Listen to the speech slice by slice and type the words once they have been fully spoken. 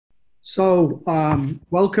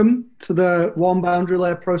Welcome to the Warm Boundary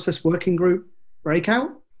Layer Process Working Group Breakout.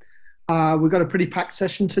 We've got a pretty packed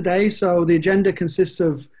session today. So the agenda consists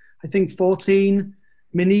of, I think, 14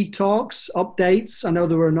 mini talks, updates. I know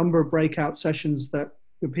there were a number of breakout sessions that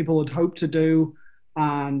people had hoped to do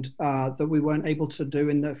and that we weren't able to do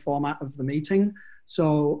in the format of the meeting.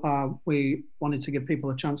 So we wanted to give people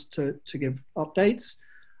a chance to give updates.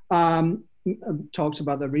 Talks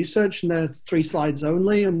about the research, and they're 3 slides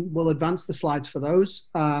only, and we'll advance the slides for those.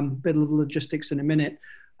 Bit of logistics in a minute.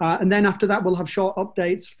 And then after that, we'll have short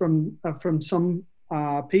updates from some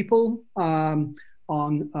people on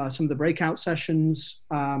some of the breakout sessions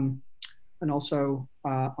and also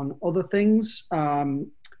on other things.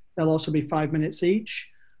 They'll also be 5 minutes each.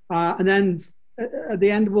 And then at the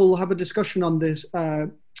end, we'll have a discussion on this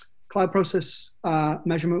cloud process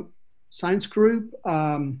measurement science group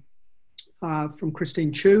from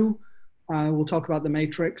Christine Chu. We'll talk about the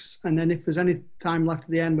matrix. And then if there's any time left at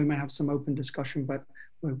the end, we may have some open discussion, but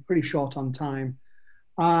we're pretty short on time.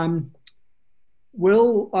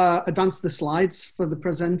 We'll advance the slides for the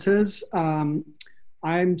presenters.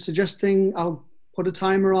 I'm suggesting I'll put a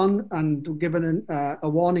timer on and give a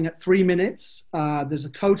warning at 3 minutes. There's a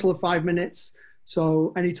total of 5 minutes.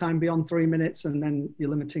 So anytime beyond 3 minutes, and then you're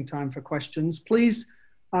limiting time for questions. Please,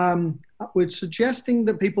 we're suggesting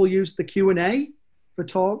that people use the Q&A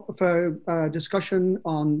for discussion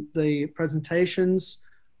on the presentations.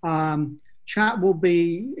 Chat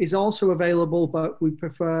is also available, but we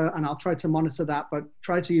prefer, and I'll try to monitor that, but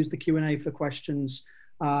try to use the Q&A for questions.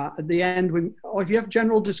 At the end, or if you have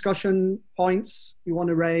general discussion points you want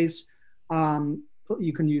to raise,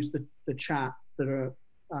 you can use the chat that are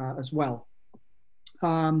as well.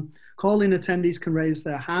 Call-in attendees can raise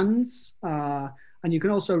their hands, and you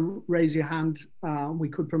can also raise your hand. We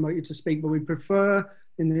could promote you to speak, but we prefer,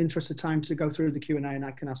 in the interest of time, to go through the Q&A, and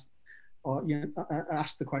I can ask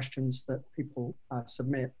the questions that people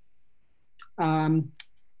submit.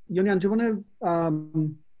 Yunyan, do you want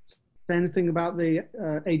to say anything about the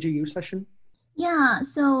AGU session? Yeah,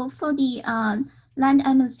 so for the land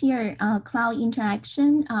atmosphere cloud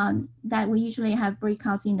interaction that we usually have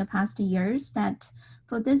breakouts in the past years, that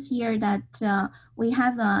for this year that we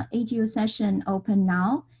have a AGU session open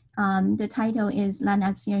now. The title is Land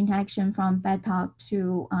Atmosphere Interaction from Bedrock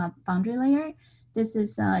to Boundary Layer. This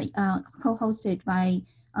is co-hosted by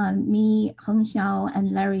me, Heng Xiao,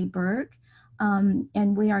 and Larry Berg.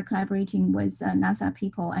 And we are collaborating with NASA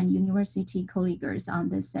people and university colleagues on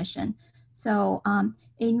this session. So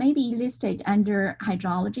it may be listed under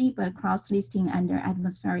hydrology, but cross-listing under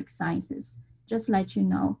atmospheric sciences. Just let you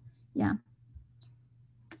know, yeah.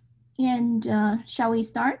 And shall we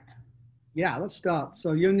start? Yeah, let's start.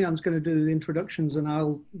 So Yunyan's going to do the introductions and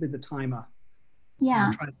I'll be the timer.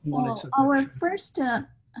 Yeah, so our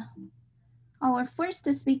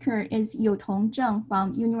first speaker is Youtong Zheng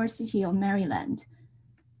from University of Maryland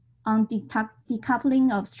on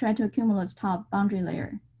decoupling of stratocumulus top boundary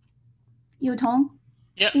layer. Youtong?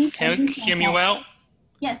 Yeah, can you hear me well?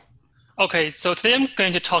 Yes. Okay, so today I'm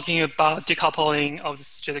going to talking about decoupling of the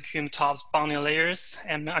stratocumulus top boundary layers,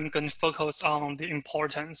 and I'm going to focus on the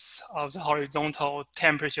importance of the horizontal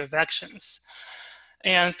temperature actions.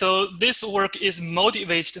 And so this work is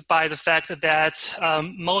motivated by the fact that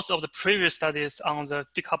most of the previous studies on the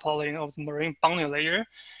decoupling of the marine boundary layer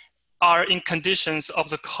are in conditions of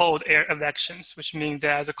the cold air advections, which means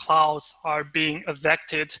that the clouds are being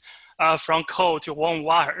advected from cold to warm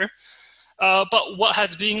water. But what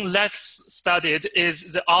has been less studied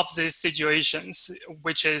is the opposite situations,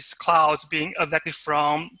 which is clouds being advected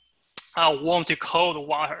from warm to cold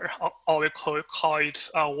water, or we call it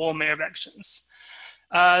warm air advections.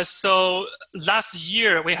 So last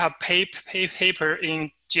year we have paper in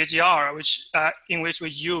JGR, in which we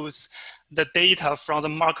use the data from the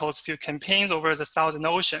Marcos field campaigns over the Southern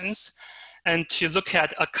Oceans, and to look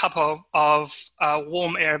at a couple of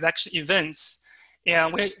warm air advection events.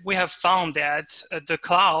 And we have found that the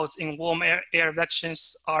clouds in warm air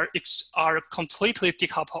advections are completely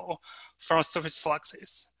decoupled from surface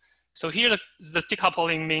fluxes. So here the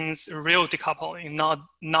decoupling means real decoupling,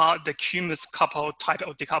 not the cumulus couple type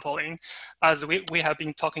of decoupling, as we have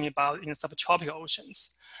been talking about in subtropical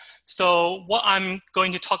oceans. So what I'm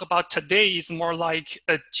going to talk about today is more like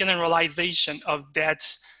a generalization of that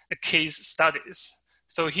case studies.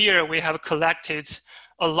 So here we have collected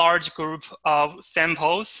a large group of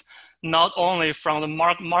samples, not only from the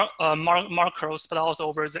Marcos, but also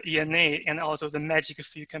over the ENA and also the MAGIC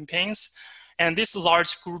field campaigns. And this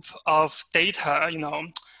large group of data,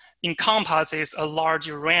 encompasses a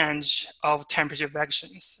large range of temperature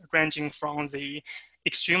advections, ranging from the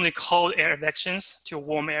extremely cold air advections to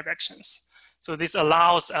warm air advections. So this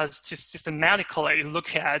allows us to systematically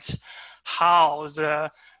look at how the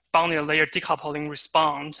boundary layer decoupling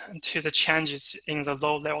respond to the changes in the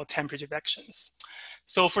low level temperature advections.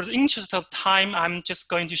 So for the interest of time, I'm just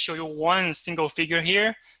going to show you one single figure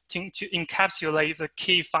here to encapsulate the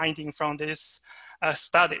key finding from these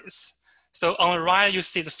studies. So on the right, you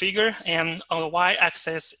see the figure, and on the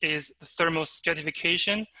y-axis is the thermal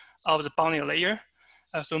stratification of the boundary layer.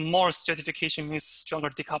 So more stratification means stronger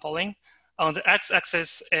decoupling. On the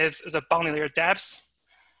x-axis is the boundary layer depth,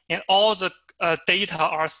 and all the data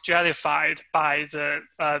are stratified by the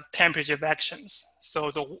temperature advections. So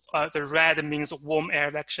the red means warm air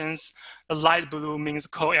advections, the light blue means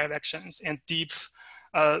cold air advections, and deep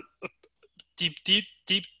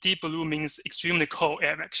blue means extremely cold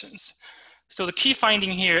air advections. So the key finding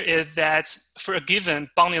here is that for a given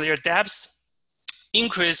boundary layer depth,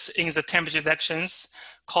 increase in the temperature advections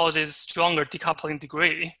causes stronger decoupling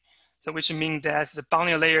degree. So which means that the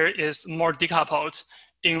boundary layer is more decoupled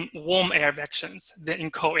in warm air advections than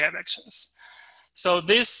in cold air advections. So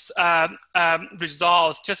this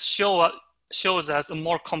results just shows us a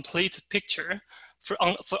more complete picture for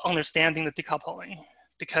understanding the decoupling,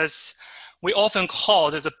 because we often call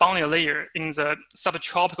the boundary layer in the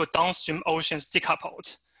subtropical downstream oceans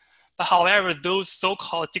decoupled. But however, those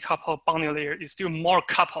so-called decoupled boundary layer is still more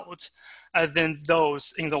coupled than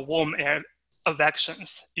those in the warm air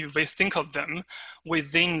advections, if we think of them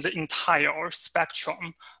within the entire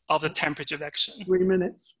spectrum of the temperature advection. 3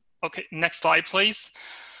 minutes. Okay, next slide, please.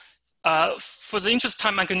 For the interest of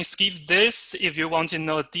time, I'm going to skip this. If you want to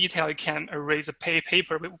know detail, you can erase the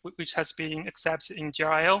paper which has been accepted in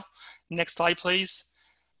GRL. Next slide, please.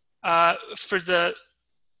 For the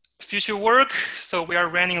future work, so we are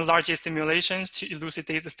running large simulations to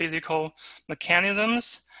elucidate the physical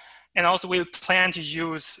mechanisms. And also we plan to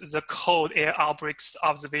use the cold air outbreaks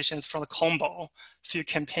observations from the combo field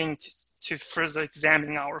campaign to further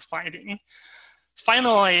examine our finding.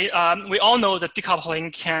 Finally, we all know that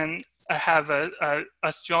decoupling can have a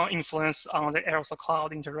strong influence on the aerosol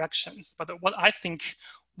cloud interactions. But what I think,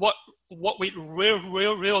 what we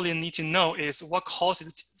really need to know is what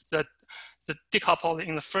causes the decoupling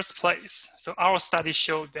in the first place. So our study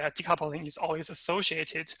showed that decoupling is always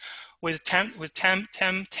associated with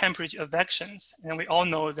temperature advections. And we all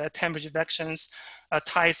know that temperature advections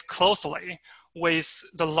ties closely with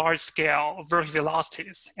the large scale vertical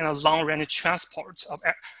velocities and a long range transport of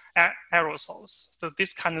aerosols. So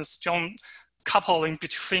this kind of strong coupling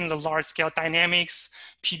between the large scale dynamics,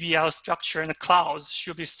 PBL structure, and the clouds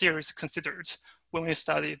should be seriously considered when we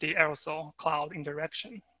study the aerosol cloud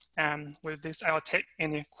interaction. And with this, I'll take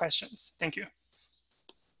any questions. Thank you.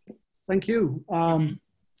 Thank you.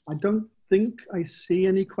 I don't think I see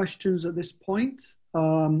any questions at this point.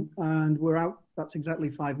 And we're out, that's exactly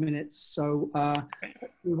 5 minutes. So Okay.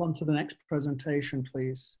 let's move on to the next presentation,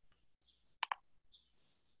 please.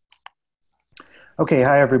 Okay,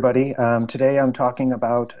 hi everybody. Today I'm talking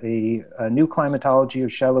about a new climatology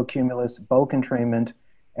of shallow cumulus bulk entrainment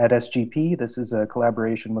at SGP. This is a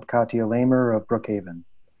collaboration with Katja Lamer of Brookhaven.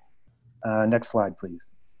 Next slide, please.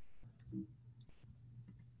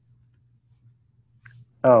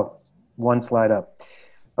 Oh, one slide up.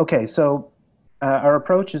 Okay, so our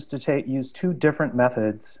approach is to use two different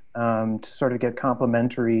methods to sort of get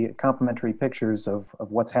complementary pictures of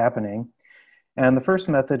what's happening. And the first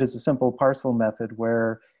method is a simple parcel method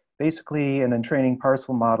where basically an entraining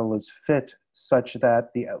parcel model is fit such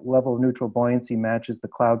that the level of neutral buoyancy matches the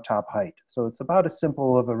cloud top height. So it's about as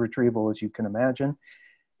simple of a retrieval as you can imagine.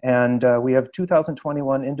 And we have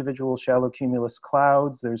 2021 individual shallow cumulus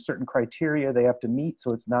clouds. There's certain criteria they have to meet,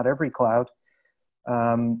 so it's not every cloud.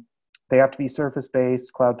 They have to be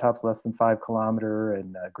surface-based, cloud tops less than 5 kilometer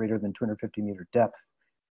and greater than 250 meter depth.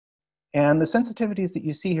 And the sensitivities that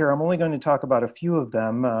you see here, I'm only going to talk about a few of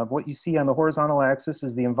them. What you see on the horizontal axis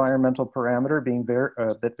is the environmental parameter being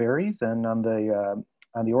that varies, and on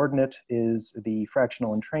the ordinate is the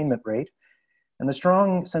fractional entrainment rate. And the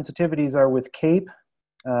strong sensitivities are with CAPE.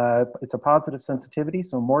 It's a positive sensitivity,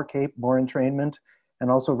 so more CAPE, more entrainment,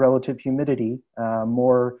 and also relative humidity,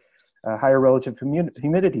 higher relative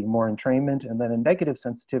humidity, more entrainment, and then a negative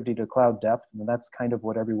sensitivity to cloud depth. And that's kind of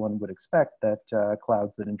what everyone would expect, that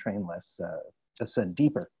clouds that entrain less ascend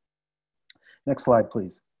deeper. Next slide,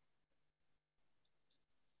 please.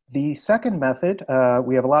 The second method,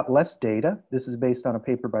 we have a lot less data. This is based on a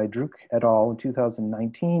paper by Druk et al. In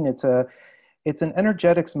 2019. It's an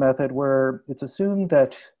energetics method where it's assumed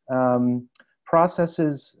that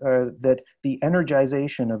processes, that the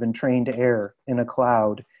energization of entrained air in a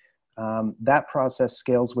cloud That process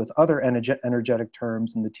scales with other energetic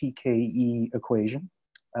terms in the TKE equation.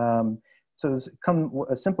 So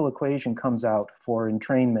a simple equation comes out for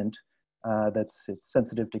entrainment it's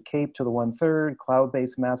sensitive to CAPE to the 1/3,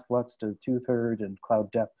 cloud-based mass flux to the 2/3, and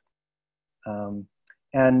cloud depth.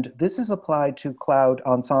 And this is applied to cloud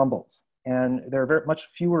ensembles. And there are very much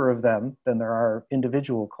fewer of them than there are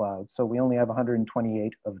individual clouds. So we only have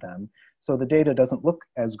 128 of them. So the data doesn't look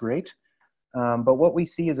as great. But what we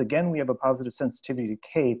see is, again, we have a positive sensitivity to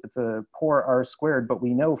CAPE. It's a poor R², but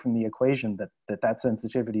we know from the equation that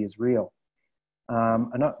sensitivity is real.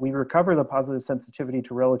 We recover the positive sensitivity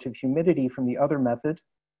to relative humidity from the other method,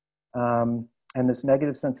 and this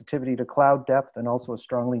negative sensitivity to cloud depth, and also a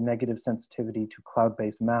strongly negative sensitivity to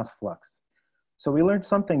cloud-based mass flux. So we learned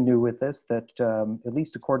something new with this, that at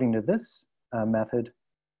least according to this method,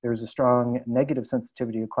 there's a strong negative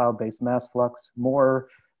sensitivity to cloud-based mass flux, more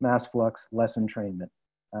mass flux, less entrainment.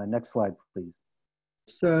 Next slide, please.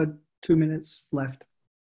 It's 2 minutes left.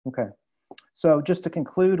 Okay. So just to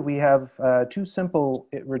conclude, we have two simple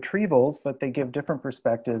retrievals, but they give different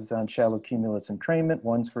perspectives on shallow cumulus entrainment.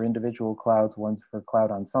 One's for individual clouds, one's for cloud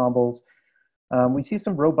ensembles. We see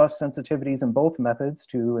some robust sensitivities in both methods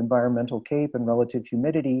to environmental CAPE and relative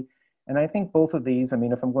humidity. And I think both of these, I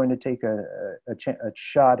mean, if I'm going to take a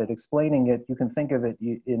shot at explaining it, you can think of it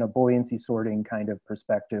in a buoyancy sorting kind of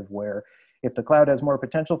perspective, where if the cloud has more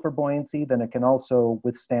potential for buoyancy, then it can also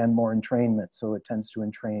withstand more entrainment, so it tends to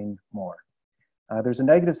entrain more. There's a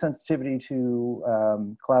negative sensitivity to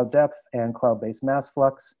cloud depth and cloud-based mass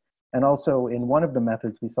flux. And also in one of the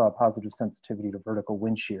methods, we saw a positive sensitivity to vertical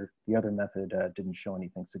wind shear. The other method didn't show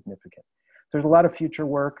anything significant. So there's a lot of future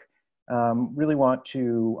work. Really want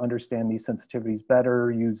to understand these sensitivities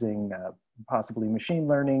better using possibly machine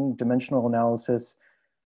learning, dimensional analysis,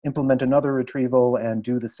 implement another retrieval, and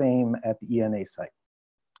do the same at the ENA site.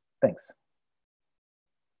 Thanks.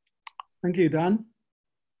 Thank you, Dan.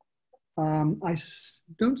 I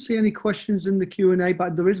don't see any questions in the Q&A,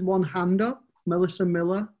 but there is one hand up. Melissa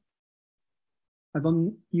Miller.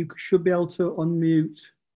 You should be able to unmute.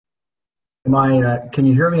 Can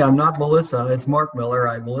you hear me? I'm not Melissa. It's Mark Miller.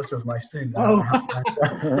 Melissa's my student. Oh. I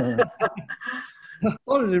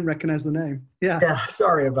thought I didn't recognize the name. Yeah. Yeah,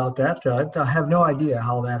 sorry about that. I have no idea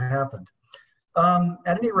how that happened.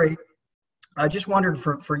 At any rate, I just wondered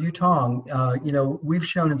for you, Tong, you know, we've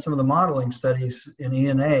shown in some of the modeling studies in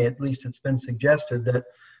ENA, at least it's been suggested that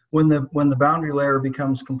when the boundary layer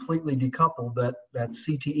becomes completely decoupled, that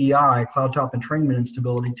CTEI, cloud top entrainment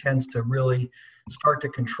instability, tends to really start to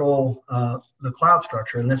control the cloud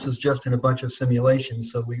structure. And this is just in a bunch of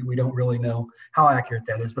simulations, so we don't really know how accurate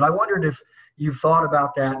that is. But I wondered if you've thought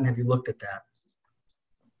about that, and have you looked at that?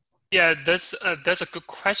 Yeah, that's a good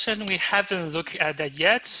question. We haven't looked at that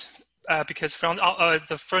yet, because from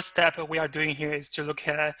the first step we are doing here is to look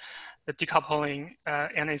at the decoupling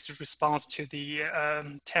and its response to the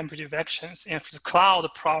temperature vections. And for the cloud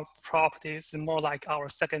properties, more like our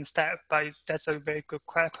second step, but that's a very good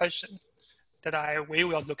question that we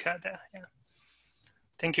will look at that. Yeah.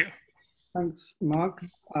 Thank you. Thanks, Mark.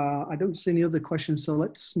 I don't see any other questions, so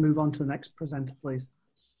let's move on to the next presenter, please.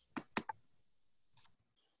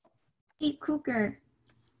 Pete Cougar.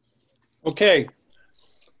 Okay,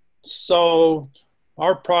 so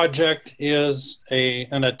our project is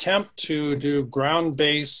an attempt to do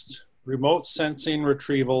ground-based remote sensing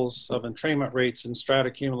retrievals of entrainment rates in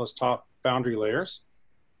stratocumulus top boundary layers.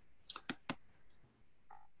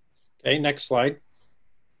 Okay, next slide.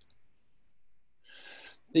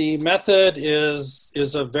 The method is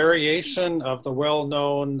a variation of the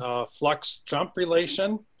well-known flux jump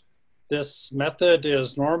relation. This method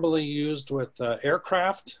is normally used with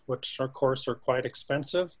aircraft, which of course are quite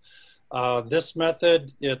expensive. This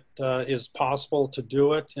method, it is possible to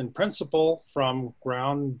do it in principle from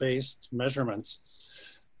ground-based measurements.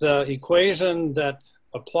 The equation that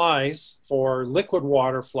applies for liquid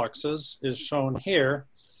water fluxes is shown here,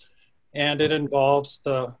 and it involves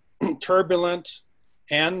the turbulent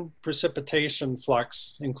and precipitation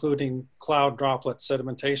flux, including cloud droplet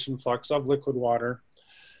sedimentation flux of liquid water,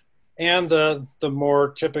 and the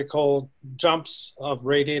more typical jumps of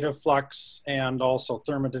radiative flux and also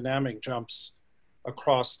thermodynamic jumps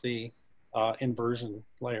across the inversion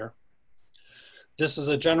layer. This is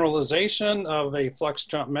a generalization of a flux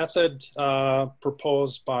jump method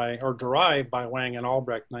proposed by, or derived by Wang and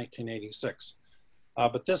Albrecht, 1986.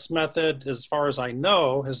 But this method, as far as I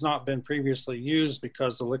know, has not been previously used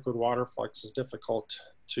because the liquid water flux is difficult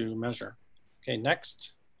to measure. Okay,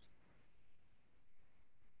 next.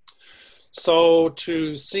 So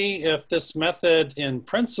to see if this method in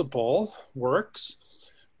principle works,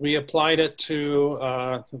 We applied it to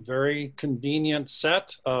a very convenient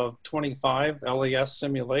set of 25 LES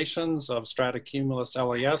simulations of stratocumulus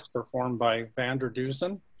LES performed by van der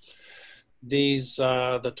Dusen. These,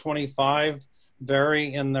 the 25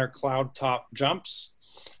 vary in their cloud top jumps.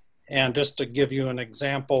 And just to give you an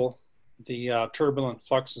example, the turbulent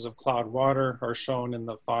fluxes of cloud water are shown in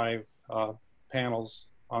the 5 panels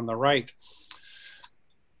on the right.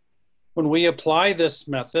 When we apply this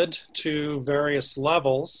method to various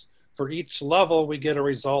levels, for each level we get a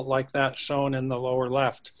result like that shown in the lower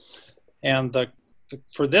left. And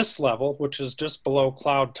for this level, which is just below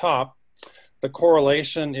cloud top, the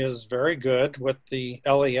correlation is very good with the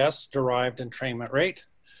LES derived entrainment rate.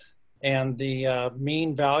 And the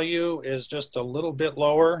mean value is just a little bit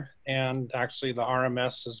lower, and actually the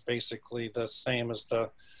RMS is basically the same as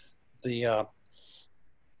the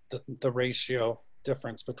ratio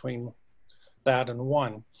difference between that and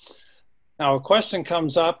 1. Now a question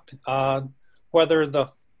comes up whether the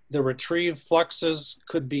retrieved fluxes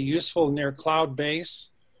could be useful near cloud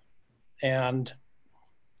base, and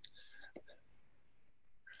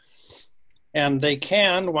they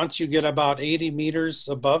can once you get about 80 meters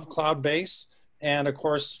above cloud base. And of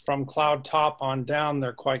course, from cloud top on down,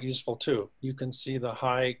 they're quite useful too. You can see the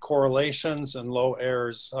high correlations and low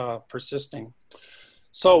errors persisting.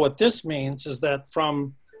 So what this means is that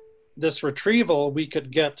from this retrieval, we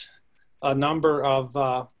could get a number of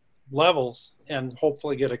levels and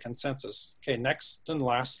hopefully get a consensus. Okay, next and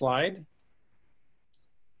last slide.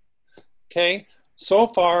 Okay, so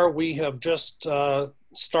far we have just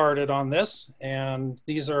started on this, and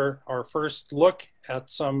these are our first look at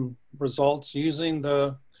some results using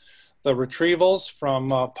the retrievals from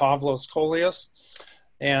Pavlos Kolias.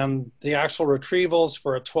 And the actual retrievals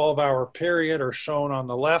for a 12-hour period are shown on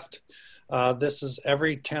the left. This is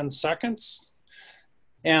every 10 seconds.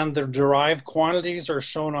 And the derived quantities are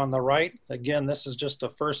shown on the right. Again, this is just a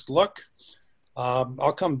first look.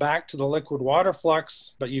 I'll come back to the liquid water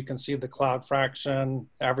flux, but you can see the cloud fraction,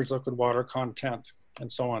 average liquid water content,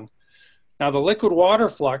 and so on. Now the liquid water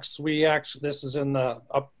flux, this is in the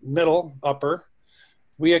middle upper.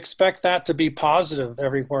 We expect that to be positive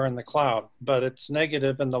everywhere in the cloud, but it's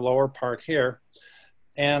negative in the lower part here.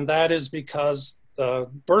 And that is because the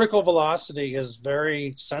vertical velocity is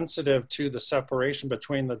very sensitive to the separation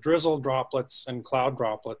between the drizzle droplets and cloud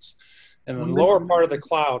droplets. In the lower part of the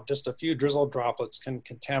cloud, just a few drizzle droplets can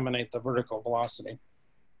contaminate the vertical velocity.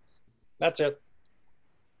 That's it.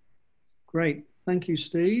 Great. Thank you,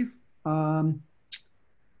 Steve. I'm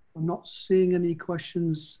not seeing any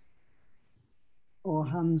questions or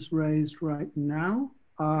hands raised right now.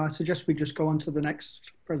 I suggest we just go on to the next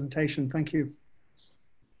presentation. Thank you.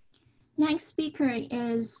 Next speaker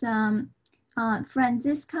is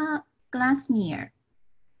Franziska Glasmier.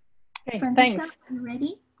 Okay, Franziska, thanks. are you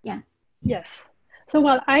ready? Yeah. Yes. So,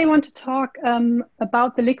 well, I want to talk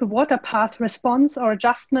about the liquid water path response or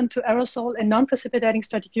adjustment to aerosol in non-precipitating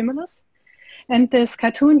stratocumulus. And this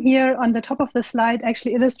cartoon here on the top of the slide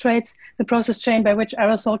actually illustrates the process chain by which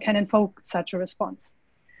aerosol can invoke such a response.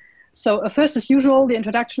 So first, as usual, the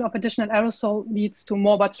introduction of additional aerosol leads to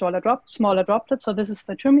more but smaller droplets. So this is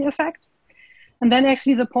the Twomey effect. And then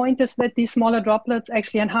actually the point is that these smaller droplets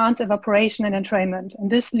actually enhance evaporation and entrainment.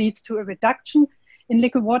 And this leads to a reduction in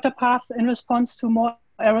liquid water path in response to more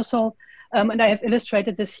aerosol. And I have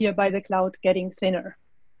illustrated this here by the cloud getting thinner.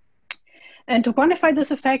 And to quantify this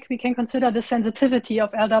effect, we can consider the sensitivity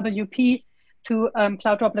of LWP to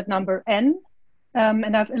cloud droplet number n.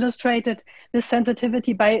 And I've illustrated this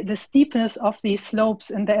sensitivity by the steepness of these slopes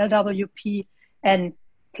in the LWP n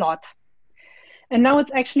plot. And now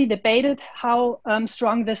it's actually debated how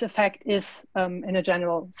strong this effect is in a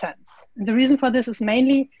general sense. And the reason for this is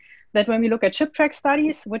mainly that when we look at ship track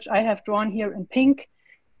studies, which I have drawn here in pink,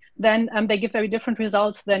 then they give very different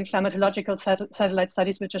results than climatological satellite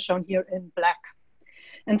studies, which are shown here in black.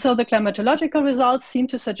 And so the climatological results seem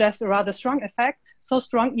to suggest a rather strong effect, so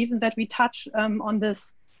strong even that we touch on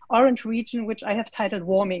this orange region, which I have titled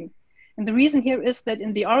warming. And the reason here is that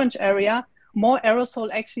in the orange area, more aerosol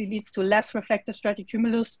actually leads to less reflective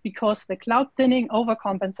stratocumulus because the cloud thinning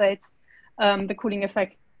overcompensates the cooling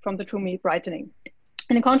effect from the Twomey brightening.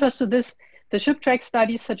 And in contrast to this, the ship track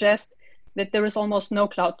studies suggest that there is almost no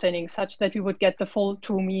cloud thinning, such that we would get the full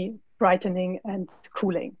Twomey brightening and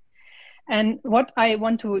cooling. And what I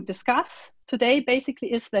want to discuss today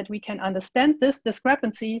basically is that we can understand this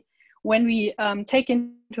discrepancy when we take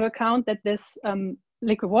into account that this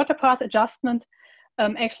liquid water path adjustment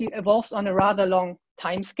actually evolves on a rather long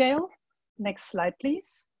time scale. Next slide,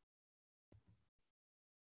 please.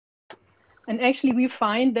 And actually, we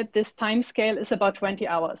find that this time scale is about 20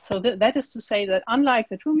 hours. So that is to say that unlike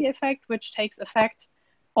the Toomey effect, which takes effect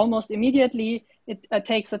almost immediately, it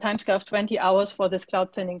takes a time scale of 20 hours for this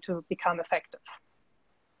cloud thinning to become effective.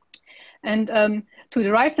 And to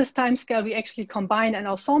derive this time scale, we actually combine an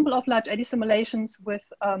ensemble of large eddy simulations with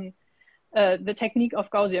the technique of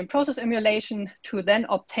Gaussian process emulation to then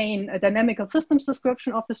obtain a dynamical systems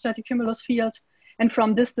description of the stratocumulus field. And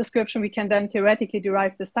from this description, we can then theoretically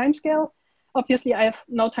derive this time scale. Obviously, I have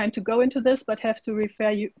no time to go into this, but have to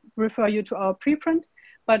refer you to our preprint.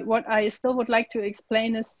 But what I still would like to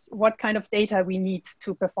explain is what kind of data we need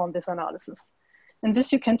to perform this analysis. And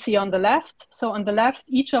this you can see on the left. So on the left,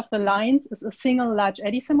 each of the lines is a single large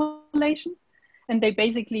eddy simulation. And they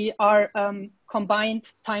basically are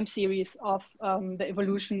combined time series of the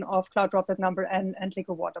evolution of cloud droplet number and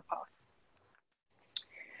liquid water path.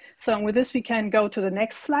 So with this, we can go to the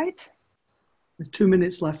next slide. There's 2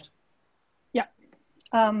 minutes left. Yeah.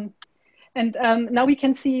 Now we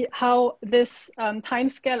can see how this time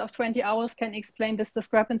scale of 20 hours can explain this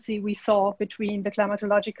discrepancy we saw between the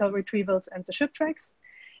climatological retrievals and the ship tracks.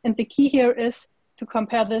 And the key here is to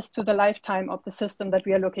compare this to the lifetime of the system that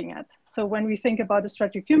we are looking at. So when we think about a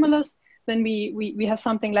stratocumulus, then we have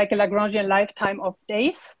something like a Lagrangian lifetime of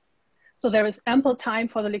days. So there is ample time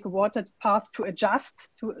for the liquid water path to adjust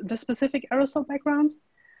to the specific aerosol background.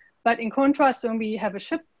 But in contrast, when we have a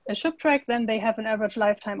ship track, then they have an average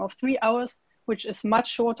lifetime of 3 hours, which is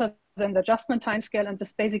much shorter than the adjustment timescale. And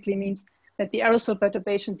this basically means that the aerosol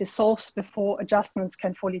perturbation dissolves before adjustments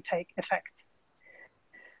can fully take effect.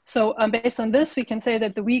 So based on this, we can say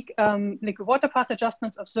that the weak liquid water path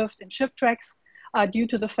adjustments observed in ship tracks are due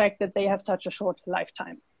to the fact that they have such a short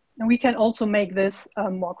lifetime. And we can also make this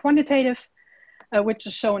more quantitative, which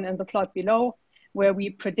is shown in the plot below, where we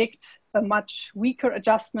predict a much weaker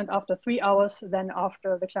adjustment after 3 hours than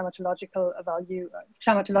after the climatological value,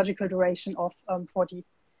 climatological duration of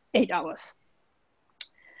 48 hours.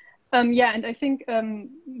 Yeah, and I think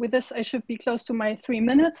with this, I should be close to my 3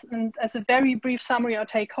 minutes. And as a very brief summary or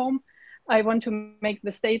take home, I want to make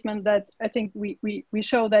the statement that I think we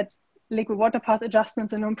show that liquid water path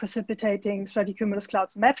adjustments in non-precipitating stratocumulus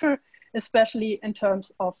clouds matter, especially in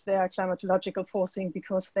terms of their climatological forcing,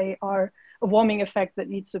 because they are a warming effect that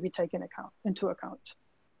needs to be taken into account.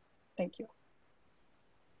 Thank you.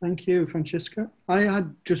 Thank you, Francisca. I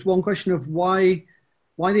had just one question of why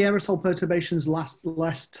the aerosol perturbations last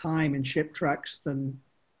less time in ship tracks than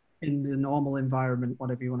in the normal environment,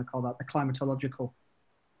 whatever you want to call that, the climatological.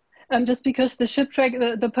 Just because the ship track,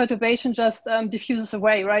 the perturbation just diffuses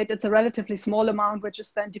away, right? It's a relatively small amount, which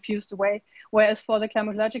is then diffused away. Whereas for the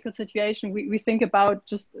climatological situation, we think about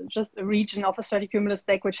just a region of a stratocumulus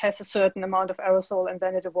deck, which has a certain amount of aerosol, and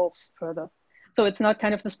then it evolves further. So it's not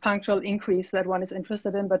kind of this punctual increase that one is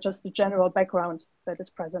interested in, but just the general background that is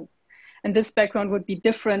present. And this background would be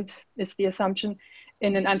different, is the assumption,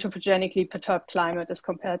 in an anthropogenically perturbed climate as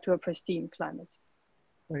compared to a pristine climate,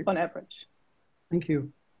 right, on average. Thank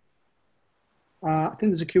you. I think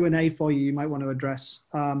there's a Q&A for you might want to address.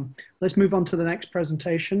 Let's move on to the next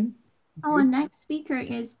presentation. Our next speaker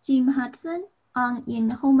is Jim Hudson on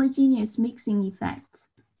inhomogeneous mixing effects.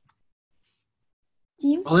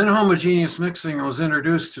 Jim? Well, inhomogeneous mixing was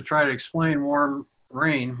introduced to try to explain warm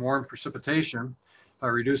rain, warm precipitation, by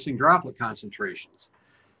reducing droplet concentrations.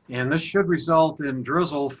 And this should result in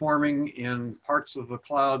drizzle forming in parts of the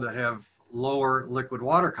cloud that have lower liquid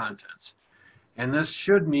water contents. And this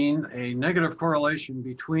should mean a negative correlation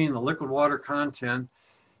between the liquid water content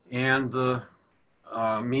and the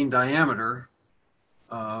mean diameter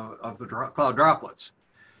of the cloud droplets.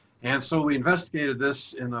 And so we investigated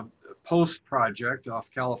this in a POST project off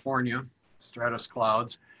California, Stratus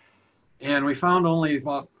Clouds, and we found only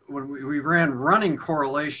about, when we ran running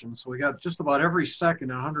correlations, so we got just about every second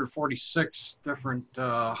 146 different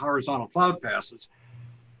horizontal cloud passes.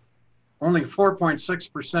 Only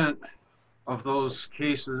 4.6% of those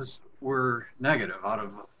cases were negative out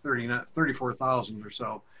of 34,000 or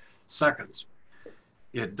so seconds.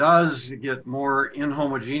 It does get more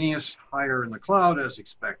inhomogeneous higher in the cloud as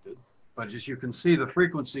expected, but as you can see the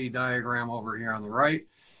frequency diagram over here on the right,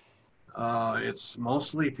 it's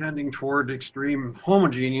mostly tending toward extreme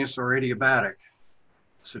homogeneous or adiabatic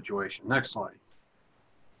situation. Next slide.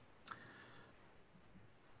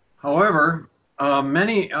 However,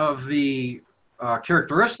 many of the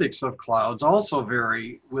characteristics of clouds also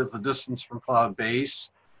vary with the distance from cloud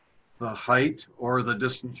base, the height, or the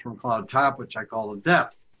distance from cloud top, which I call the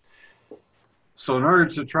depth. So in order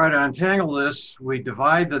to try to untangle this, we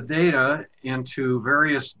divide the data into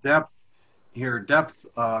various depth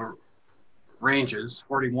ranges,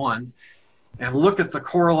 41, and look at the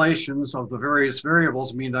correlations of the various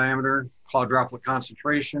variables, mean diameter, cloud droplet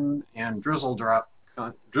concentration, and drizzle drop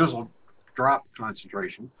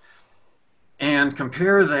concentration, and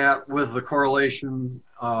compare that with the correlation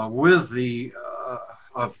of the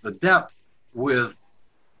depth with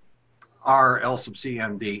R L sub C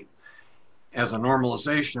M D as a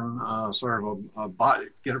normalization, sort of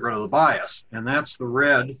get rid of the bias. And that's the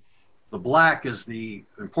red. The black is the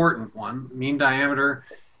important one. Mean diameter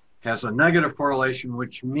has a negative correlation,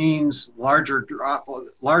 which means larger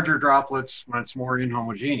droplets when it's more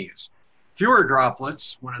inhomogeneous. Fewer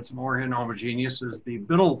droplets when it's more inhomogeneous is the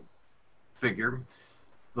middle figure.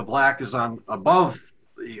 The black is on above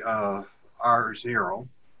the R0,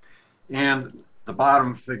 and the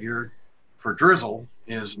bottom figure for drizzle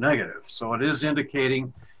is negative. So it is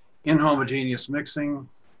indicating inhomogeneous mixing,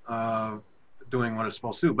 doing what it's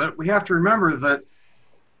supposed to do. But we have to remember that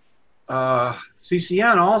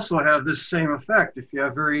CCN also have this same effect. If you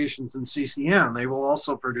have variations in CCN, they will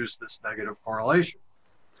also produce this negative correlation.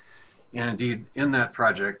 And indeed, in that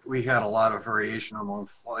project, we had a lot of variation among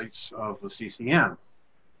flights of the CCN.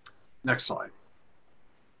 Next slide.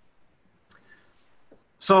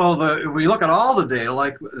 So if we look at all the data,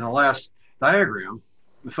 like in the last diagram,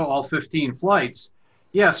 so all 15 flights,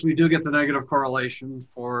 yes, we do get the negative correlation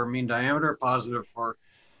for mean diameter, positive for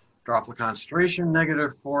droplet concentration,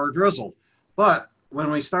 negative for drizzle. But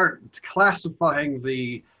when we start classifying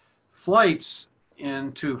the flights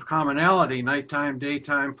into commonality, nighttime,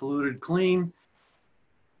 daytime, polluted, clean,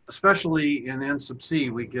 especially in N sub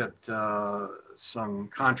C, we get some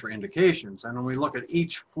contraindications. And when we look at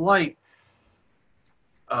each flight,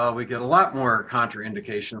 we get a lot more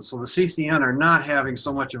contraindications. So the CCN are not having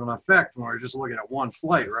so much of an effect when we're just looking at one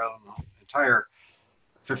flight rather than the entire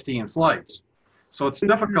 15 flights. So it's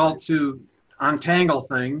difficult to untangle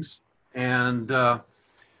things, and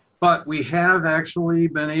but we have actually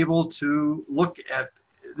been able to look at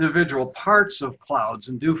individual parts of clouds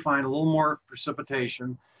and do find a little more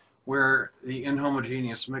precipitation where the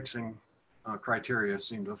inhomogeneous mixing criteria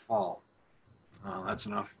seem to fall. That's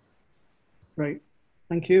enough. Great,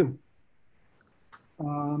 thank you. I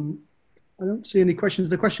don't see any questions.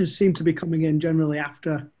 The questions seem to be coming in generally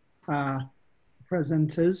after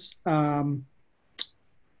presenters.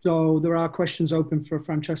 So there are questions open for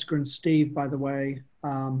Francesca and Steve, by the way.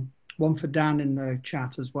 One for Dan in the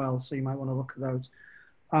chat as well, so you might want to look at those.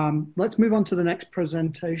 Let's move on to the next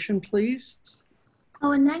presentation, please.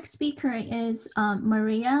 Our next speaker is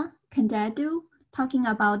Maria Candadu, talking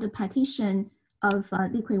about the partition of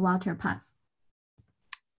liquid water paths.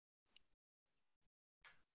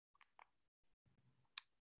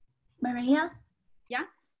 Maria? Yeah?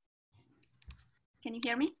 Can you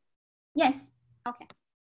hear me? Yes. Okay.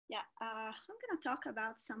 Yeah, I'm going to talk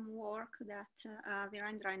about some work that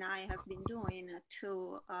Virendra and I have been doing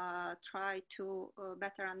to try to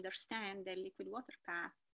better understand the liquid water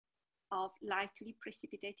path of lightly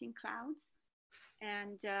precipitating clouds.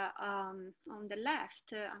 And on the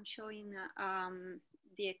left, I'm showing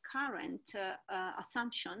the current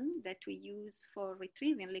assumption that we use for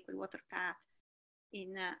retrieving liquid water path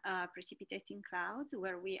in precipitating clouds,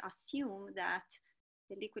 where we assume that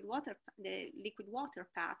the liquid water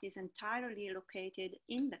path is entirely located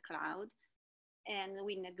in the cloud, and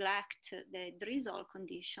we neglect the drizzle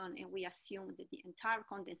condition, and we assume that the entire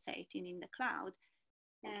condensating in the cloud,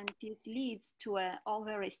 and this leads to an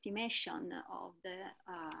overestimation of the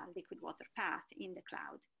liquid water path in the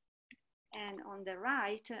cloud. And on the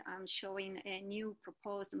right, I'm showing a new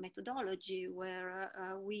proposed methodology where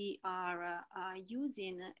we are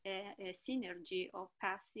using a synergy of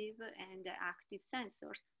passive and active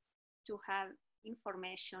sensors to have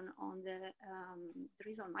information on the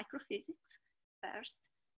drizzle microphysics first,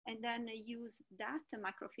 and then use that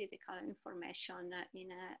microphysical information in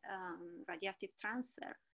a radiative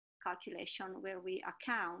transfer calculation where we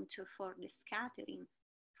account for the scattering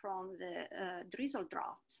from the drizzle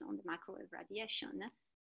drops on the microwave radiation.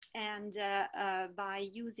 And by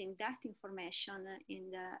using that information in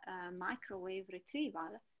the microwave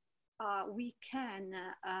retrieval, we can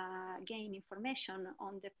gain information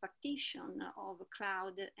on the partition of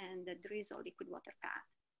cloud and the drizzle liquid water path.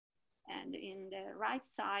 And in the right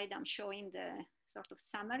side, I'm showing the sort of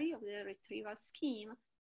summary of the retrieval scheme,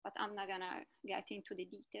 but I'm not gonna get into the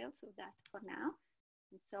details of that for now.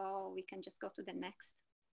 And so we can just go to the next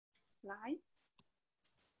slide.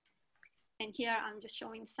 And here I'm just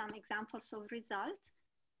showing some examples of results.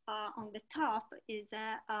 On the top is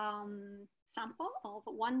a sample of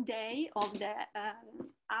 1 day of the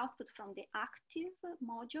output from the active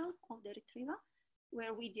module of the retriever.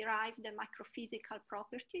 where we derive the microphysical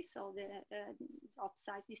properties, so the drop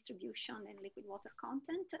size distribution and liquid water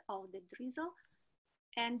content of the drizzle.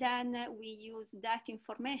 And then we use that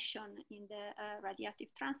information in the radiative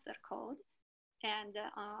transfer code. And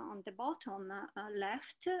on the bottom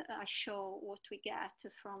left, I show what we get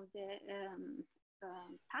from the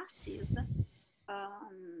passive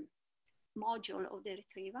module of the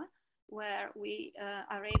retriever, where we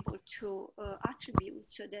are able to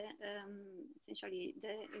attribute the essentially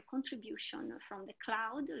the contribution from the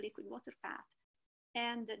cloud liquid water path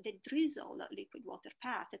and the drizzle liquid water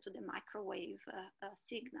path to the microwave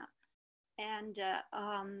signal. And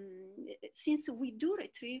since we do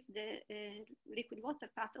retrieve the liquid water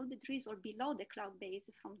path of the drizzle below the cloud base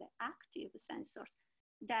from the active sensors,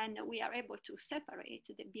 then we are able to separate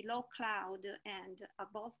the below cloud and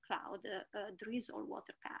above cloud drizzle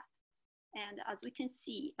water path. And as we can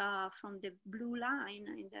see from the blue line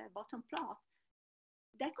in the bottom plot,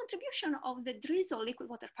 the contribution of the drizzle liquid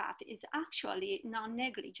water path is actually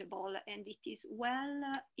non-negligible, and it is well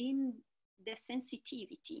in the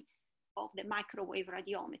sensitivity of the microwave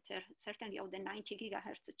radiometer, certainly of the 90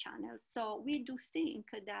 gigahertz channel. So we do think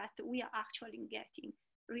that we are actually getting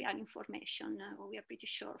real information, we are pretty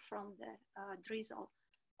sure, from the drizzle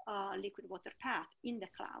liquid water path in the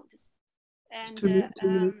cloud. And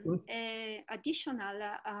additional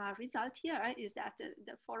result here is that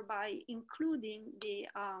therefore by including the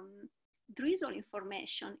drizzle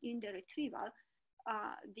information in the retrieval,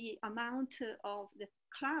 the amount of the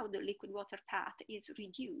cloud liquid water path is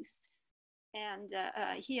reduced. And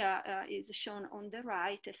here is shown on the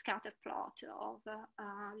right a scatter plot of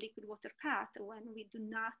liquid water path when we do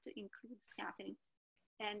not include scattering,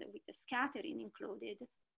 and with the scattering included.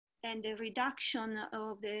 And the reduction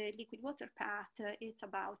of the liquid water path is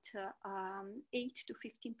about 8 to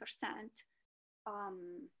 15%,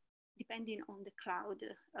 depending on the cloud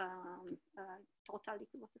total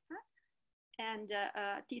liquid water path. And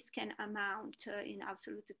this can amount in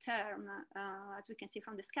absolute term, as we can see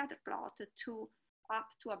from the scatter plot, to up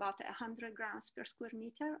to about 100 grams per square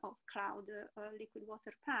meter of cloud liquid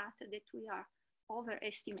water path that we are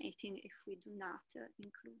overestimating if we do not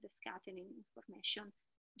include the scattering information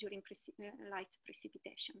during light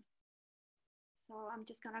precipitation. So I'm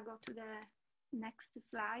just gonna go to the next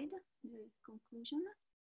slide, the conclusion,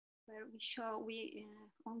 where we show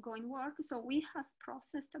ongoing work. So we have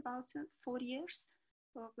processed about 4 years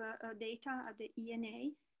of data at the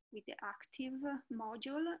ENA with the active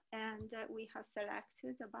module, and we have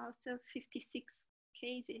selected about 56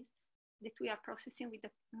 cases that we are processing with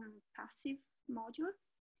the passive module.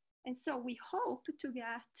 And so we hope to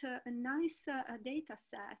get a nice data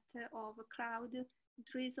set of cloud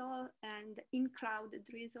drizzle and in-cloud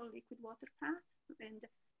drizzle liquid water path, and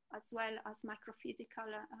as well as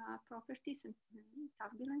microphysical properties and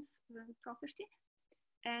turbulence property.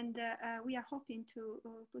 And we are hoping to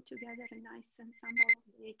put together a nice ensemble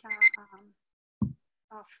of data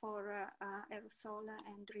for aerosol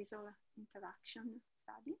and drizzle interaction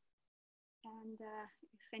study. And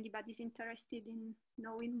if anybody's interested in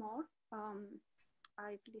knowing more,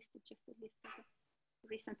 I've listed just a list of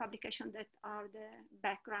recent publications that are the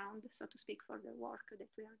background, so to speak, for the work that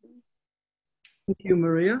we are doing. Thank you,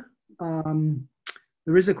 Maria.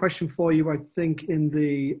 There is a question for you, I think, in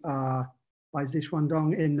the by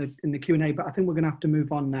Zixuandong in the Q&A, but I think we're going to have to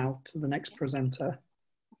move on now to the next presenter.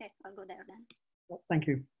 Okay, I'll go there then. Thank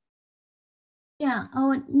you. Yeah,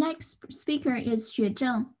 our next speaker is Xue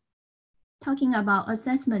Zheng, talking about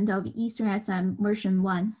assessment of E3SM version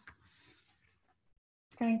 1.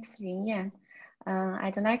 Thanks, Yunyan.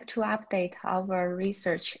 I'd like to update our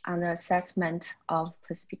research on the assessment of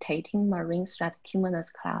precipitating marine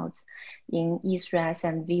stratocumulus clouds in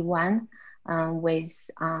E3SM v1 with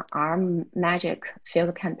ARM MAGIC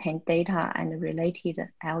field campaign data and related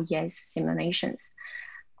LES simulations.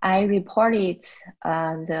 I reported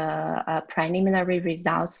the preliminary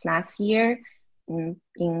results last year in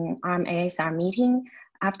ARM ASR meeting.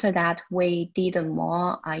 After that, we did a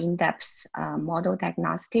more in-depth model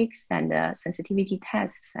diagnostics and sensitivity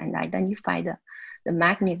tests and identified the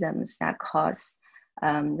mechanisms that cause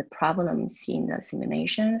the problems in the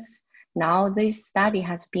simulations. Now this study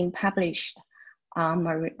has been published on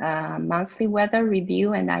monthly weather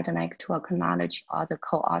review, and I'd like to acknowledge all the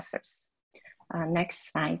co-authors.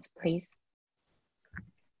 Next slide, please.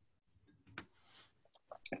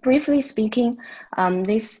 Briefly speaking,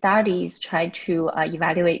 these studies try to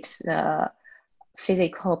evaluate the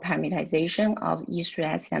physical parameterization of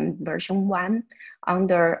E3SM version 1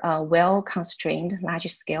 under a well-constrained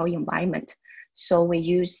large-scale environment. So we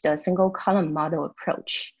used a single column model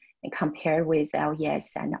approach and compared with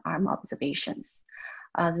LES and ARM observations.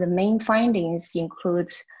 The main findings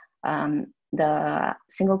include the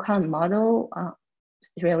single column model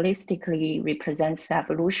realistically represents the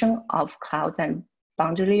evolution of clouds and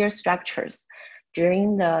boundary layer structures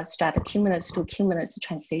during the stratocumulus to cumulus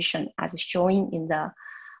transition, as shown in the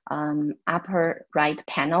upper right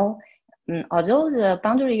panel. Although the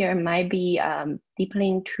boundary layer might be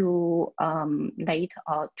deepening too late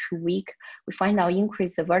or too weak, we find our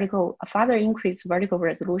further increased vertical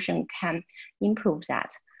resolution can improve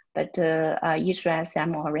that. But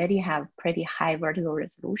ESRSM already have pretty high vertical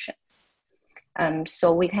resolutions.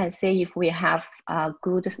 So we can say if we have a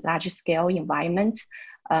good large scale environment,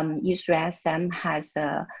 ESRSM has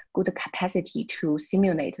a good capacity to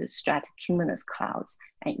simulate stratocumulus clouds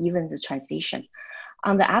and even the transition.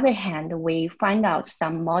 On the other hand, we find out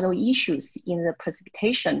some model issues in the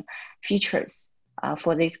precipitation features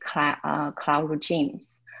for these cloud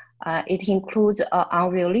regimes. It includes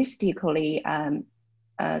unrealistically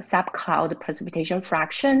subcloud precipitation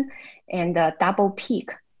fraction and a double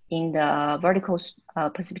peak in the vertical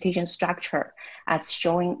precipitation structure, as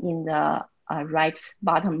shown in the right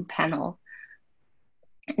bottom panel.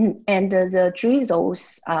 And the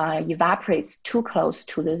drizzles evaporates too close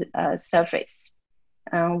to the surface.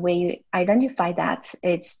 We identify that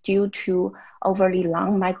it's due to overly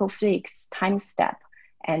long microflakes time step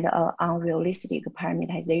and unrealistic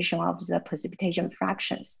parameterization of the precipitation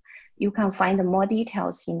fractions. You can find more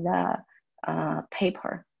details in the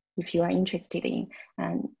paper if you are interested in.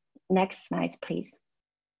 And next slide, please.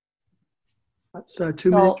 That's 2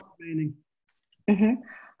 minutes remaining.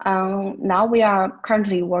 Now we are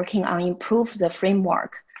currently working on improve the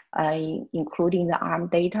framework, including the ARM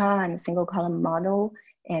data and single column model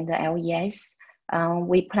and the LES.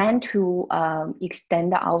 We plan to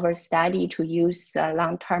extend our study to use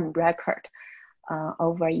long-term record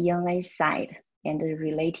over ENA side and the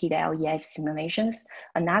related LES simulations.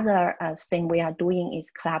 Another thing we are doing is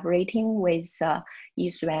collaborating with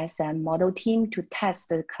ESRS and model team to test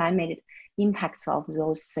the climate impacts of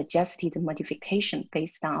those suggested modifications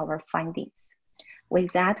based on our findings.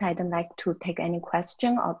 With that, I'd like to take any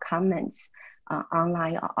question or comments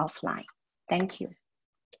online or offline. Thank you.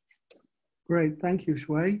 Great, thank you,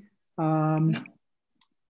 Shui. I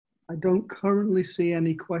don't currently see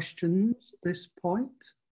any questions at this point.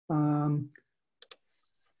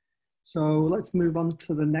 So let's move on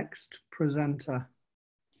to the next presenter.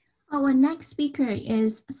 Our next speaker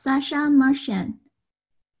is Sasha Martian,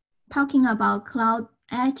 talking about cloud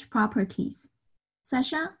edge properties.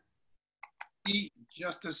 Sasha?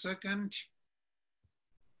 Just a second.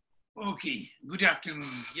 Okay, good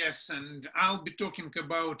afternoon. Yes, and I'll be talking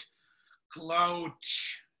about cloud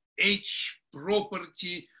edge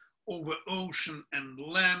property over ocean and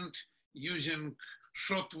land using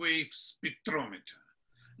shortwave spectrometer.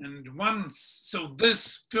 And so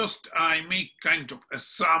this first I make kind of a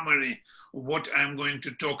summary of what I'm going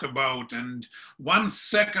to talk about. And 1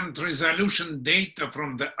 second resolution data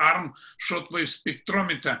from the ARM shortwave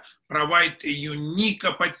spectrometer provide a unique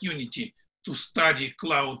opportunity to study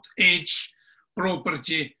cloud edge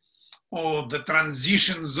property or the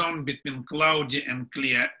transition zone between cloudy and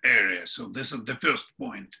clear areas. So this is the first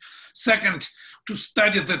point. Second, to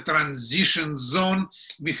study the transition zone,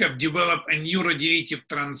 we have developed a new radiative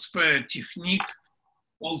transfer technique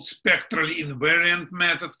called spectrally invariant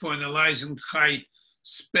method for analyzing high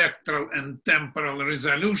spectral and temporal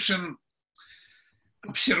resolution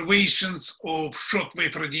observations of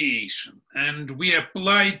shortwave radiation. And we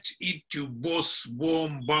applied it to both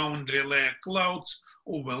warm boundary layer clouds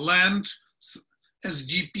over land,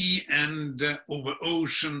 SGP, and over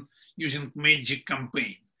ocean using MAGIC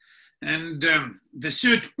campaign. And the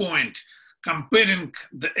third point, comparing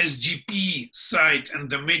the SGP site and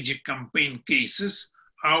the MAGIC campaign cases,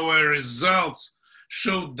 our results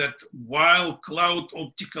showed that while cloud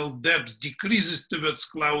optical depth decreases towards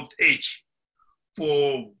cloud edge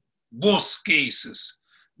for both cases,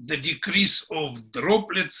 the decrease of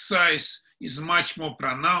droplet size is much more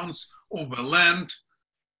pronounced over land,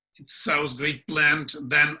 South Great Plains,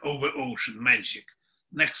 than over ocean, MAGIC.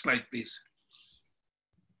 Next slide, please.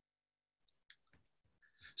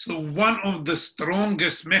 So one of the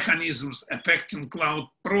strongest mechanisms affecting cloud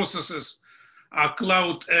processes are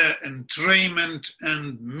cloud air entrainment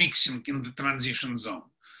and mixing in the transition zone.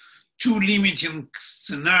 Two limiting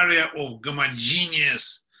scenarios of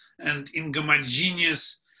homogeneous and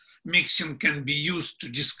inhomogeneous mixing can be used to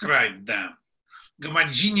describe them.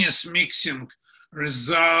 Homogeneous mixing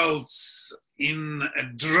results in a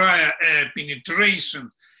drier air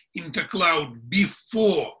penetration into cloud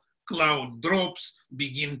before cloud drops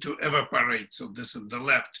begin to evaporate. So this is the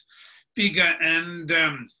left figure. And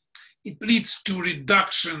it leads to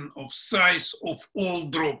reduction of size of all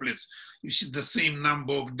droplets. You see the same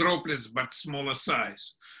number of droplets, but smaller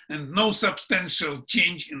size, and no substantial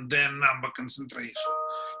change in their number concentration.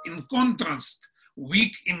 In contrast,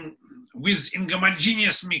 with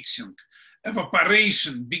inhomogeneous mixing,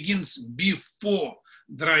 evaporation begins before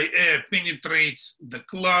dry air penetrates the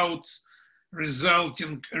clouds,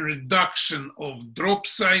 resulting in a reduction of drop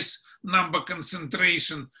size, number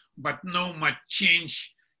concentration, but no much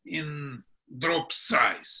change in drop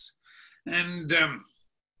size. And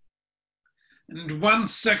 1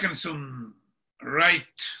 second, so right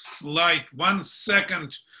slide, 1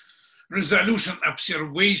 second resolution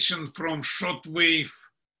observation from shortwave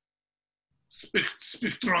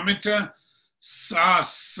spectrometer,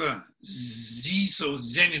 SAS-Z, so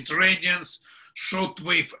zenith radiance,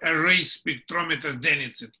 shortwave array spectrometer,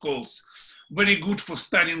 zenith it calls. Very good for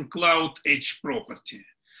studying cloud edge property.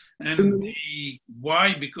 And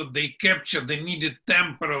why? Because they capture the needed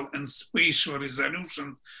temporal and spatial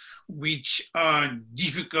resolution, which are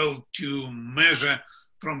difficult to measure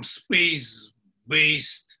from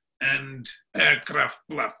space-based and aircraft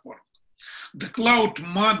platform. The cloud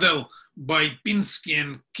model by Pinsky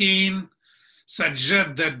and Kane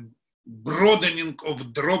suggests that broadening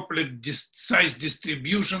of droplet size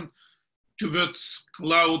distribution towards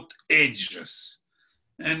cloud edges.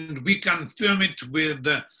 And we confirm it with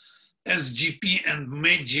the SGP and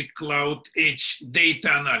Magic Cloud Edge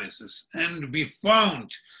data analysis. And we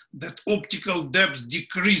found that optical depth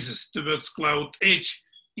decreases towards cloud edge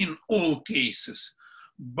in all cases.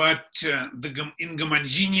 But the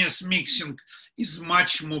inhomogeneous mixing is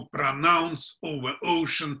much more pronounced over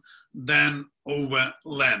ocean than over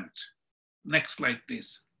land. Next slide,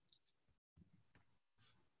 please.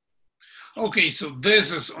 Okay, so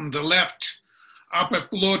this is on the left upper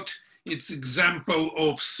plot. It's example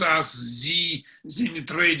of SAS-Z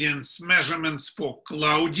zenith radiance measurements for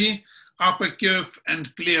cloudy upper curve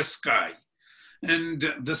and clear sky. And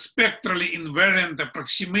the spectrally invariant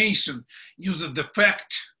approximation uses the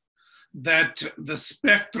fact that the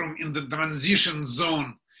spectrum in the transition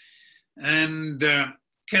zone and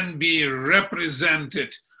can be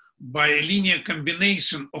represented by a linear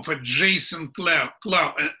combination of adjacent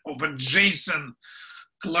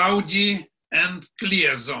cloudy and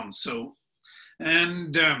clear zones. So,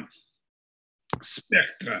 and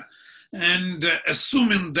spectra, and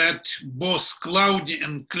assuming that both cloudy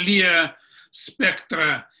and clear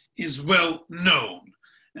spectra is well known,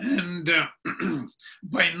 and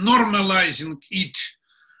by normalizing it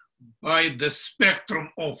by the spectrum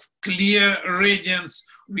of clear radiance,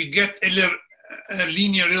 we get a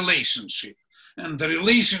linear relationship, and the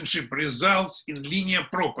relationship results in linear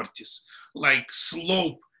properties like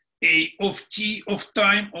slope A of t of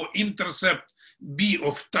time or intercept B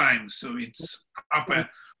of time, so it's upper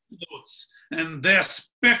plots, and they're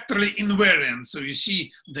spectrally invariant, so you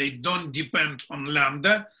see they don't depend on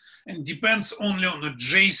lambda and depends only on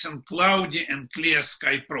adjacent cloudy and clear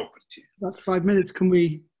sky property. That's 5 minutes. Can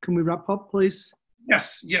we wrap up, please?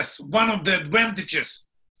 Yes, yes. One of the advantages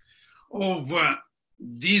of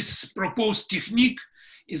this proposed technique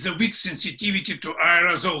is a weak sensitivity to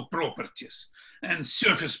aerosol properties and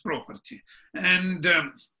surface property. And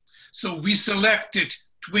so we selected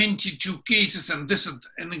 22 cases, and this is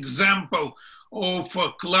an example of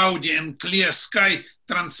cloudy and clear sky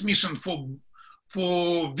transmission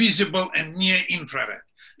for visible and near infrared.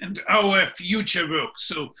 And our future work,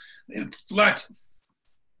 so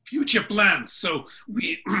future plans. So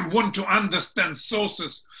we want to understand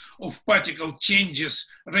sources of particle changes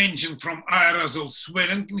ranging from aerosol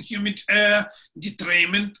swelling in humid air,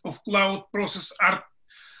 detrainment of cloud process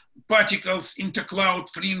particles into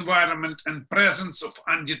cloud-free environment, and presence of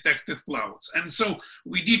undetected clouds. And so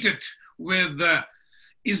we did it with the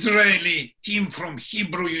Israeli team from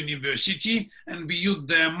Hebrew University, and we used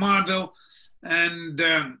their model, and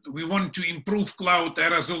we want to improve cloud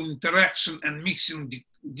aerosol interaction and mixing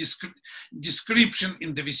description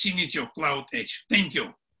in the vicinity of cloud edge. Thank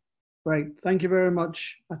you. Great, thank you very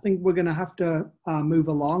much. I think we're going to have to move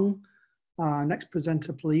along. Next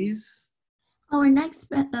presenter, please. Our next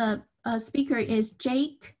speaker is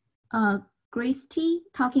Jake Christie,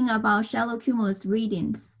 talking about shallow cumulus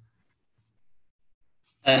readings.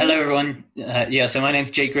 Hello, everyone. So my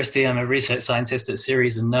name's Jake Christie. I'm a research scientist at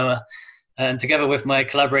Ceres and NOAA. And together with my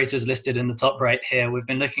collaborators listed in the top right here, we've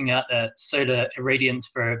been looking at solar irradiance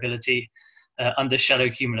variability under shallow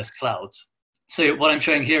cumulus clouds. So what I'm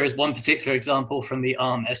showing here is one particular example from the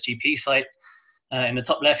ARM SGP site. In the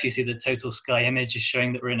top left, you see the total sky image is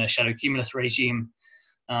showing that we're in a shallow cumulus regime.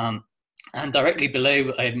 And directly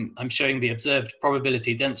below, I'm showing the observed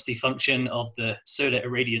probability density function of the solar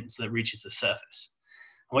irradiance that reaches the surface.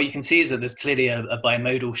 And what you can see is that there's clearly a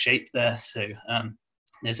bimodal shape there. So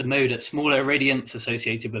there's a mode at smaller irradiance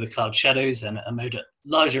associated with the cloud shadows, and a mode at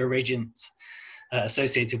larger irradiance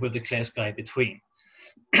associated with the clear sky between.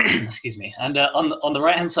 Excuse me. And on the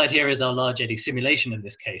right-hand side here is our large eddy simulation of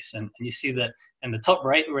this case. And you see that in the top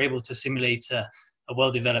right, we're able to simulate a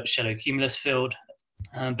well-developed shallow cumulus field.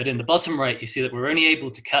 But in the bottom right, you see that we're only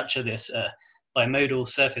able to capture this bimodal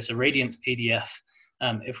surface irradiance PDF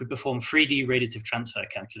if we perform 3D radiative transfer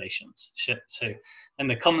calculations. So in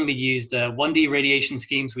the commonly used 1D radiation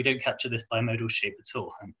schemes, we don't capture this bimodal shape at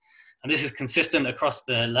all. And this is consistent across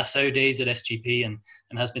the lasso days at SGP and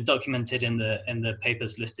has been documented in the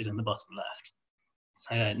papers listed in the bottom left.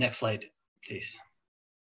 So next slide, please.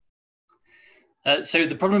 So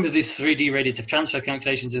the problem with these 3D radiative transfer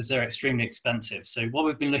calculations is they're extremely expensive. So what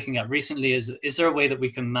we've been looking at recently is there a way that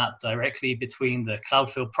we can map directly between the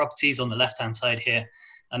cloud field properties on the left-hand side here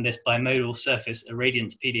and this bimodal surface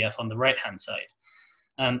irradiance PDF on the right-hand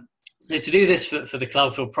side? So to do this for the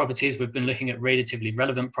cloud field properties, we've been looking at radiatively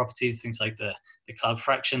relevant properties, things like the cloud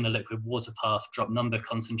fraction, the liquid water path, drop number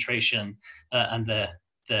concentration, and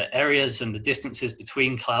the areas and the distances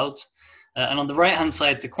between clouds. And on the right-hand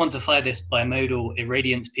side, to quantify this bimodal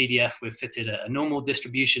irradiance PDF, we've fitted a normal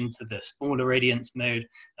distribution to the small irradiance mode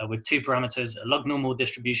with 2 parameters, a log normal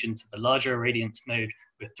distribution to the larger irradiance mode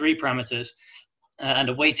with 3 parameters, and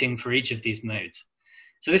a weighting for each of these modes.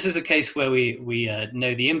 So this is a case where we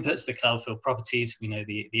know the inputs, the cloud field properties, we know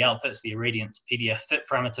the outputs, the irradiance PDF fit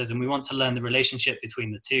parameters, and we want to learn the relationship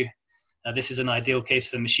between the two. This is an ideal case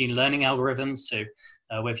for machine learning algorithms. So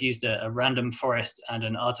we've used a random forest and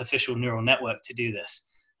an artificial neural network to do this.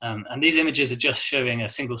 And these images are just showing a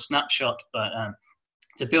single snapshot, but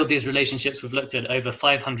to build these relationships, we've looked at over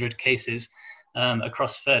 500 cases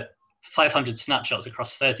across 500 snapshots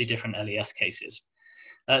across 30 different LES cases.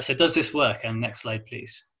 So does this work? Next slide,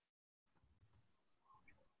 please.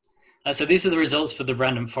 So these are the results for the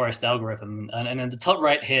random forest algorithm. And in the top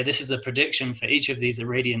right here, this is a prediction for each of these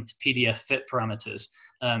irradiance PDF fit parameters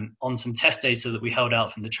on some test data that we held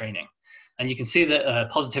out from the training. And you can see that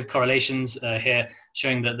positive correlations here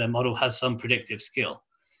showing that the model has some predictive skill.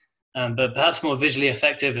 But perhaps more visually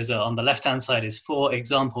effective is on the left-hand side is 4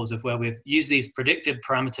 examples of where we've used these predicted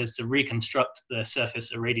parameters to reconstruct the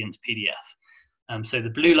surface irradiance PDF. So the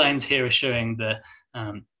blue lines here are showing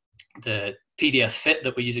the PDF fit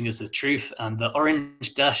that we're using as the truth, and the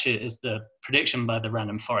orange dash is the prediction by the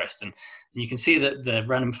random forest. And you can see that the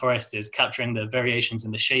random forest is capturing the variations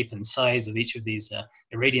in the shape and size of each of these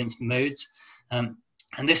irradiance modes. And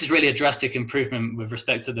this is really a drastic improvement with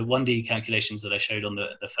respect to the 1D calculations that I showed on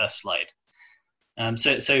the first slide.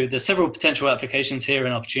 So there's several potential applications here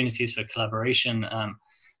and opportunities for collaboration.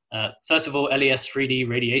 First of all, LES 3D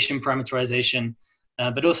radiation parameterization,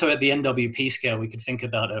 but also at the NWP scale, we could think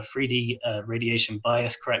about a 3D radiation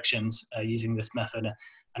bias corrections using this method.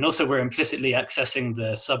 And also we're implicitly accessing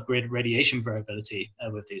the subgrid radiation variability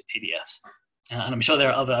with these PDFs. And I'm sure there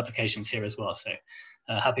are other applications here as well. So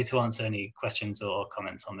happy to answer any questions or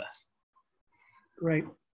comments on this. Great.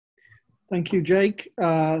 Thank you, Jake.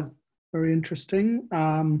 Very interesting.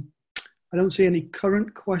 I don't see any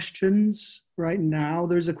current questions right now.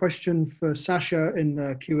 There's a question for Sasha in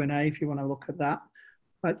the Q&A if you want to look at that.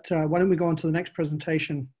 But why don't we go on to the next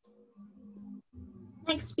presentation?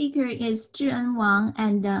 Next speaker is Zhi'en Wang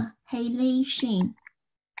and Hailey Shin,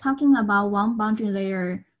 talking about one boundary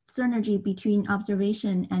layer synergy between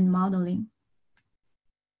observation and modeling.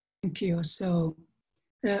 Thank you. So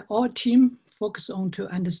our team focus on to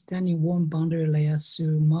understanding one boundary layer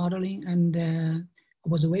through modeling and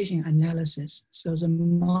observation analysis. So the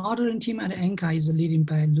modeling team at ANCA is leading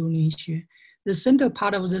by Lu Xu. The center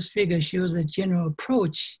part of this figure shows a general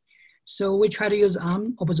approach. So we try to use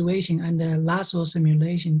arm observation and lasso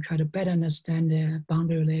simulation, try to better understand the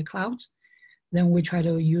boundary layer clouds. Then we try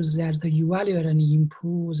to use that to evaluate and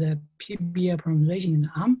improve the PBL parameterization in the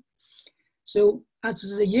arm. So as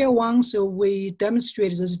the year 1, so we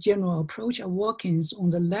demonstrate this general approach of workings. On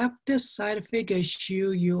the left side figure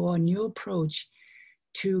show you a new approach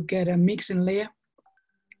to get a mixing layer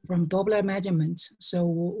from Doppler measurements. So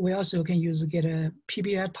we also can get a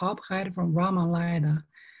PBL top height from Raman LiDAR.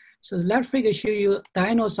 So the left figure show you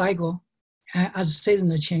diurnal cycle as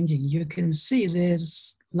seasonal changing. You can see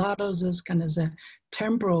there's a lot of this kind of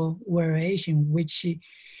temporal variation, which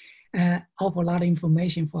offer a lot of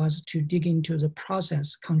information for us to dig into the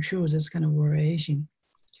process, control this kind of variation.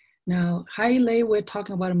 Now, highly, we're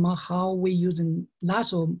talking about how we're using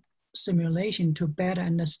lasso simulation to better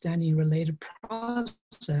understanding related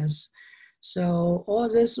process So all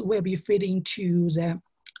this will be fit into the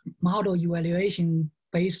model evaluation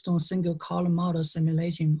based on single column model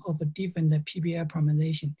simulation of a different PBL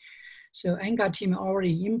parameterization. So ANGA team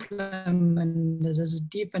already implemented this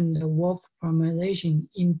different Wolf parameterization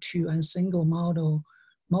into a single model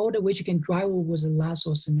which can drive with the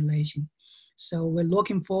lasso simulation. So we're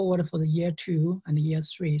looking forward for the year 2 and year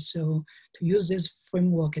 3. So to use this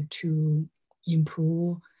framework to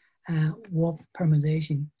improve Wolf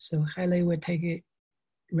parameterization. So Hailey will take a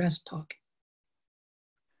rest talk.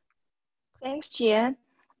 Thanks, Jian.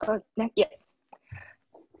 Yeah.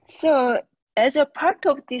 So as a part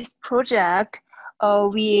of this project,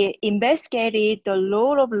 we investigated the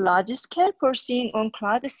role of large-scale parsing on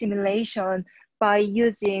cloud simulation by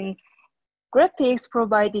using graphics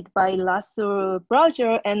provided by Lasso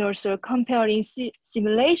browser and also comparing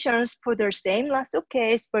simulations for the same Lasso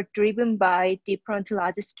case but driven by different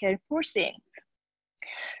large-scale parsing.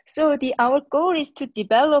 So our goal is to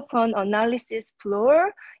develop an analysis flow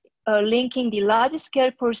linking the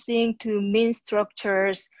large-scale parsing to mean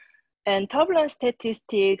structures and turbulence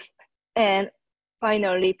statistics, and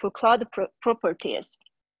finally for cloud properties.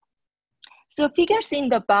 So figures in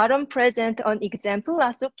the bottom present an example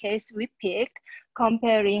Lasso case we picked,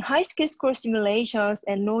 comparing high skill score simulations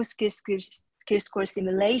and low skill score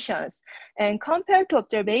simulations. And compared to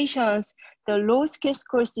observations, the low skill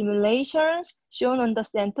score simulations shown on the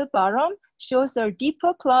center bottom shows a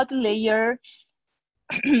deeper cloud layer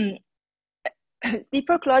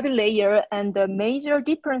deeper cloud layer, and the major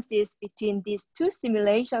differences between these two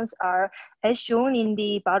simulations are as shown in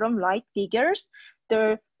the bottom right figures.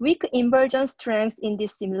 The weak inversion strength in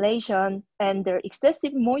this simulation and the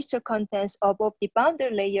excessive moisture contents above the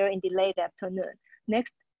boundary layer in the late afternoon.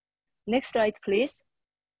 Next slide, please.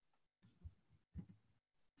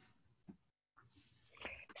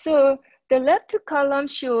 So the left column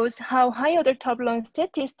shows how high order turbulence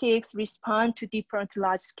statistics respond to different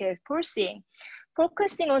large-scale parsing.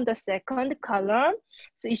 Focusing on the second column,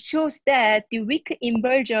 so it shows that the weak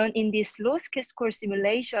inversion in these low-scale score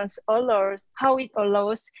simulations allows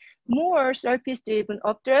more surface-driven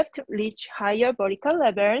updraft to reach higher vertical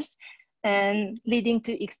levels and leading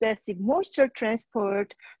to excessive moisture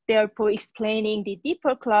transport, therefore explaining the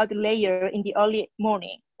deeper cloud layer in the early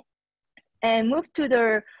morning. And move to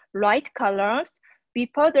the right columns,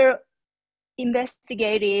 we further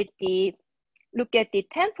investigated look at the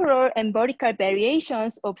temporal and vertical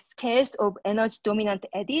variations of scales of energy dominant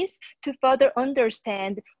eddies to further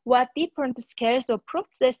understand what different scales of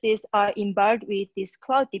processes are involved with this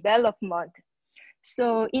cloud development.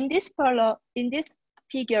 So in this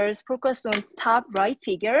figures focus on top right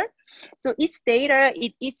figure. So each data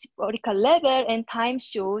at each vertical level and time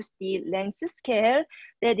shows the length scale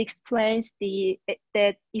that explains the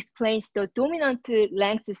dominant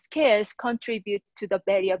length scales contribute to the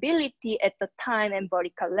variability at the time and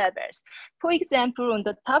vertical levels. For example, on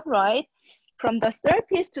the top right, from the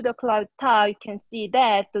surface to the cloud top, you can see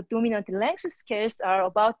that the dominant length scales are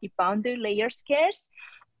about the boundary layer scales.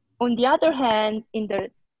 On the other hand,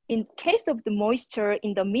 in case of the moisture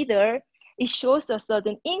in the middle, it shows a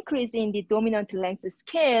sudden increase in the dominant length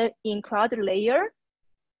scale in cloud layer.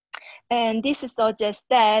 And this suggests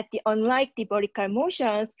that unlike the vertical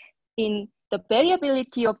motions, in the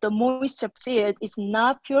variability of the moisture field is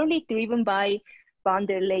not purely driven by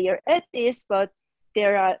boundary layer eddies, but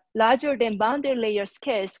there are larger than boundary layer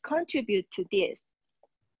scales contribute to this.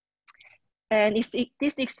 And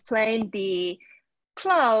this explains the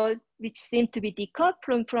cloud, which seem to be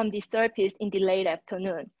decoupled from the surface in the late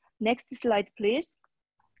afternoon. Next slide, please.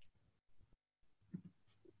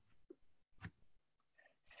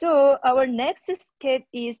 So our next step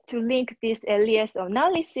is to link this LES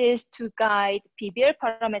analysis to guide PBL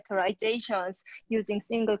parameterizations using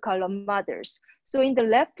single column models. So in the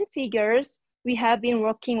left figures, we have been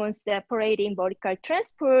working on separating vertical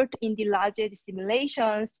transport in the larger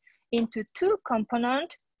simulations into two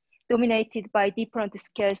components dominated by different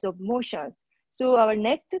scales of motions. So our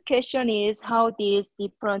next question is how these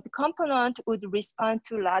different components would respond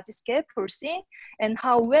to large scale parsing and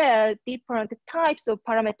how well different types of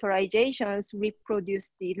parameterizations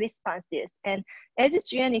reproduce the responses. And as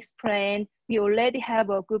Jian explained, we already have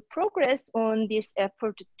a good progress on this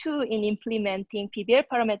effort too in implementing PBL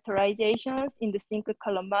parameterizations in the single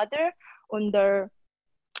column model on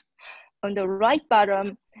the right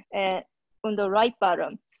bottom.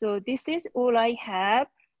 So this is all I have.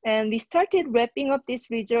 And we started wrapping up this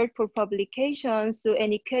result for publication. So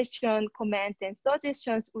any question, comment, and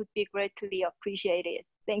suggestions would be greatly appreciated.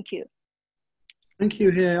 Thank you. Thank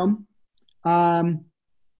you, Hyun.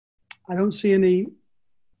 I don't see any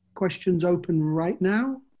questions open right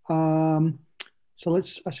now. So I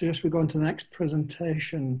suggest we go on to the next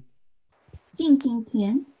presentation. Jing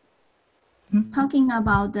Tian, talking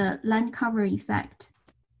about the land cover effect.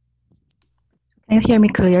 Can you hear me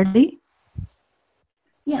clearly?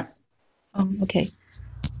 Yes. Okay.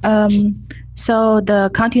 So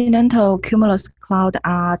the continental cumulus clouds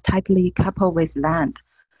are tightly coupled with land.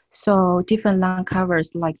 So different land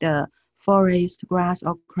covers like the forest, grass,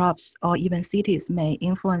 or crops, or even cities may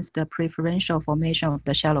influence the preferential formation of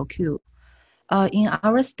the shallow Q. In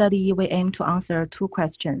our study, we aim to answer two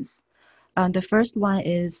questions. The first one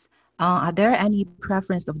is, are there any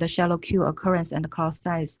preference of the shallow Q occurrence and cloud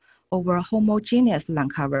size over homogeneous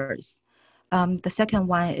land covers? The second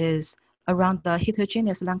one is, around the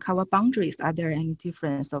heterogeneous land cover boundaries, are there any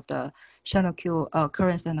difference of the shallow Q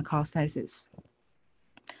occurrence and cloud sizes?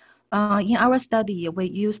 In our study, we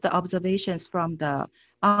used the observations from the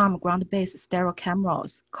ARM ground-based stereo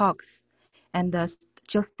cameras, COX, and the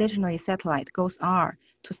geostationary satellite, GOES-R,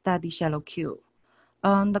 to study shallow Q.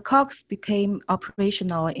 The COX became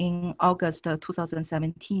operational in August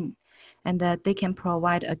 2017, and they can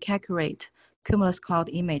provide accurate cumulus cloud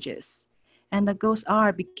images. And the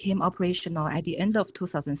GOES-R became operational at the end of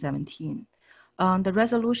 2017. The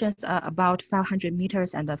resolutions are about 500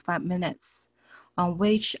 meters and 5 minutes,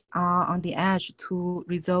 which are on the edge to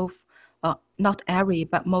resolve not every,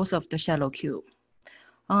 but most of the shallow Q.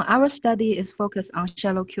 Our study is focused on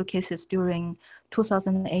shallow Q cases during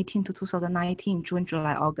 2018 to 2019, June,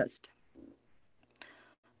 July, August.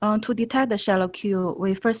 To detect the shallow Q,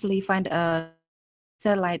 we firstly find a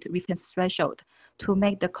satellite reference threshold to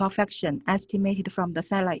make the coefficient estimated from the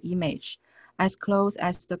satellite image as close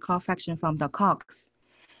as the coefficient from the COX,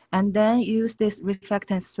 and then use this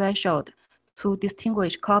reflectance threshold to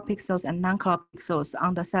distinguish core pixels and non-core pixels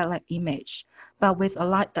on the satellite image, but with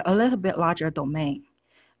a little bit larger domain.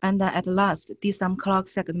 And at last, did some cloud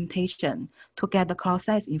segmentation to get the cloud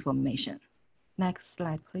size information. Next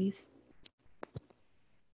slide, please.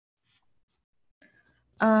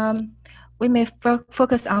 We may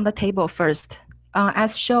focus on the table first.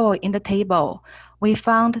 As shown in the table, we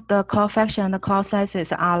found the coefficient and the cloud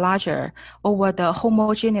sizes are larger over the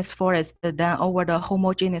homogeneous forest than over the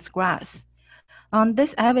homogeneous grass.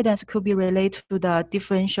 This evidence could be related to the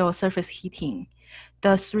differential surface heating.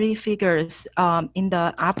 The three figures in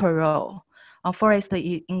the upper row, forest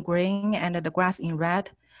in green and the grass in red,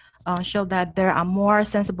 show that there are more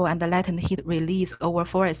sensible and latent heat release over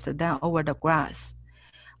forest than over the grass.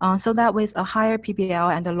 So that with a higher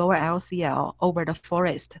PBL and a lower LCL over the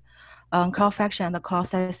forest, coefficient and the cloud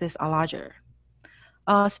sizes are larger.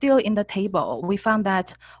 Still in the table, we found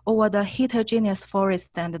that over the heterogeneous forest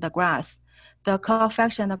and the grass, the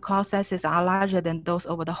coefficient and the cloud sizes are larger than those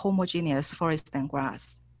over the homogeneous forest and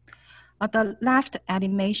grass. The left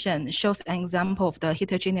animation shows an example of the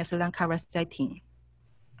heterogeneous land cover setting.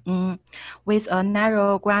 With a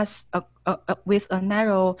narrow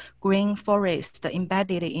green forest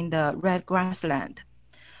embedded in the red grassland.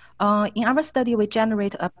 In our study, we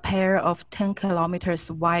generate a pair of 10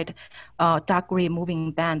 kilometers wide dark green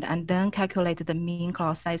moving band and then calculate the mean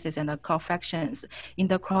cloud sizes and the coefficients in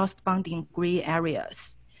the corresponding gray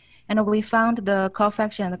areas. And we found the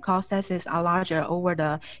coefficient and the cloud sizes are larger over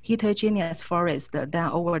the heterogeneous forest than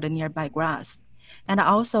over the nearby grass. And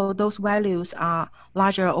also those values are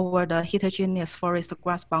larger over the heterogeneous forest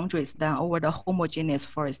grass boundaries than over the homogeneous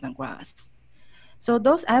forest and grass. So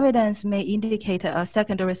those evidence may indicate a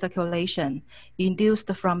secondary circulation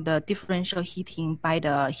induced from the differential heating by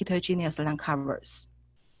the heterogeneous land covers.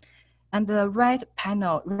 And the right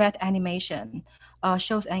panel, red animation,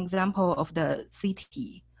 shows an example of the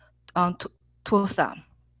city, Tulsa.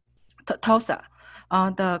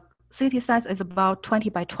 The city size is about 20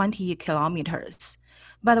 by 20 kilometers,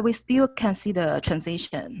 but we still can see the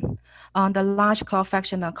transition. The large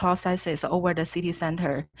coefficient and cloud sizes over the city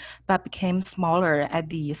center, but became smaller at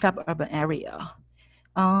the suburban area.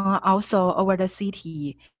 Also over the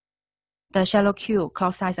city, the shallow Q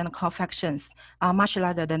cloud size and coefficients are much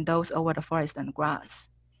larger than those over the forest and grass.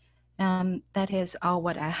 That is all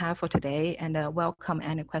what I have for today, and welcome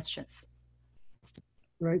any questions.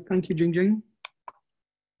 Right, thank you, Jing.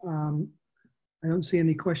 I don't see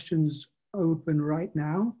any questions open right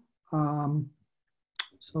now.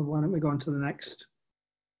 So why don't we go on to the next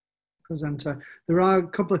presenter. There are a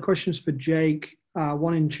couple of questions for Jake,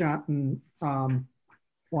 one in chat and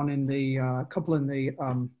one in the couple in the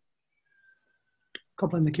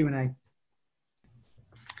Q&A.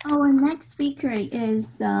 Our next speaker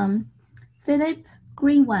is Philip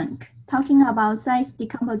Greenwank, talking about size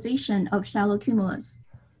decomposition of shallow cumulus.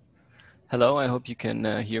 Hello, I hope you can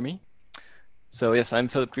hear me. So yes, I'm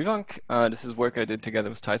Philip Krivank. This is work I did together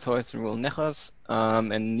with Thijs Hoijs and Roel Nechas.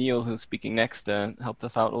 And Neil, who's speaking next, helped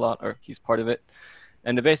us out a lot, or he's part of it.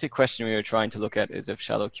 And the basic question we were trying to look at is if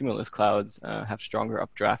shallow cumulus clouds have stronger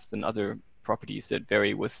updrafts than other properties that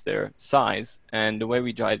vary with their size. And the way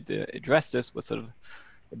we tried to address this was sort of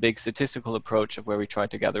a big statistical approach of where we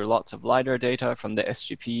tried to gather lots of LiDAR data from the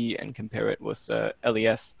SGP and compare it with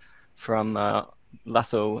LES from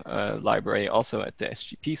Lasso library, also at the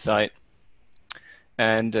SGP site.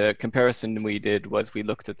 And the comparison we did was we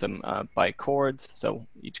looked at them by chords. So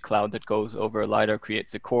each cloud that goes over a LiDAR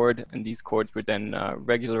creates a chord, and these chords were then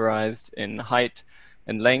regularized in height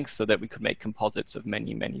and length so that we could make composites of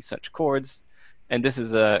many, many such chords. And this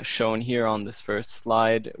is shown here on this first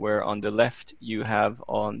slide, where on the left you have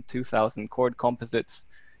on 2,000 chord composites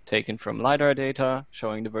taken from LiDAR data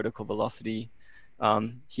showing the vertical velocity.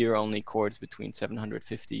 Here only chords between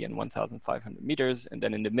 750 and 1,500 meters. And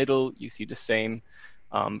then in the middle, you see the same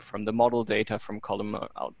from the model data from column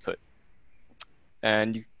output.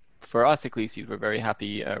 And for us, at least, these were very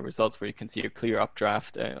happy results where you can see a clear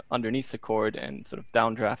updraft underneath the chord and sort of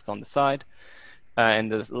downdrafts on the side.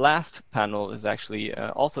 And the last panel is actually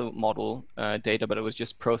also model data, but it was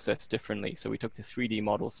just processed differently. So we took the 3D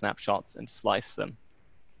model snapshots and sliced them.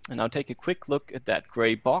 And I'll take a quick look at that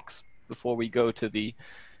gray box before we go to the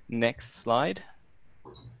next slide.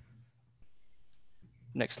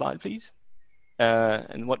 Next slide, please.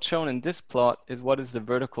 And what's shown in this plot is what is the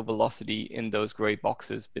vertical velocity in those gray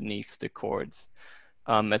boxes beneath the chords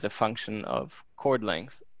as a function of chord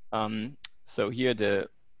length. So here the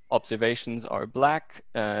observations are black,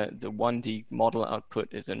 the 1D model output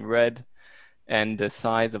is in red, and the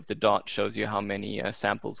size of the dot shows you how many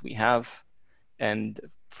samples we have. And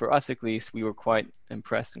for us, at least, we were quite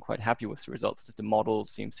impressed and quite happy with the results. The model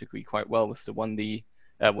seems to agree quite well with the 1D,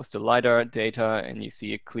 with the LiDAR data, and you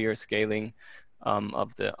see a clear scaling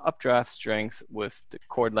of the updraft strength with the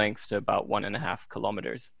chord length to about 1.5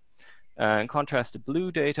 kilometers. In contrast, the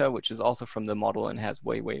blue data, which is also from the model and has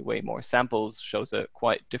way, way, way more samples, shows a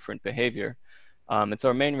quite different behavior. And so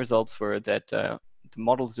our main results were that the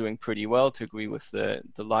model's doing pretty well to agree with the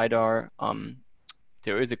LiDAR.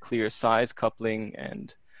 There is a clear size coupling,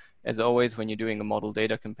 and as always, when you're doing a model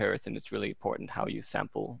data comparison, it's really important how you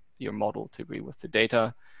sample your model to agree with the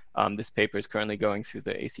data. This paper is currently going through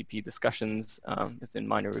the ACP discussions. It's in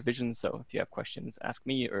minor revisions, so if you have questions, ask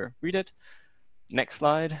me or read it. Next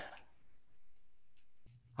slide.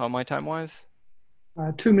 How am I time-wise?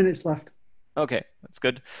 2 minutes left. Okay, that's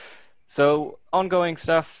good. So ongoing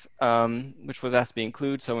stuff, which was asked to be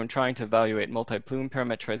included. So when trying to evaluate multi-plume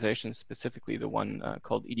parametrization, specifically the one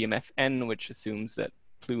called EDMFN, which assumes that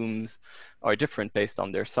plumes are different based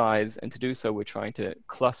on their size. And to do so, we're trying to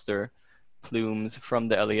cluster plumes from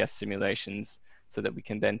the LES simulations so that we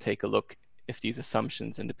can then take a look if these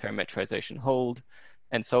assumptions in the parametrization hold.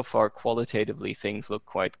 And so far, qualitatively, things look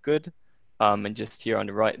quite good. And just here on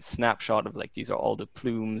the right, snapshot of like, these are all the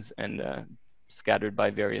plumes and scattered by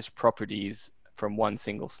various properties from one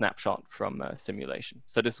single snapshot from a simulation.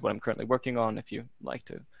 So this is what I'm currently working on. If you'd like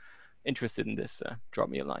to, interested in this, drop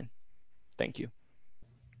me a line. Thank you.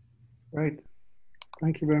 Great.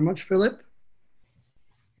 Thank you very much, Philip.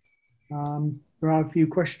 There are a few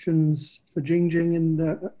questions for Jingjing in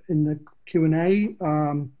the Q&A,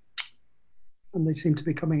 and they seem to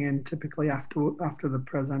be coming in typically after the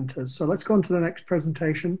presenters. So let's go on to the next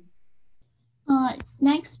presentation.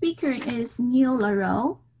 Next speaker is Neil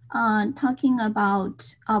Laroe, talking about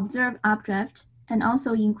observed updraft and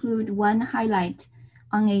also include one highlight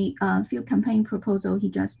on a field campaign proposal he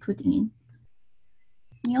just put in.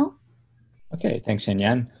 Neil? Okay, thanks,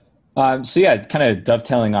 Shanyan. So yeah, kind of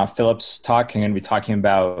dovetailing off Philip's talk, I'm going to be talking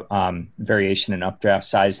about variation in updraft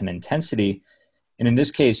size and intensity. And in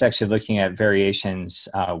this case, actually looking at variations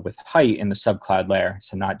with height in the subcloud layer,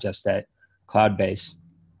 so not just at cloud base.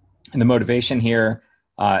 And the motivation here,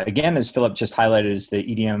 again, as Philip just highlighted, is the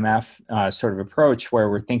EDMF sort of approach where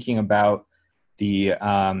we're thinking about the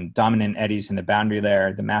dominant eddies in the boundary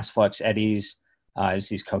layer, the mass flux eddies, as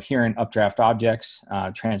these coherent updraft objects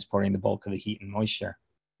transporting the bulk of the heat and moisture.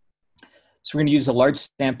 So we're going to use a large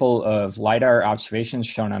sample of LiDAR observations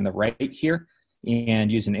shown on the right here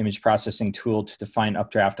and use an image processing tool to define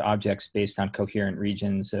updraft objects based on coherent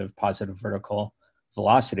regions of positive vertical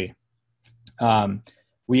velocity.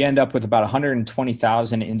 We end up with about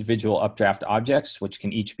 120,000 individual updraft objects, which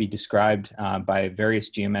can each be described by various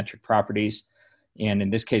geometric properties. And in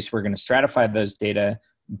this case, we're going to stratify those data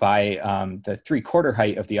by the 3/4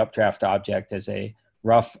 height of the updraft object as a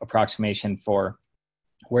rough approximation for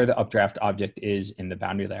where the updraft object is in the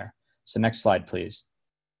boundary layer. So next slide, please.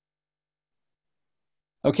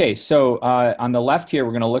 Okay, so on the left here,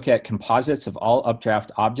 we're going to look at composites of all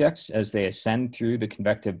updraft objects as they ascend through the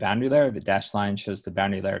convective boundary layer. The dashed line shows the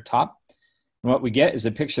boundary layer top. And what we get is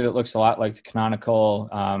a picture that looks a lot like the canonical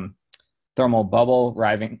thermal bubble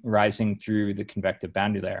rising through the convective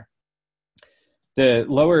boundary layer. The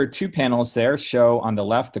lower two panels there show on the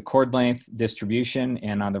left the chord length distribution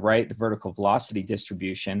and on the right the vertical velocity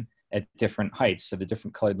distribution at different heights. So the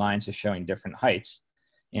different colored lines are showing different heights.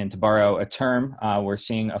 And to borrow a term, we're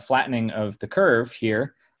seeing a flattening of the curve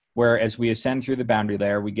here, where as we ascend through the boundary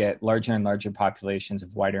layer, we get larger and larger populations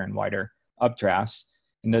of wider and wider updrafts.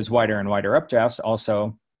 And those wider and wider updrafts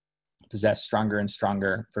also possess stronger and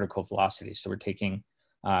stronger vertical velocities. So we're taking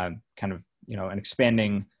kind of, an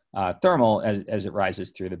expanding thermal as it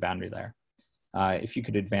rises through the boundary layer. If you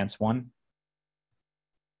could advance one.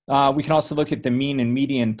 We can also look at the mean and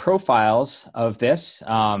median profiles of this,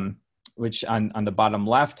 which on the bottom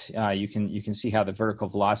left, you can see how the vertical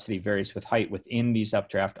velocity varies with height within these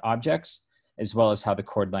updraft objects, as well as how the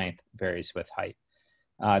chord length varies with height.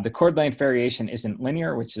 The chord length variation isn't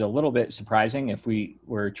linear, which is a little bit surprising. If we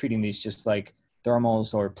were treating these just like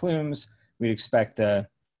thermals or plumes, we'd expect the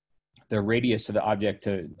radius of the object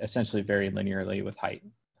to essentially vary linearly with height.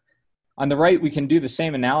 On the right, we can do the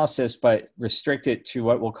same analysis, but restrict it to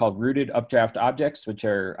what we'll call rooted updraft objects, which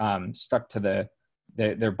are stuck to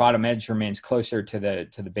their bottom edge remains closer to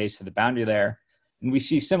the base of the boundary layer. And we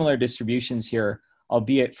see similar distributions here,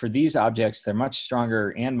 albeit for these objects, they're much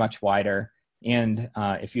stronger and much wider. And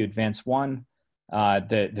if you advance one,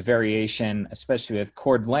 the variation, especially with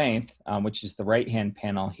chord length, which is the right-hand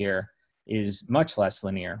panel here, is much less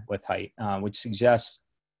linear with height, which suggests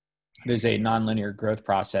there's a nonlinear growth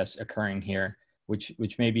process occurring here, which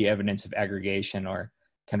may be evidence of aggregation or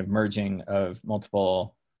kind of merging of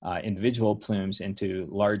multiple individual plumes into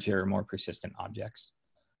larger, more persistent objects.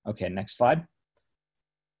 Okay, next slide.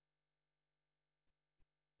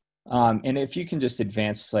 And if you can just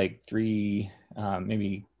advance like three,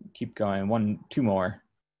 maybe keep going, two more.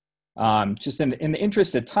 Just in the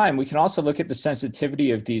interest of time, we can also look at the sensitivity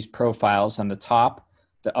of these profiles on the top,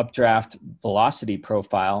 the updraft velocity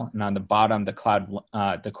profile, and on the bottom, the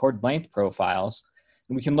chord length profiles.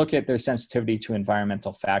 And we can look at their sensitivity to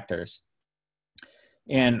environmental factors.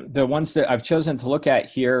 And the ones that I've chosen to look at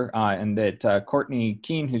here and that Courtney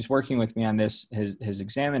Keene, who's working with me on this, has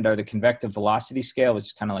examined are the convective velocity scale, which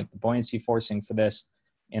is kind of like the buoyancy forcing for this,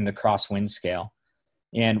 and the crosswind scale.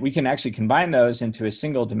 And we can actually combine those into a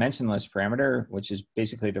single dimensionless parameter, which is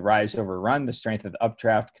basically the rise over run, the strength of the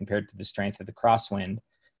updraft compared to the strength of the crosswind.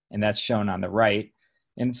 And that's shown on the right.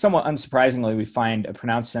 And somewhat unsurprisingly, we find a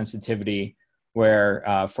pronounced sensitivity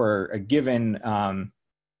where for a given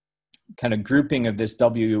kind of grouping of this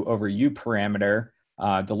W over U parameter,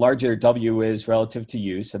 the larger W is relative to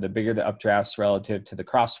U, so the bigger the updrafts relative to the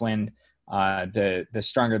crosswind, the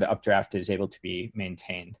stronger the updraft is able to be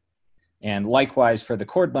maintained. And likewise for the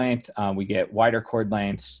chord length, we get wider chord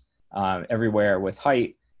lengths everywhere with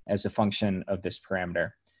height as a function of this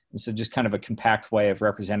parameter. And so just kind of a compact way of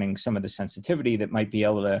representing some of the sensitivity that might be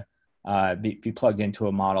able to be plugged into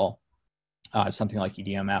a model, something like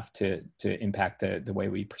EDMF to impact the way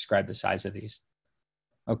we prescribe the size of these.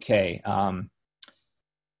 Okay,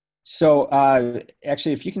 so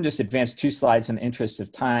actually if you can just advance 2 slides in the interest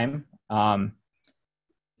of time,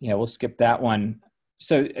 yeah, we'll skip that one.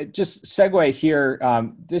 So just segue here,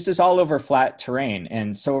 this is all over flat terrain.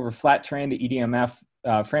 And so over flat terrain, the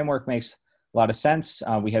EDMF framework makes a lot of sense.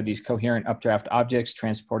 We have these coherent updraft objects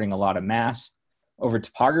transporting a lot of mass. Over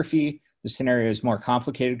topography, the scenario is more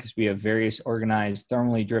complicated because we have various organized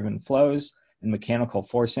thermally driven flows and mechanical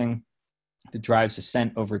forcing that drives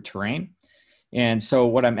ascent over terrain. And so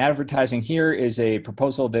what I'm advertising here is a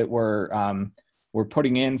proposal that we're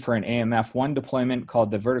putting in for an AMF1 deployment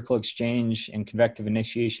called the Vertical Exchange and Convective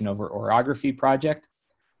Initiation over Orography project.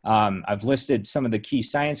 I've listed some of the key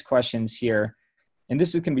science questions here, and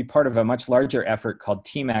this is going to be part of a much larger effort called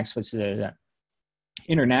TMAX, which is an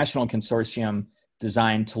international consortium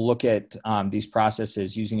designed to look at these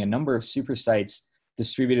processes using a number of supersites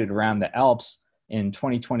distributed around the Alps in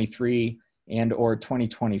 2023 and or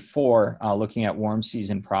 2024, looking at warm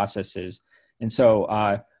season processes. And so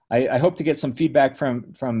I hope to get some feedback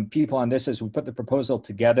from people on this as we put the proposal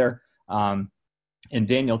together. And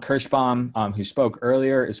Daniel Kirschbaum, who spoke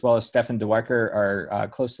earlier, as well as Stefan DeWecker are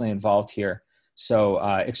closely involved here. So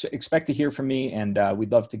expect to hear from me, and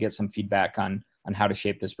we'd love to get some feedback on how to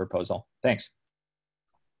shape this proposal. Thanks.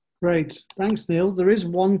 Great. Thanks, Neil. There is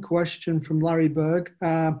one question from Larry Berg.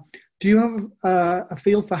 Do you have a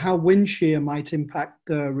feel for how wind shear might impact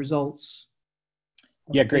the results?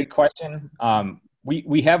 Yeah, great question.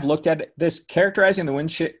 we have looked at this. Characterizing the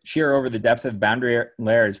wind shear over the depth of the boundary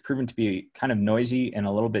layer has proven to be kind of noisy and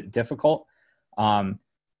a little bit difficult.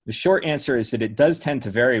 The short answer is that it does tend to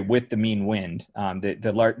vary with the mean wind.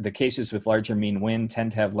 The cases with larger mean wind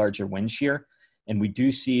tend to have larger wind shear, and we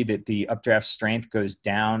do see that the updraft strength goes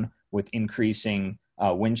down with increasing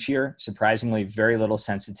wind shear. Surprisingly, very little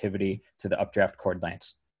sensitivity to the updraft chord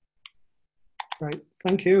lengths. Right,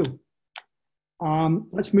 thank you.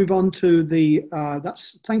 Let's move on to the,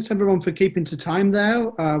 thanks everyone for keeping to time there.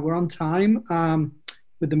 We're on time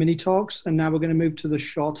with the mini talks, and now we're going to move to the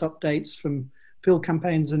short updates from field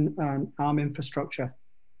campaigns and ARM infrastructure.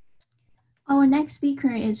 Our next speaker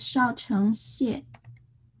is Shaocheng Xie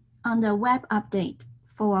on the web update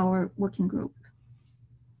for our working group.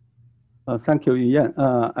 Thank you, Ian.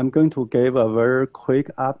 I'm going to give a very quick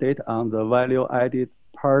update on the value-added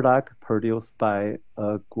product produced by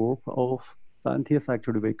a group of scientists.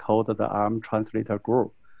 Actually, we call it the ARM translator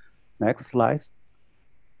group. Next slide.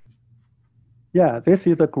 Yeah, this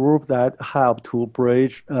is a group that helped to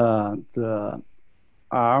bridge the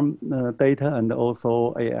ARM data and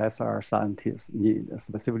also ASR scientists need,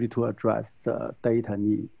 specifically to address the data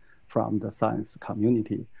need from the science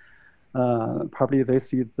community. Probably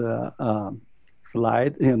this is the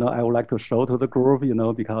slide, I would like to show to the group,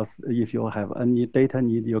 because if you have any data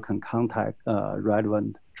need, you can contact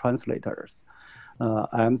relevant translators.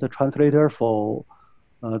 I'm the translator for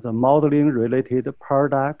the modeling related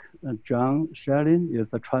product. John Shelling is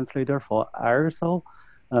the translator for aerosol.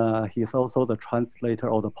 He's also the translator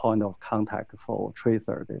or the point of contact for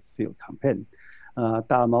Tracer, this field campaign.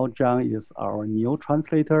 Damao Zhang is our new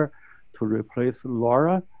translator to replace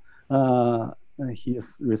Laura. He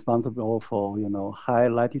is responsible for, high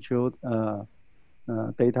latitude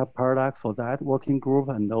data product for that working group,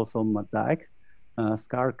 and also Mosaic.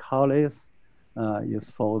 Scott Collis is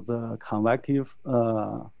for the convective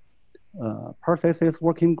processes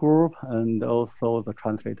working group, and also the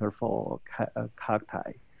translator for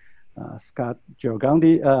cacti. Scott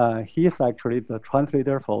Giorgandi, he is actually the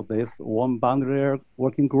translator for this warm boundary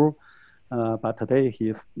working group, but today he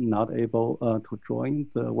is not able to join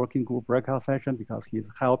the working group breakout session because he's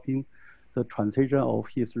helping the transition of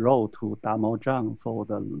his role to Damao Zhang for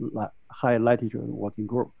the high latitude working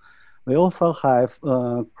group. We also have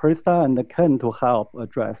Krista and Ken to help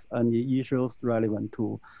address any issues relevant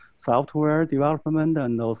to software development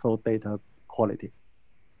and also data quality.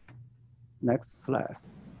 Next slide.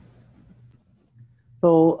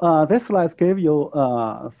 So this slide gives you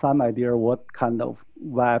some idea what kind of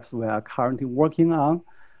webs we are currently working on.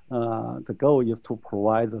 The goal is to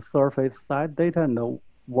provide the surface side data and the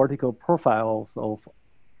vertical profiles of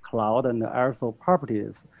cloud and aerosol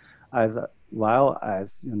properties, as well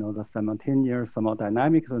as the simultaneous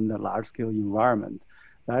thermodynamics and the large-scale environment.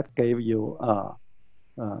 That gave you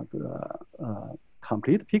the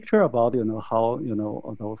complete picture about how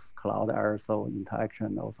those cloud aerosol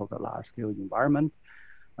interaction, also the large-scale environment.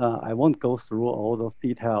 I won't go through all those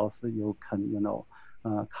details. You can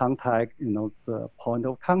contact the point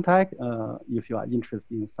of contact if you are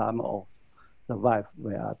interested in some of the web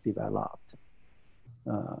we are developed.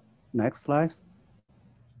 Next slide.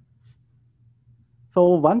 So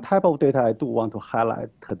one type of data I do want to highlight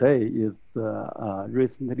today is the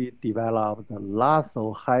recently developed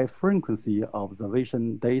LASSO high frequency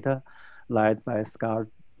observation data led by Scott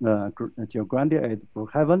Giorgandi at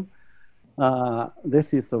Brookhaven.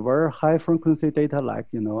 This is a very high frequency data, like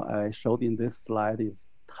I showed in this slide, is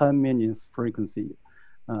 10 minutes frequency.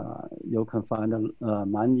 You can find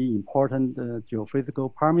many important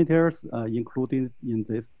geophysical parameters included in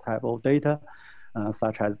this type of data,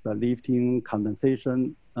 such as the lifting,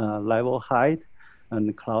 condensation, level height,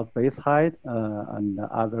 and cloud base height, and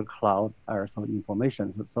other cloud aerosol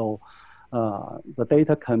information. So the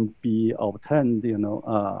data can be obtained,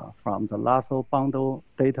 from the LASSO bundle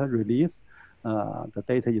data release. The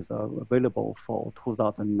data is available for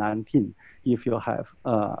 2019. If you have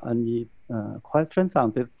any questions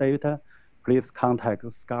on this data, please contact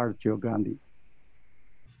Scott Giorgandi.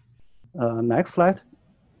 Next slide.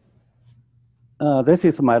 This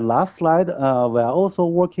is my last slide. We are also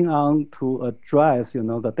working on to address,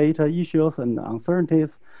 the data issues and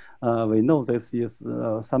uncertainties. We know this is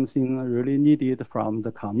something really needed from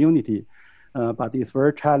the community, but it's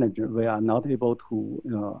very challenging. We are not able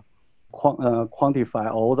to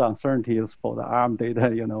quantify all the uncertainties for the ARM data,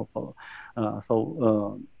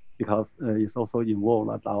 because it's also involved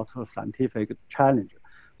a lot of scientific challenge.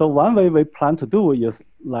 So one way we plan to do is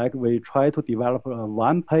like we try to develop a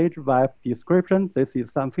one-page web description. This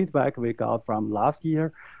is some feedback we got from last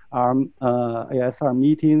year ASR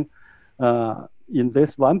meeting. in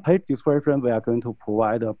this one-page description, we are going to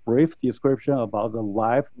provide a brief description about the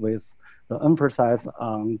web with the emphasis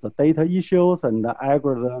on the data issues and the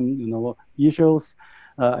algorithm, issues.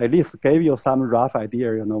 At least give you some rough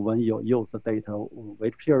idea, when you use the data,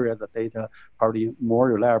 which period the data probably more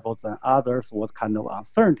reliable than others, what kind of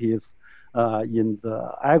uncertainties in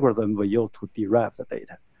the algorithm we use to derive the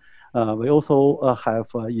data. We also have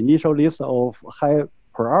initial list of high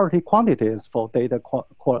priority quantities for data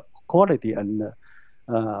quality and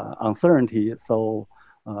uncertainty. So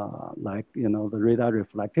like, the radar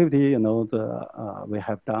reflectivity, we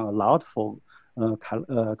have done a lot for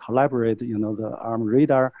collaborate, the ARM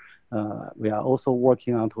radar. We are also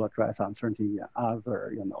working on to address uncertainty in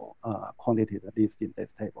other, quantities listed in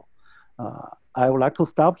this table. I would like to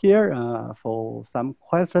stop here for some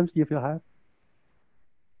questions if you have.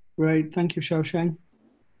 Great, thank you, Xiaosheng.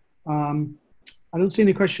 I don't see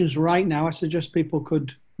any questions right now. I suggest people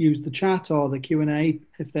could use the chat or the Q&A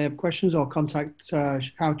if they have questions, or contact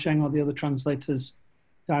Xiaosheng or the other translators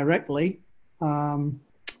directly.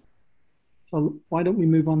 So why don't we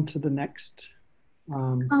move on to the next?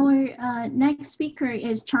 Our next speaker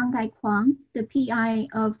is Changkai Kwang, the PI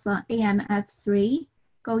of AMF3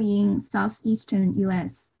 going southeastern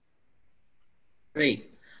US.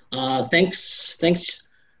 Great. Thanks,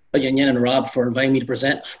 Yan Yan and Rob, for inviting me to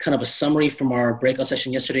present kind of a summary from our breakout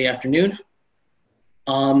session yesterday afternoon.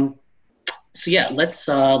 So yeah, let's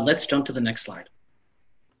jump to the next slide.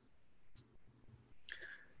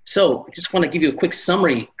 So I just want to give you a quick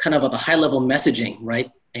summary kind of the high level messaging,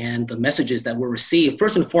 right? And the messages that were received.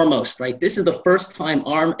 First and foremost, right? This is the first time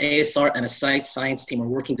ARM, ASR, and a site science team are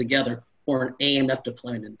working together for an AMF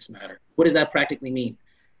deployment in this matter. What does that practically mean?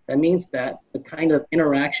 That means that the kind of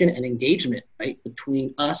interaction and engagement, right,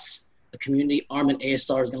 between us, the community, ARM, and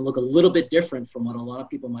ASR is going to look a little bit different from what a lot of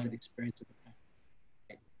people might have experienced in the past.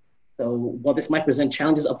 Okay. So while this might present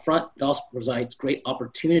challenges up front, it also provides great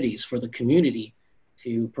opportunities for the community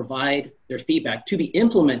to provide their feedback to be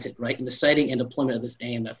implemented, right, in the siting and deployment of this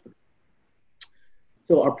AMF3.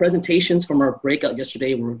 So our presentations from our breakout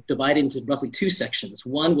yesterday were divided into roughly two sections.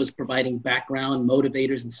 One was providing background,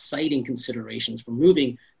 motivators, and siting considerations for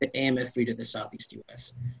moving the AMF3 to the Southeast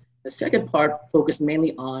US. The second part focused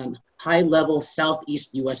mainly on high-level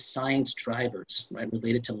Southeast US science drivers, right,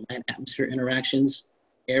 related to land-atmosphere interactions,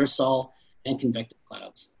 aerosol, and convective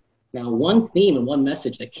clouds. Now, one theme and one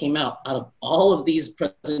message that came out of all of these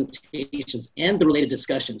presentations and the related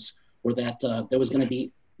discussions were that there was going to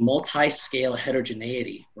be multi-scale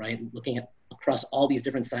heterogeneity, right? Looking at across all these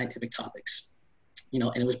different scientific topics,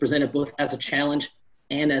 and it was presented both as a challenge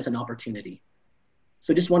and as an opportunity.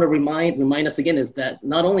 So just want to remind us again is that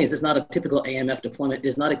not only is this not a typical AMF deployment, it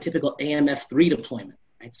is not a typical AMF3 deployment,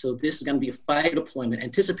 right? So this is going to be a 5-year deployment,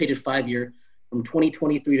 anticipated 5-year from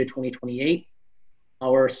 2023 to 2028.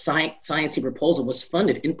 Our science team proposal was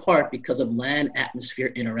funded in part because of land-atmosphere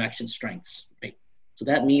interaction strengths, right? So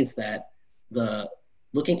that means that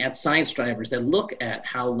looking at science drivers that look at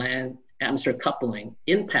how land-atmosphere coupling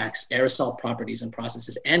impacts aerosol properties and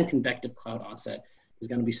processes and convective cloud onset is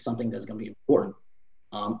going to be something that's going to be important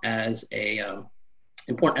as a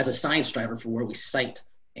science driver for where we cite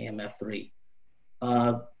AMF3.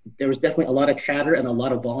 There was definitely a lot of chatter and a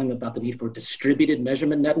lot of volume about the need for distributed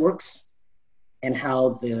measurement networks, and how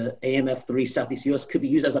the AMF3 Southeast US could be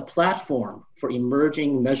used as a platform for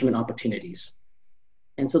emerging measurement opportunities.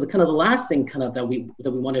 And so the last thing that we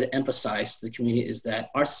wanted to emphasize to the community is that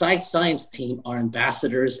our site science team are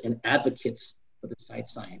ambassadors and advocates for the site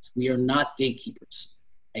science. We are not gatekeepers,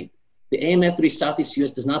 right? The AMF3 Southeast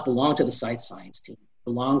US does not belong to the site science team. It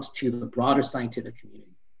belongs to the broader scientific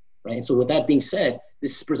community, right? And so with that being said,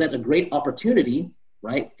 this presents a great opportunity,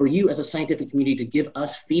 right, for you as a scientific community to give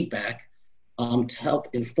us feedback to help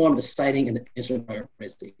inform the siting and the instrument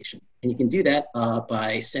prioritization. And you can do that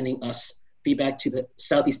by sending us feedback to the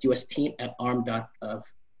Southeast US team at arm.gov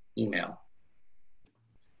email.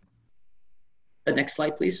 The next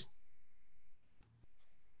slide, please.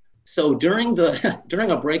 So during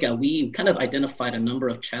our breakout, we kind of identified a number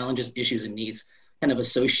of challenges, issues, and needs kind of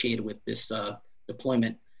associated with this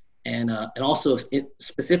deployment, and also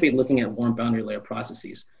specifically looking at warm boundary layer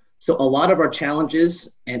processes. So a lot of our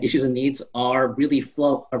challenges and issues and needs are really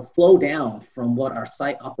flow down from what our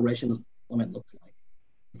site operation deployment looks like.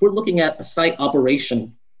 If we're looking at a site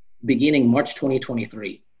operation beginning March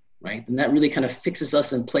 2023, right, then that really kind of fixes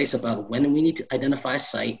us in place about when we need to identify a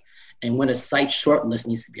site and when a site shortlist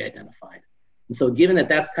needs to be identified. And so given that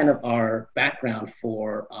that's kind of our background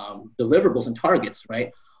for deliverables and targets,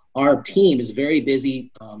 right, our team is very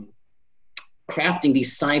busy crafting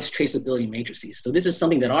these science traceability matrices. So this is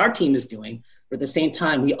something that our team is doing But at the same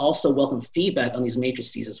time, we also welcome feedback on these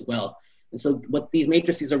matrices as well. And so what these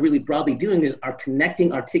matrices are really broadly doing is are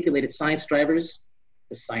connecting articulated science drivers,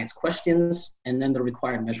 the science questions, and then the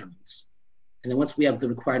required measurements. And then once we have the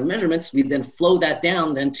required measurements, we then flow that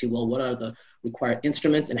down then to, well, what are the required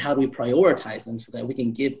instruments and how do we prioritize them so that we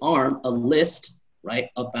can give ARM a list, right,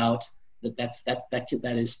 about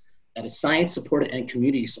that is science supported and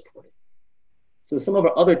community supported. So some of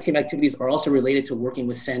our other team activities are also related to working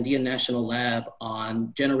with Sandia National Lab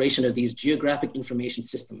on generation of these geographic information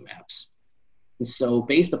system maps. And so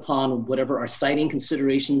based upon whatever our siting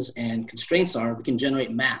considerations and constraints are, we can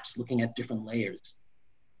generate maps looking at different layers.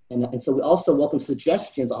 And so we also welcome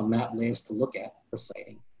suggestions on map layers to look at for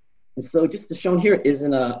siting. And so just as shown here is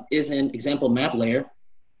an example map layer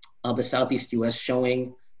of the Southeast US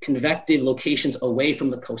showing convective locations away from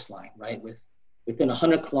the coastline, right? Within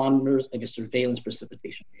 100 kilometers of a surveillance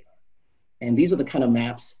precipitation radar. And these are the kind of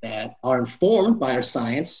maps that are informed by our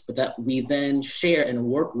science, but that we then share and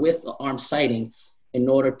work with the ARM siting in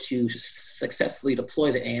order to successfully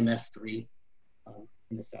deploy the AMF3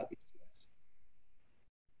 in the Southeast US.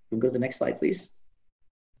 Can we go to the next slide, please?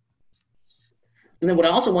 And then what I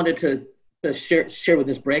also wanted to share with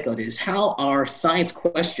this breakout is how our science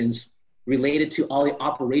questions related to all the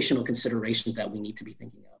operational considerations that we need to be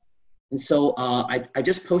thinking of. And so I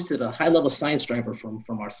just posted a high-level science driver from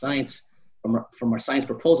our science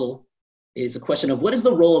proposal. Is a question of what is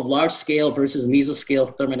the role of large-scale versus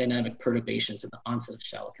mesoscale thermodynamic perturbations in the onset of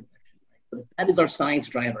shallow convection. Right? So that is our science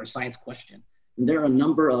driver, our science question. And there are a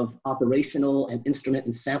number of operational and instrument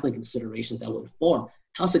and sampling considerations that will inform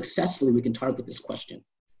how successfully we can target this question.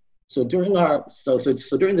 So during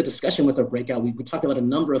during the discussion with our breakout, we talked about a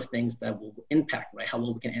number of things that will impact, right, how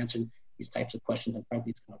well we can answer these types of questions and find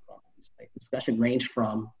these kind of problems. Right? Discussion ranged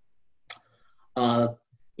from,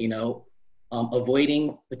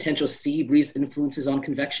 avoiding potential sea breeze influences on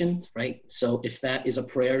convection, right? So if that is a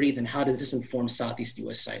priority, then how does this inform Southeast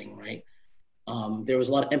US siting, right? There was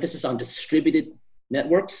a lot of emphasis on distributed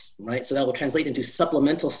networks, right? So that will translate into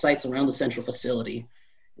supplemental sites around the central facility.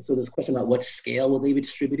 And so there's a question about what scale will they be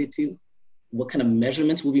distributed to? What kind of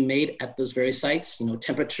measurements will be made at those various sites? You know,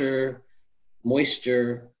 temperature,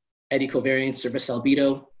 moisture, eddy covariance, surface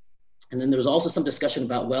albedo. And then there's also some discussion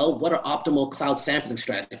about, well, what are optimal cloud sampling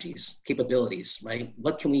strategies, capabilities, right?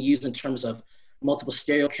 What can we use in terms of multiple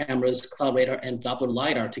stereo cameras, cloud radar, and Doppler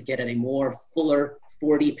LiDAR to get at a more fuller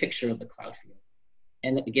 4D picture of the cloud field?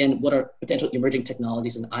 And again, what are potential emerging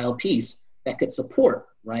technologies and ILPs that could support,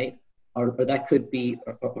 right? Or that could be,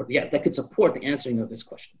 that could support the answering of this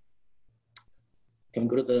question. Can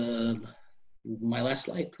we go to my last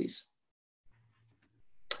slide, please?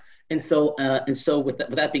 And so with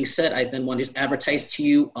that being said, I then want to just advertise to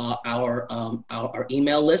you our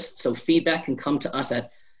email list. So feedback can come to us at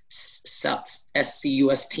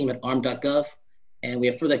scus@arm.gov, and we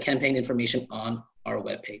have further campaign information on our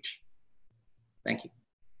webpage. Thank you.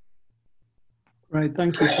 Right,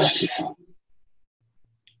 thank you, Tom.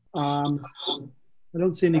 I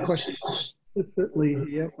don't see any questions specifically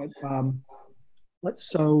here, but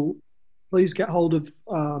so please get hold of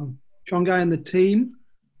Chongai and the team.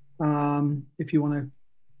 If you want to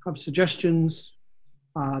have suggestions,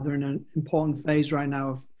 they're in an important phase right now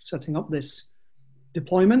of setting up this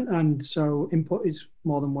deployment, and so input is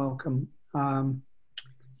more than welcome.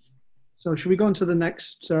 So should we go on to the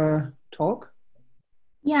next talk?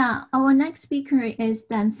 Yeah, our next speaker is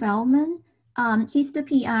Dan Feldman. He's the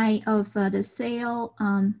PI of the SAIL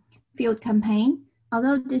field campaign.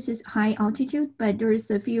 Although this is high altitude, but there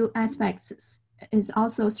is a few aspects is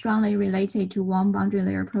also strongly related to warm boundary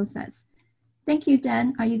layer process. Thank you,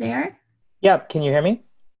 Dan. Are you there? Yep. Can you hear me?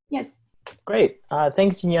 Yes. Great.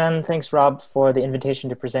 Thanks, Yan. Thanks, Rob, for the invitation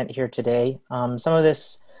to present here today. Some of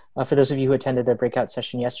this, for those of you who attended the breakout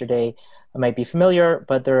session yesterday, might be familiar,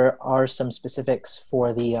 but there are some specifics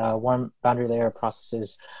for the warm boundary layer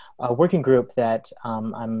processes working group that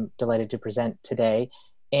I'm delighted to present today.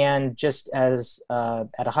 And just as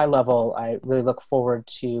at a high level, I really look forward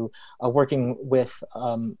to working with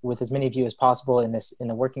as many of you as possible in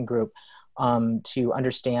the working group to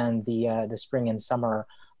understand the spring and summer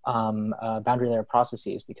boundary layer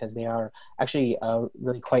processes, because they are actually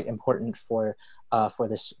really quite important for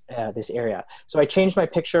this area. So I changed my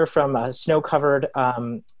picture from a snow-covered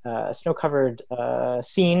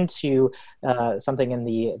scene to something in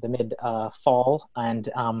the mid fall, and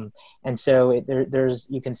so there's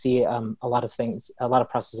you can see a lot of things, a lot of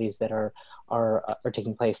processes that are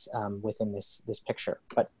taking place within this picture.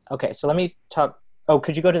 But okay, so let me talk. Oh,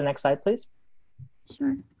 could you go to the next slide, please?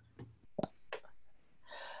 Sure.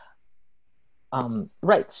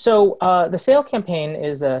 Right, so the SAIL campaign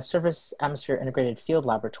is a Surface Atmosphere Integrated Field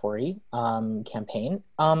Laboratory campaign.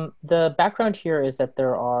 The background here is that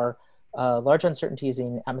there are large uncertainties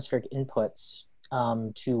in atmospheric inputs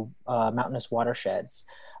to mountainous watersheds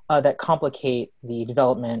that complicate the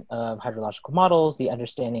development of hydrological models, the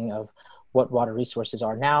understanding of what water resources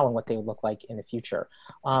are now and what they would look like in the future.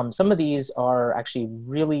 Some of these are actually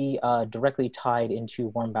really directly tied into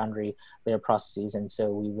warm boundary layer processes, and so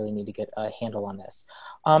we really need to get a handle on this.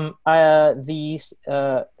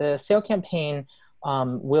 The SAIL campaign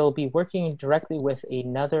will be working directly with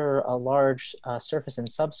another large surface and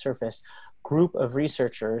subsurface group of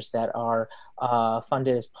researchers that are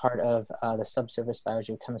funded as part of the Subsurface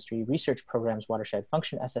Biogeochemistry Research Program's Watershed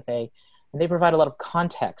Function SFA. And they provide a lot of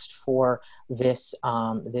context for this,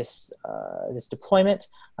 this deployment.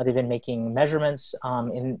 They've been making measurements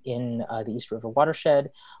in the East River watershed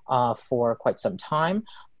for quite some time,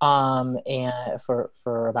 and for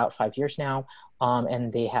about 5 years now.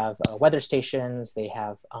 And they have weather stations, they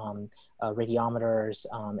have radiometers,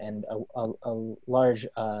 and a large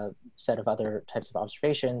set of other types of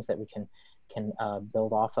observations that we can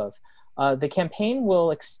build off of. The campaign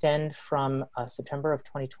will extend from September of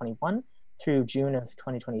 2021 through June of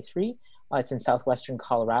 2023. It's in southwestern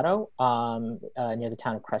Colorado, near the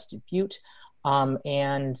town of Crested Butte. Yeah,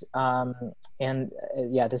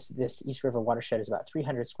 this East River watershed is about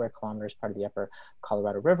 300 square kilometers, part of the upper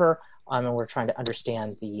Colorado River. And we're trying to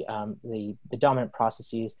understand the dominant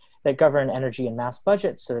processes that govern energy and mass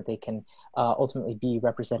budgets so that they can ultimately be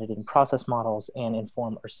represented in process models and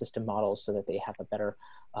inform our system models so that they have a better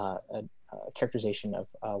characterization of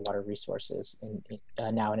water resources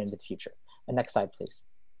now and into the future. And next slide, please.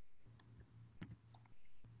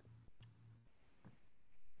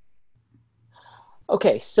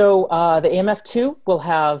 Okay, so the AMF2 will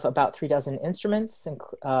have about 3 dozen instruments. And,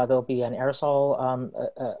 there'll be an aerosol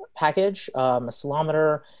package, a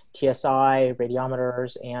salometer, TSI,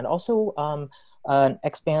 radiometers, and also an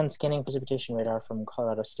X-band scanning precipitation radar from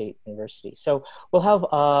Colorado State University. So we'll have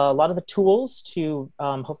a lot of the tools to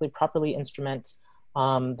hopefully properly instrument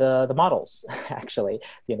the models, actually, at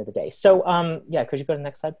the end of the day. So yeah, could you go to the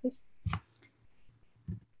next slide, please?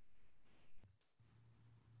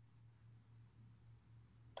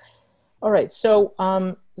 All right, so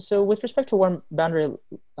so with respect to warm boundary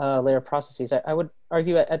layer processes, I would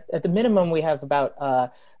argue at the minimum we have about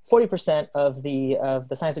 40% of the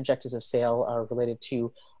science objectives of SAIL are related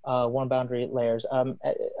to warm boundary layers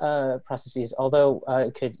processes, although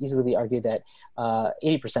it could easily be argued that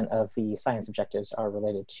 80% of the science objectives are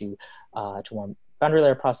related to warm boundary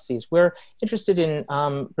layer processes. We're interested in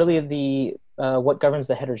really what governs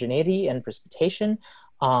the heterogeneity and precipitation.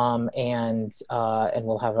 And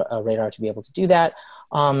we'll have a radar to be able to do that.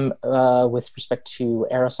 With respect to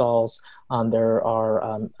aerosols, there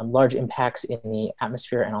are large impacts in the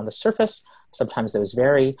atmosphere and on the surface. Sometimes those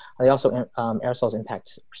vary. They also aerosols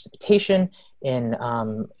impact precipitation in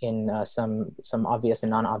some obvious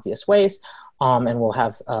and non-obvious ways. And we'll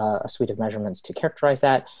have a suite of measurements to characterize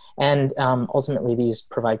that. And ultimately, these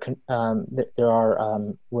provide,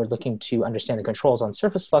 we're looking to understand the controls on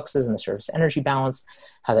surface fluxes and the surface energy balance,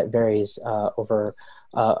 how that varies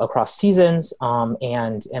across seasons,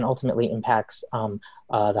 and ultimately impacts the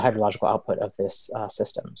hydrological output of this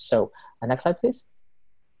system. So next slide, please.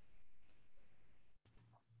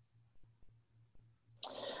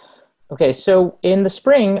 Okay, so in the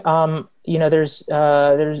spring, you know,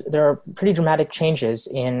 there are pretty dramatic changes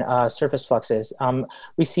in surface fluxes.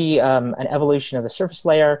 We see an evolution of the surface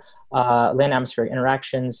layer, land atmospheric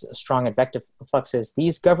interactions, strong advective fluxes.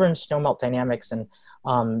 These govern snowmelt dynamics, and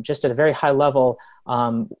just at a very high level,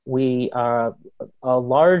 a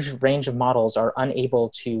large range of models are unable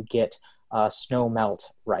to get snowmelt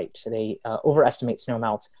right. They overestimate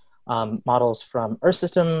snowmelt. Models from Earth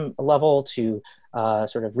system level to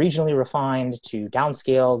sort of regionally refined to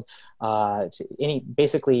downscaled to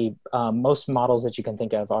basically most models that you can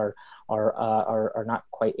think of are not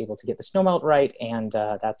quite able to get the snowmelt right, and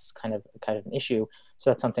that's kind of an issue.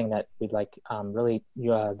 So that's something that we'd like really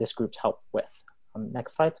this group's help with.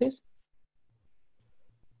 Next slide, please.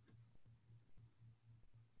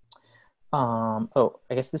 Oh,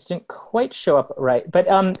 I guess this didn't quite show up right. But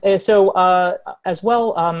so as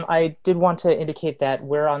well, I did want to indicate that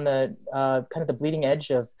we're on the kind of the bleeding edge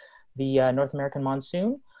of the North American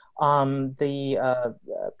monsoon. The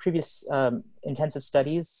previous intensive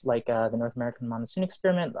studies, like the North American monsoon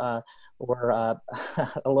experiment, were a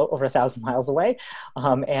little over 1,000 miles away,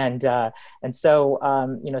 and so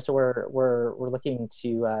you know, so we're looking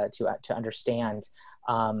to understand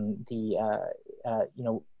you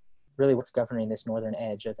know, really what's governing this northern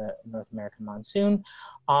edge of the North American monsoon.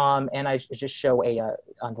 And I just show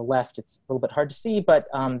on the left, it's a little bit hard to see, but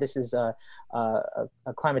this is a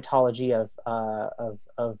climatology of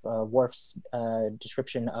WRF's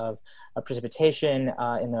description of precipitation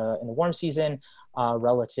in the warm season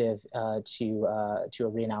relative to a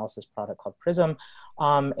reanalysis product called PRISM.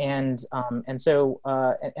 And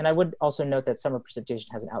I would also note that summer precipitation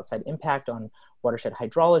has an outside impact on watershed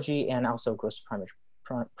hydrology and also gross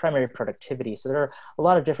primary productivity. So there are a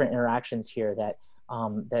lot of different interactions here that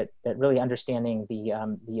really understanding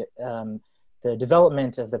the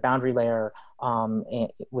development of the boundary layer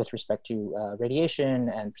with respect to radiation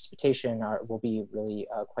and precipitation will be really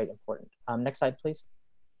quite important. Next slide, please.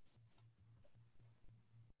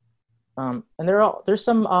 And there's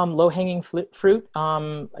some low-hanging fruit.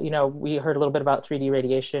 You know, we heard a little bit about 3D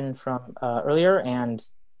radiation from earlier, and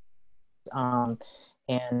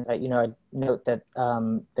you know, I'd note that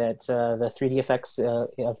the 3D effects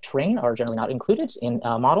of terrain are generally not included in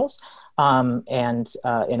models, and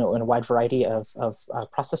in a wide variety of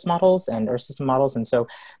process models and Earth system models. And so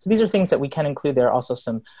these are things that we can include. There are also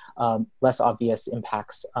some less obvious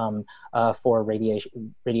impacts for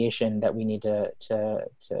radiation that we need to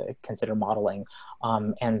consider modeling.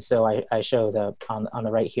 And so I show on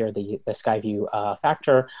the right here the Skyview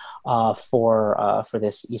factor for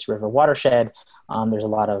this East River watershed. There's a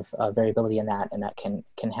lot of variability in that, and that can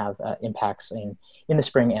have impacts in the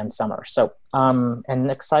spring and summer. So, and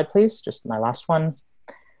next slide, please, just my last one.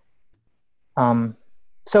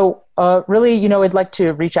 So really, you know, I'd like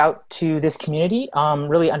to reach out to this community,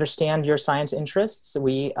 really understand your science interests.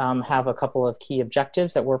 We have a couple of key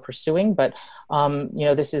objectives that we're pursuing, but you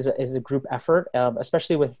know, this is a group effort,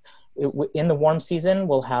 especially in the warm season.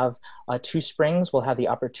 We'll have 2 springs. We'll have the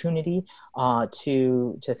opportunity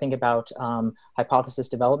to think about hypothesis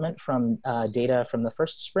development from data from the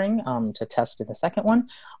first spring to test in the second one,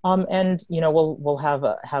 and you know, we'll have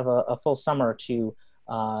a full summer to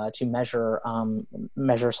measure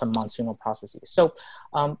some monsoonal processes. So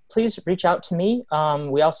please reach out to me.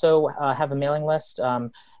 We also have a mailing list,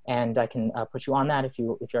 and I can put you on that if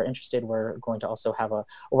you're interested. We're going to also have a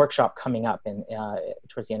workshop coming up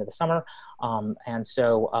towards the end of the summer, and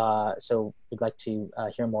so we'd like to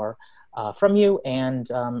hear more from you, and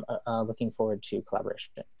looking forward to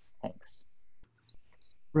collaboration. Thanks.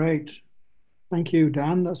 Great, thank you,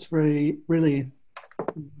 Dan. That's really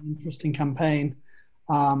interesting campaign.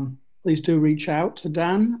 Please do reach out to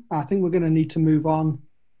Dan. I think we're going to need to move on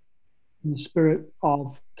in the spirit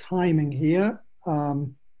of timing here.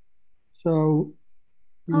 So,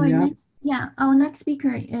 our next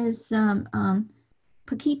speaker is Pakita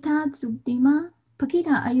Zubdima.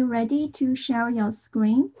 Pakita, are you ready to share your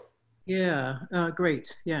screen? Yeah,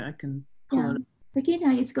 great. Yeah, I can pull it up.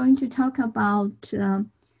 Pakita is going to talk about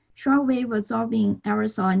shortwave absorbing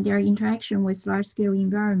aerosol and their interaction with large-scale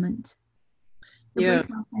environment. The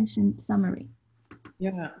breakout session summary.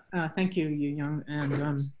 Yeah, thank you, Yu-Young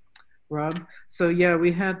and Rob. So yeah,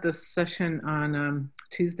 we had this session on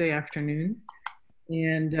Tuesday afternoon,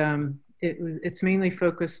 and it's mainly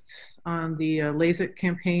focused on the LASIK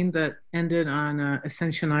campaign that ended on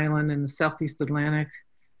Ascension Island in the Southeast Atlantic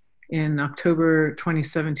in October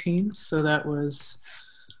 2017. So that was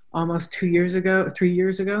almost 3 years ago.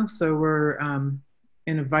 So we're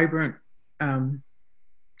in a vibrant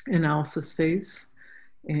analysis phase,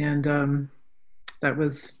 and that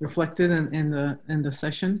was reflected in the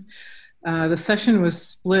session. The session was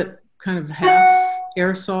split kind of half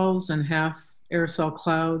aerosols and half aerosol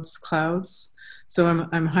clouds. So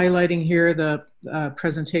I'm highlighting here the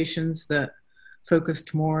presentations that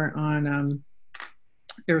focused more on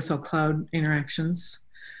aerosol cloud interactions.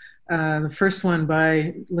 The first one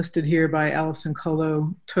listed here by Alison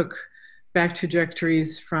Cullo took back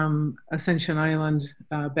trajectories from Ascension Island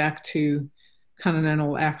back to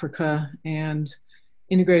continental Africa and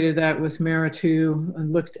integrated that with MERA2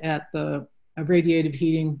 and looked at the radiative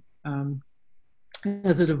heating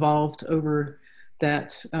as it evolved over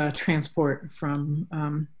that transport from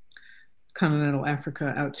continental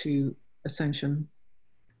Africa out to Ascension.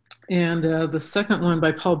 And the second one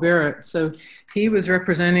by Paul Barrett. So he was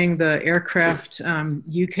representing the aircraft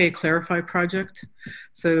UK Clarify project.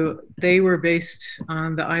 So they were based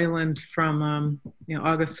on the island from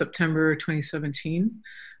August, September 2017.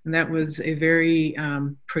 And that was a very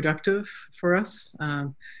productive for us.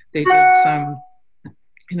 They did some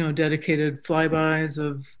dedicated flybys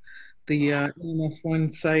of the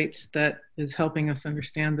EMF1 site that is helping us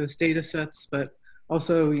understand those data sets, but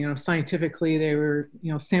also, scientifically, they were,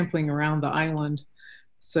 sampling around the island.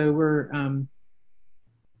 So we're, coming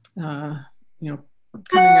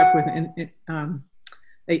up with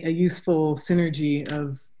a useful synergy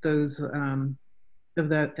of those of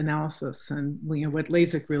that analysis. And what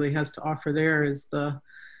LASIK really has to offer there is the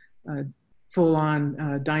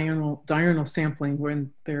full-on diurnal sampling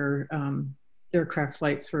when their aircraft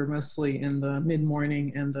flights were mostly in the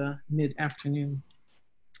mid-morning and the mid-afternoon.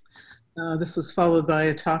 This was followed by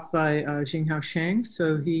a talk by Jinghao Shang.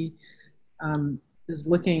 So he is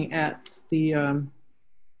looking at the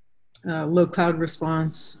low cloud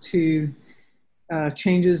response to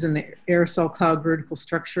changes in the aerosol cloud vertical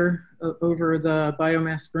structure over the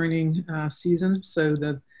biomass burning season. So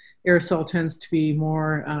the aerosol tends to be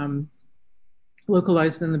more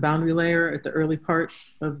localized in the boundary layer at the early part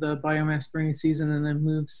of the biomass burning season, and then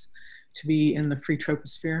moves to be in the free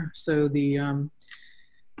troposphere. So the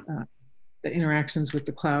interactions with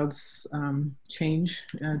the clouds change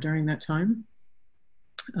during that time.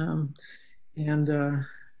 And the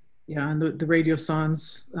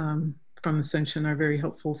radiosondes from Ascension are very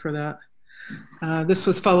helpful for that. This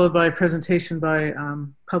was followed by a presentation by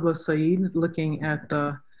Pablo Said looking at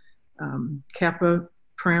the kappa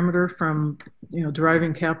parameter from,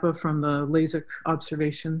 deriving kappa from the LASIK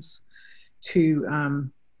observations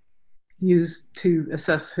to use to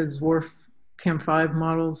assess his WRF Chem5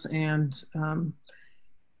 models and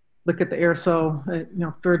look at the aerosol,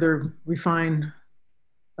 further refine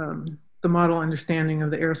the model understanding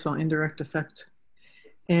of the aerosol indirect effect.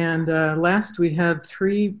 And last, we had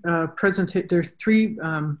there's three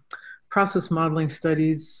process modeling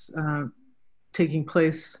studies taking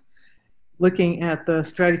place looking at the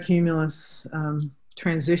stratocumulus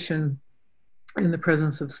transition in the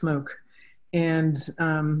presence of smoke. And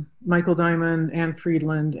Michael Diamond, Ann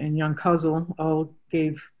Friedland, and Jan Kozel all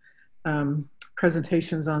gave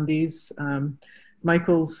presentations on these.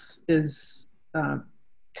 Michael's is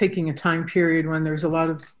taking a time period when there's a lot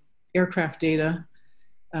of aircraft data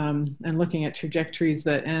and looking at trajectories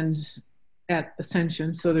that end at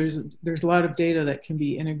ascension. So there's a lot of data that can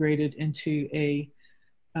be integrated into a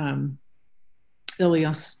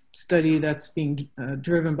LES study that's being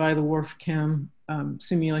driven by the WRF Chem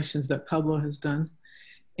simulations that Pablo has done.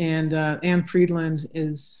 And Ann Friedland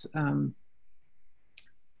is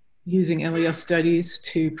using LES studies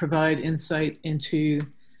to provide insight into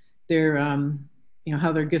their,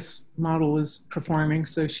 how their GIS model is performing.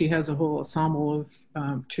 So she has a whole ensemble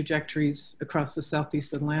of trajectories across the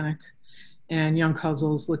Southeast Atlantic. And Jan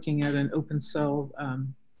Kozel is looking at an open cell,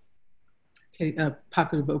 a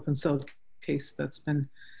pocket of open cell case that's been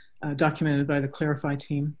documented by the Clarify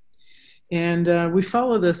team. And we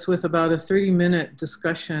follow this with about a 30-minute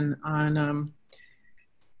discussion on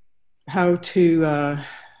how to,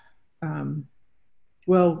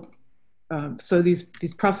 so these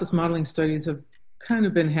process modeling studies have kind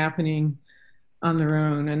of been happening on their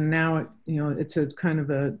own, and now it's a kind of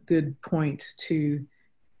a good point to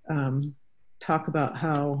talk about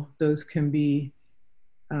how those can be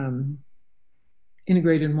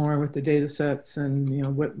integrated more with the data sets,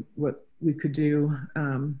 and what we could do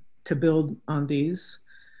to build on these.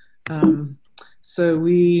 So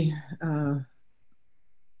we,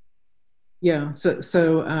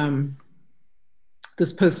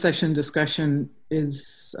 this post-session discussion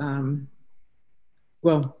is,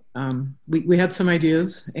 we had some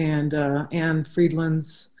ideas, and Ann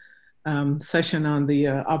Friedland's session on the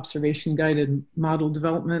observation guided model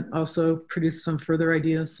development also produced some further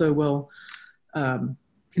ideas. So we'll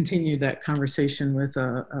continue that conversation with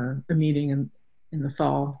a meeting in the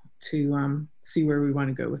fall to see where we want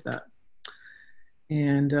to go with that.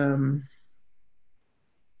 And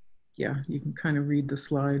you can kind of read the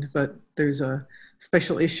slide, but there's a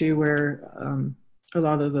special issue where a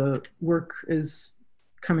lot of the work is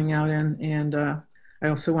coming out in, and I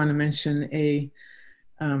also want to mention a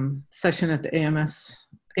session at the AMS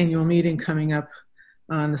annual meeting coming up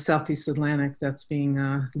on the Southeast Atlantic that's being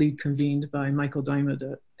lead convened by Michael Diamond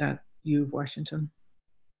at U of Washington.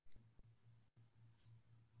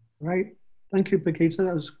 Right, thank you, Paquita.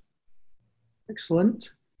 That was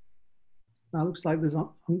excellent. Now, it looks like there's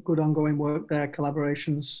good ongoing work there,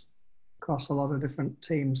 collaborations across a lot of different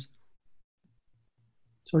teams.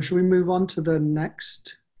 So should we move on to the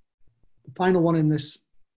next, the final one in this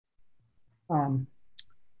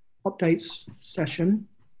updates session?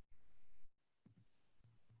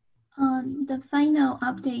 The final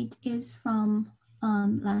update is from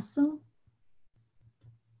Lasso.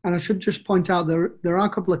 And I should just point out there are a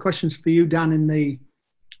couple of questions for you, Dan, in the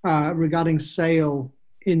regarding SAIL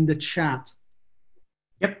in the chat.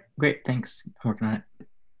 Yep, great, thanks. I'm working on it.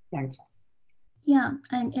 Thanks. Yeah,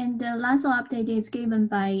 and the Lasso update is given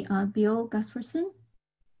by Bill Gusperson.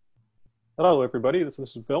 Hello, everybody. This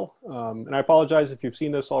is Bill. And I apologize if you've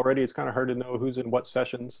seen this already. It's kind of hard to know who's in what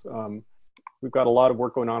sessions. We've got a lot of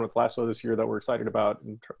work going on with LASSO this year that we're excited about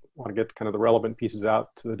and want to get kind of the relevant pieces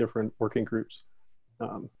out to the different working groups.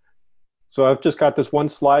 So I've just got this one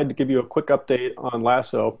slide to give you a quick update on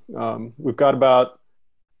LASSO. We've got about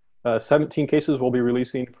 17 cases we'll be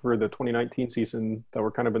releasing for the 2019 season that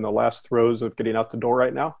we're kind of in the last throes of getting out the door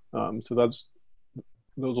right now. So those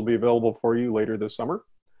will be available for you later this summer.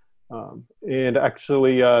 And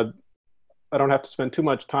actually, I don't have to spend too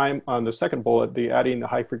much time on the second bullet, the adding the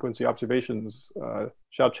high frequency observations.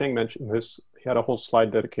 Xiao Cheng mentioned this. He had a whole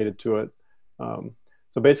slide dedicated to it.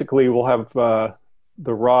 So basically, we'll have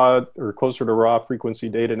the raw or closer to raw frequency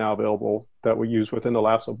data now available that we use within the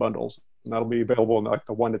LASSO bundles. And that'll be available in like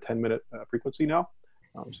the 1 to 10 minute frequency now.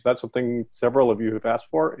 So that's something several of you have asked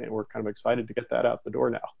for, and we're kind of excited to get that out the door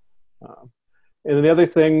now. And then the other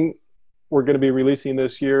thing we're going to be releasing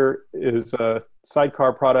this year is a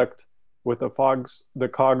sidecar product with the COGS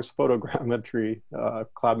photogrammetry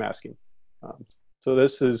cloud masking. So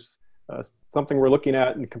this is something we're looking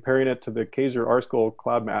at and comparing it to the Kaiser R-School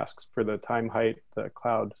cloud masks for the time height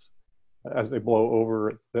clouds as they blow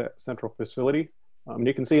over the central facility. And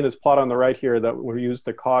you can see in this plot on the right here that we use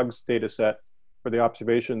the COGS data set for the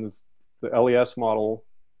observations. The LES model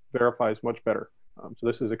verifies much better. So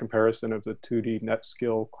this is a comparison of the 2D net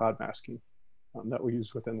skill cloud masking that we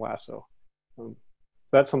use within LASSO. So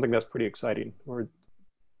that's something that's pretty exciting. We'll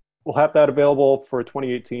have that available for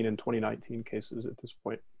 2018 and 2019 cases at this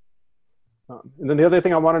point. And then the other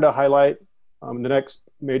thing I wanted to highlight, the next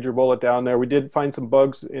major bullet down there, we did find some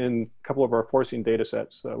bugs in a couple of our forcing data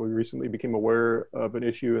sets. We recently became aware of an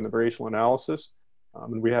issue in the variational analysis,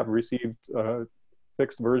 and we have received a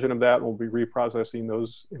fixed version of that. We'll be reprocessing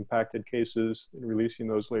those impacted cases and releasing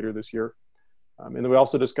those later this year. And then we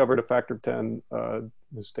also discovered a factor of 10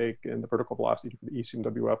 mistake in the vertical velocity for the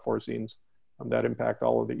ECMWF forcings that impact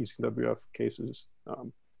all of the ECMWF cases.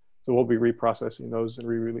 So we'll be reprocessing those and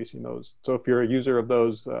re-releasing those. So if you're a user of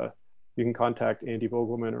those, you can contact Andy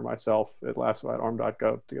Vogelman or myself at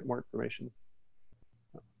lasso@arm.gov to get more information.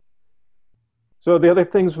 So the other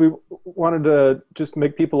things we wanted to just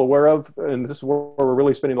make people aware of, and this is where we're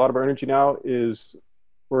really spending a lot of our energy now, is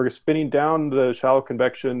we're spinning down the shallow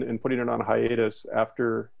convection and putting it on hiatus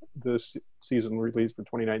after this season release for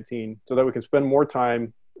 2019 so that we can spend more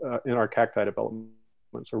time in our cacti development.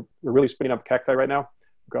 So we're really spinning up cacti right now.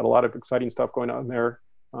 We've got a lot of exciting stuff going on there.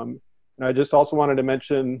 And I just also wanted to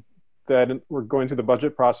mention that we're going through the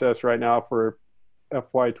budget process right now for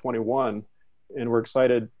FY21. And we're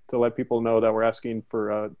excited to let people know that we're asking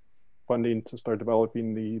for funding to start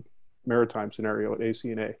developing the maritime scenario at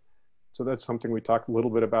ACNA. So that's something we talked a little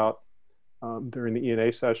bit about during the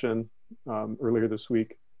ENA session earlier this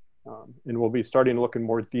week. And we'll be starting to look in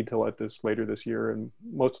more detail at this later this year. And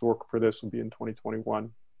most of the work for this will be in 2021.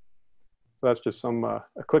 So that's just a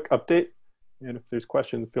quick update. And if there's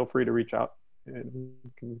questions, feel free to reach out and we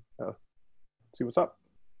can see what's up.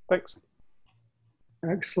 Thanks.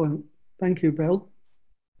 Excellent. Thank you, Bill.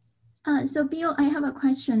 So Bill, I have a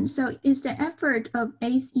question. So is the effort of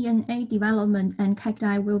ACNA development and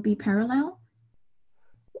cacti will be parallel?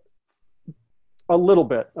 A little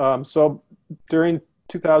bit. So during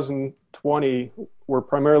 2020, we're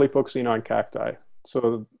primarily focusing on cacti.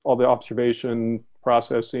 So all the observation,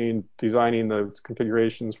 processing, designing the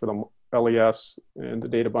configurations for the LES and the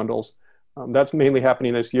data bundles. That's mainly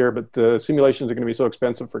happening this year, but the simulations are going to be so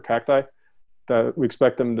expensive for cacti that we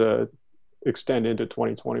expect them to extend into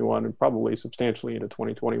 2021 and probably substantially into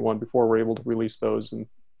 2021 before we're able to release those and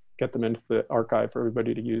get them into the archive for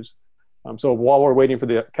everybody to use. So while we're waiting for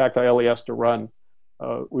the cacti LES to run,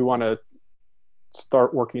 we want to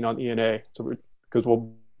start working on ENA because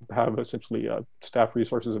we'll have essentially staff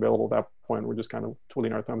resources available at that point. We're just kind of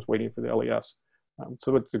twiddling our thumbs waiting for the LES.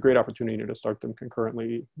 So it's a great opportunity to start them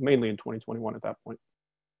concurrently, mainly in 2021 at that point.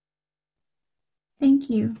 Thank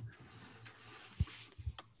you.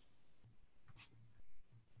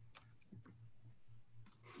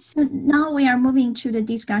 So now we are moving to the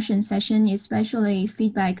discussion session, especially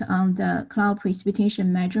feedback on the cloud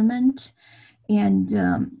precipitation measurement and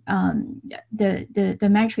the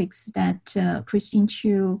metrics that Christine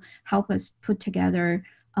Chu helped us put together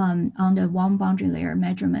on the warm boundary layer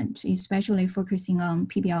measurement, especially focusing on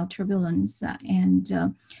PBL turbulence and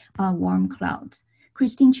warm clouds.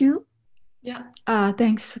 Christine Chu? Yeah,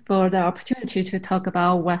 thanks for the opportunity to talk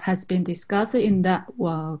about what has been discussed in that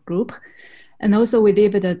group. And also we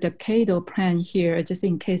leave the decadal plan here, just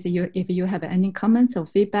in case if you have any comments or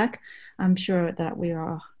feedback. I'm sure that we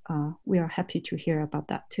are happy to hear about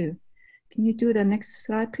that too. Can you do the next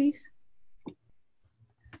slide, please?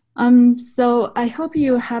 So I hope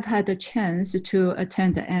you have had a chance to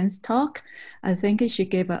attend Anne's talk. I think she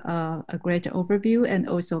gave a great overview and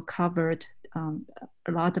also covered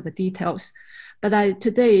a lot of details. But I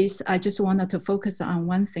just wanted to focus on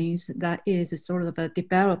one thing, that is sort of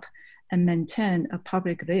develop and maintain a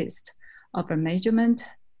public list of a measurement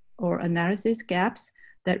or analysis gaps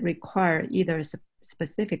that require either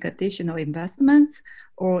specific additional investments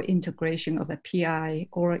or integration of a PI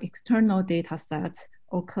or external data sets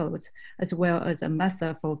or codes, as well as a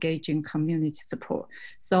method for gauging community support.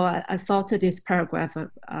 So I thought this paragraph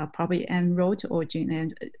probably Anne wrote or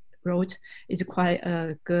Jean wrote is quite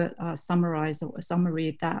a good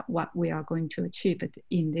summary that what we are going to achieve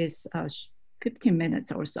in this 15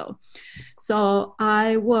 minutes or so. So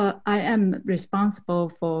I am responsible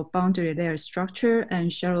for boundary layer structure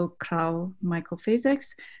and shallow cloud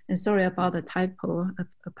microphysics. And sorry about the typo.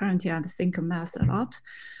 Apparently I think math a lot.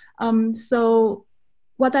 So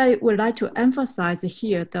what I would like to emphasize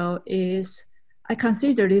here, though, is I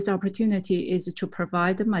consider this opportunity is to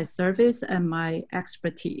provide my service and my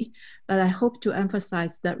expertise, but I hope to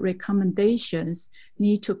emphasize that recommendations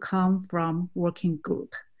need to come from working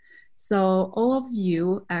group. So all of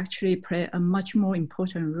you actually play a much more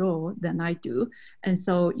important role than I do. And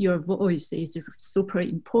so your voice is super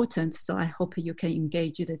important. So I hope you can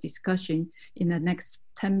engage in the discussion in the next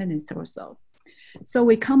 10 minutes or so. So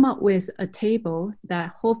we come up with a table that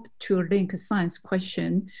hoped to link science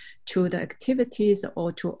question to the activities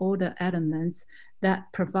or to all the elements that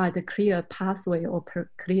provide a clear pathway or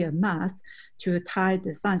clear math to tie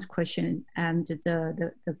the science question and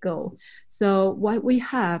the goal. So what we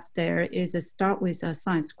have there is a start with a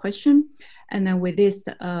science question, and then we list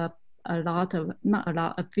a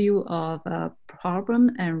few of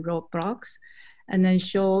problem and roadblocks, and then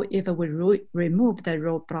show if we remove the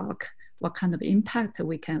roadblock, what kind of impact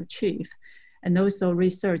we can achieve, and also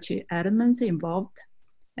research elements involved.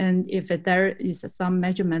 And if there is some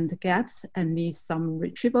measurement gaps and needs some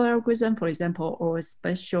retrieval algorithm, for example, or a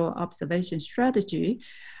special observation strategy,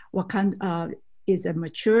 what kind is a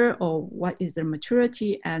mature or what is the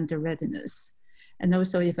maturity and the readiness. And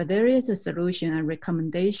also if there is a solution and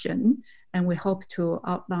recommendation, and we hope to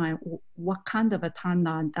outline what kind of a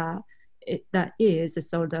timeline that is,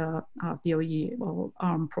 so the DOE or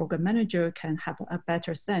program manager can have a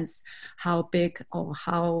better sense how big or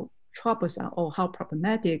how troublesome or how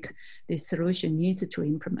problematic this solution needs to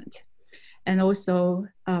implement. And also,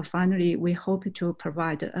 finally, we hope to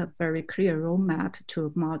provide a very clear roadmap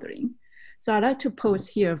to modeling. So I'd like to pause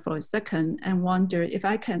here for a second and wonder if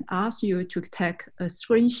I can ask you to take a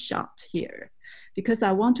screenshot here, because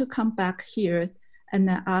I want to come back here and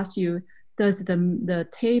then ask you, does the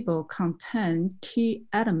table contain key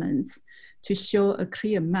elements to show a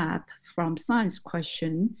clear map from science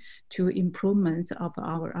question to improvements of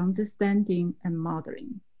our understanding and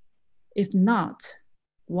modeling? If not,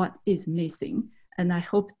 what is missing? And I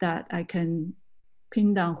hope that I can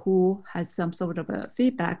pin down who has some sort of a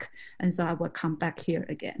feedback, and so I will come back here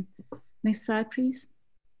again. Next slide, please.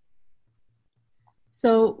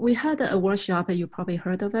 So we had a workshop, you probably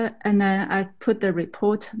heard of it, and then I put the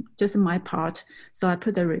report, just my part. So I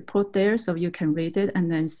put the report there so you can read it and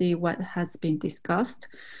then see what has been discussed.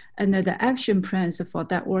 And then the action plans for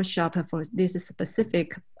that workshop for this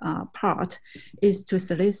specific part is to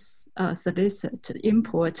solicit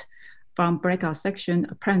input from breakout section.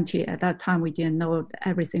 Apparently at that time we didn't know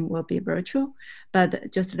everything will be virtual, but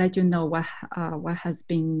just let you know what has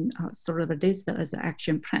been sort of listed as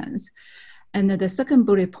action plans. And the second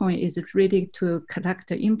bullet point is really to collect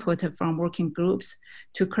the input from working groups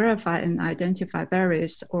to clarify and identify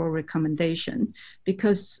barriers or recommendation,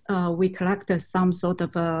 because we collected some sort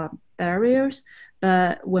of barriers,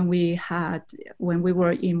 but when we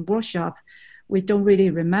were in workshop, we don't really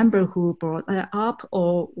remember who brought that up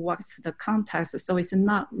or what's the context. So it's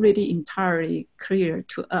not really entirely clear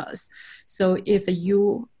to us. So if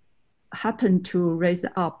you happen to raise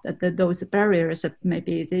up those barriers,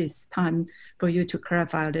 maybe it is time for you to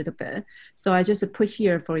clarify a little bit. So I just put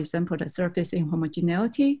here, for example, the surface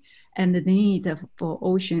inhomogeneity and the need for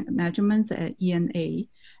ocean measurements at ENA,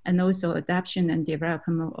 and also adaptation and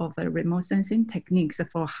development of remote sensing techniques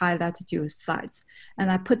for high latitude sites.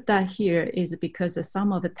 And I put that here is because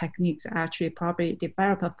some of the techniques are actually probably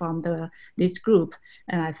developed from this group.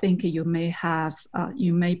 And I think you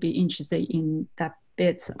may be interested in that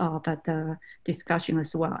bit of the discussion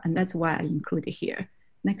as well. And that's why I included here.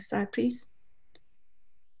 Next slide, please.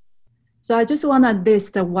 So I just want to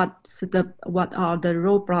list what are the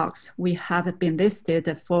roadblocks we have been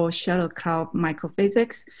listed for shallow cloud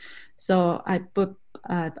microphysics. So I put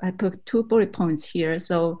I put 2 bullet points here.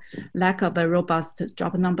 So lack of a robust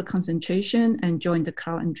drop number concentration and joint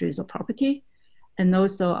cloud and drizzle property, and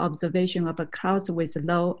also observation of a clouds with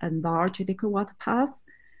low and large liquid water path,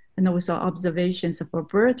 and also observations for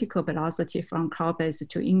vertical velocity from cloud base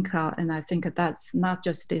to in-cloud. And I think that's not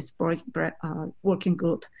just this working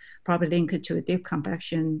group, probably linked to a deep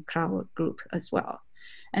convection cloud group as well.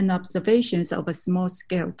 And observations of a small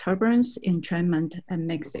scale turbulence, entrainment, and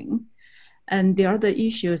mixing. And the other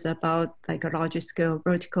issues about like a larger scale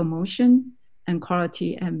vertical motion and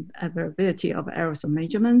quality and availability of aerosol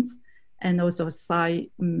measurements, and also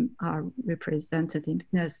site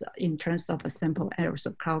representativeness in terms of a sample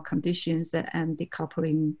aerosol cloud conditions and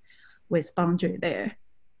decoupling with boundary there.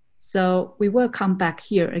 So we will come back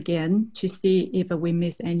here again to see if we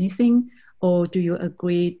miss anything, or do you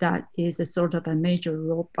agree that is a sort of a major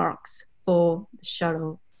roadblocks for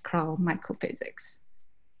shallow cloud microphysics?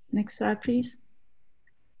 Next slide, please.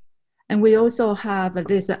 And we also have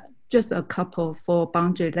this just a couple for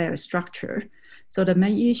boundary layer structure. So the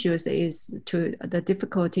main issues is to the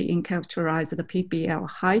difficulty in characterize the PBL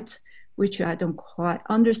height, which I don't quite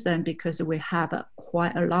understand because we have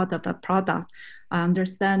quite a lot of a product. I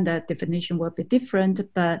understand that definition will be different,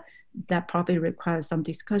 but that probably requires some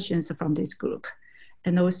discussions from this group.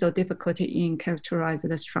 And also difficulty in characterize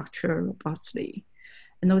the structure robustly.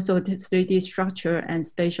 And also the 3D structure and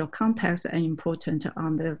spatial context are important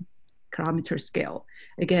on the kilometer scale.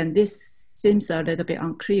 Again, this seems a little bit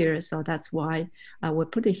unclear, so that's why I will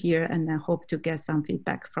put it here and I hope to get some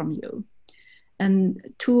feedback from you. And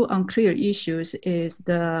 2 unclear issues is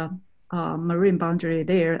the marine boundary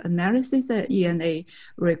layer analysis at ENA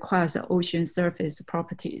requires ocean surface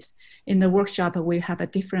properties. In the workshop, we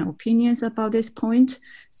have different opinions about this point.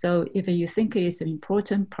 So if you think it's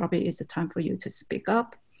important, probably it's a time for you to speak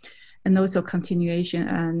up. And also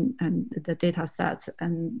continuation and the data sets.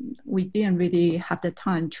 And we didn't really have the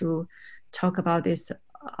time to talk about this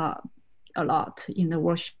a lot in the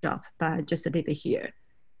workshop, but just leave it here.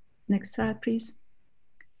 Next slide, please.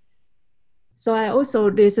 So I also,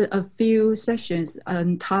 there's a few sessions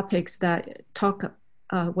and topics that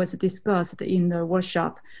was discussed in the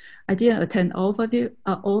workshop. I didn't attend all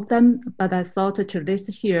of them, but I thought to list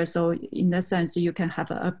here. So in that sense, you can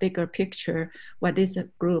have a bigger picture what this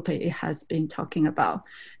group has been talking about.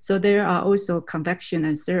 So there are also convection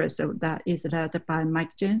and cirrus that is led by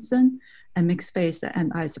Mike Jensen, and mixed phase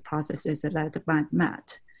and ice processes led by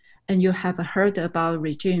Matt. And you have heard about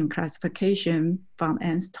regime classification from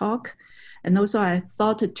Anne's talk. And also I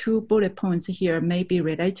thought 2 bullet points here may be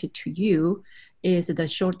related to you is the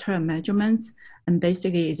short-term measurements. And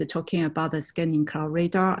basically is talking about the scanning cloud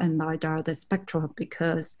radar and LiDAR, the spectra,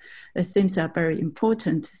 because it seems a very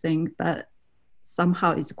important thing, but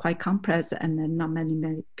somehow it's quite complex and then not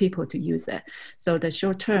many people to use it. So the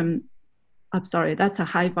short-term, I'm sorry, that's a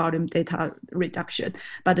high volume data reduction,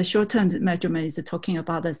 but the short-term measurement is talking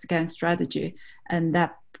about the scan strategy, and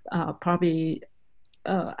that probably,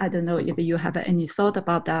 I don't know if you have any thought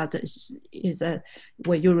about that, is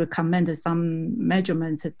where you recommend some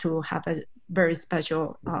measurements to have a very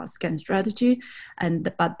special scan strategy,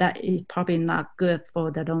 but that is probably not good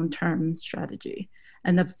for the long-term strategy.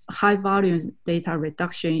 And the high volume data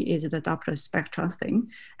reduction is the Doppler spectra thing.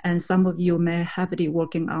 And some of you may heavily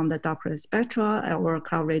working on the Doppler spectra or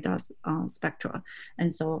cloud radar spectra.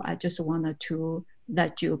 And so I just wanted to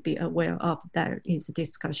let you be aware of that is a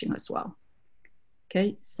discussion as well.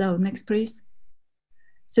 Okay, so next please.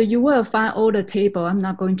 So you will find all the table. I'm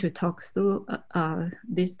not going to talk through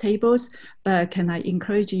these tables, but can I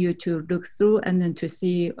encourage you to look through and then to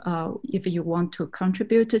see if you want to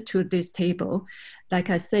contribute to this table. Like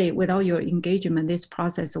I say, without your engagement, this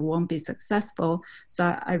process won't be successful.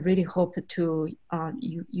 So I really hope to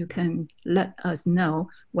you can let us know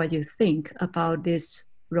what you think about these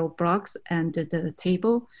roadblocks and the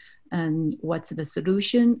table, and what's the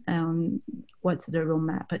solution and what's the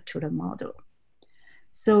roadmap to the model.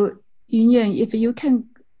 So Yunyan, if you can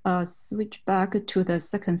switch back to the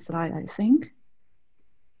second slide, I think.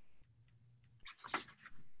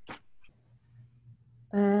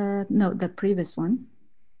 No, the previous one.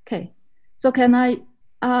 Okay, so can I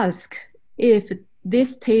ask if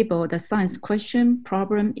this table, the science question,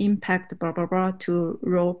 problem, impact, blah, blah, blah, to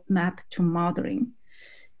roadmap to modeling,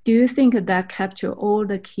 do you think that capture all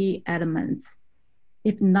the key elements?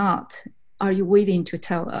 If not, are you willing to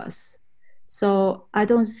tell us? So I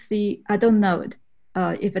don't know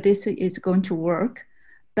if this is going to work,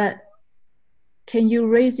 but can you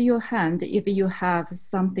raise your hand if you have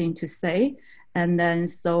something to say? And then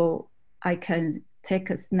so I can take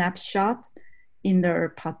a snapshot in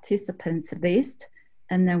the participants list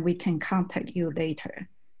and then we can contact you later.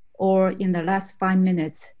 Or in the last 5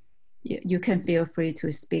 minutes, you can feel free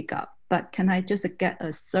to speak up. But can I just get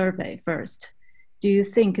a survey first? Do you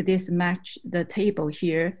think this match the table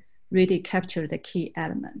here really capture the key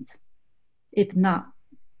elements? If not,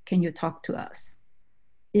 can you talk to us?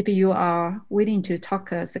 If you are willing to talk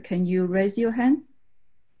to us, can you raise your hand?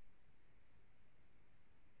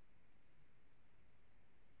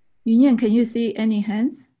 Yunyan, can you see any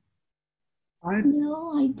hands?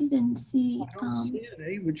 No, I didn't see. I don't see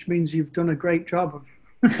any, which means you've done a great job of.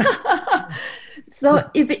 So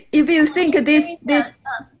if you think this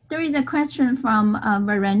there is a question from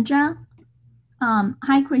Varendra.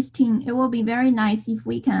 Hi, Christine. It will be very nice if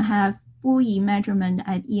we can have buoy measurement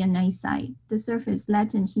at ENA site. The surface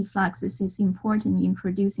latent heat fluxes is important in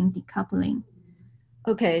producing decoupling.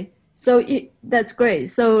 Okay, so that's great.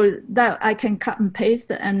 So that I can cut and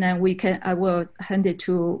paste, and then I will hand it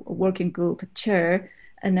to working group chair,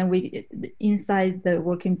 and then inside the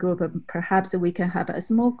working group, perhaps we can have a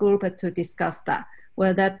small group to discuss that.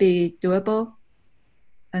 Will that be doable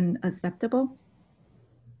and acceptable?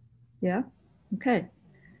 Yeah, okay.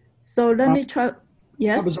 So let me try,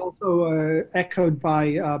 yes? That was also echoed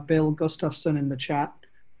by Bill Gustafson in the chat,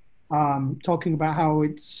 talking about how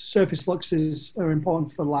surface fluxes are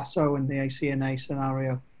important for LASSO and the ACNA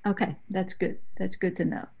scenario. Okay, that's good. That's good to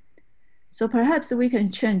know. So perhaps we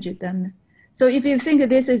can change it then. So if you think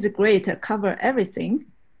this is great, cover everything,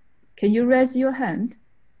 can you raise your hand?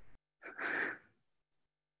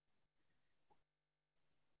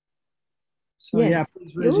 So yes. Yeah,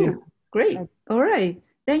 please raise your hand. Great. All right.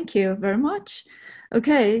 Thank you very much.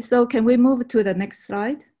 Okay, so can we move to the next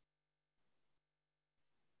slide?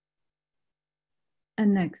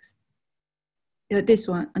 And next. This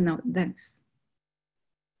one, no, next.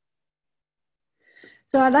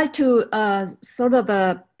 So I'd like to sort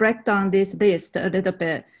of break down this list a little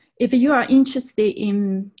bit. If you are interested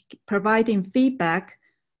in providing feedback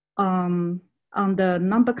on the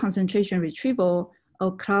number concentration retrieval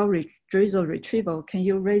or cloud drizzle retrieval, can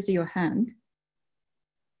you raise your hand?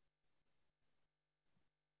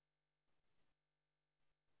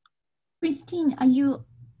 Christine, are you?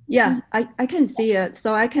 Yeah, I can see it,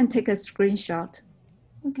 so I can take a screenshot.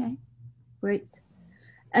 Okay. Great.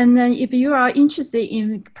 And then if you are interested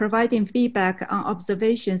in providing feedback on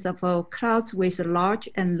observations of clouds with large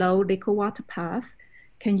and low liquid water path,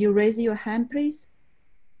 can you raise your hand, please?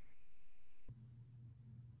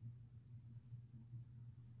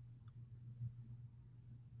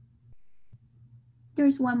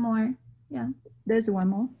 There's one more. Yeah. There's one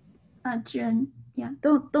more. Jen. Yeah.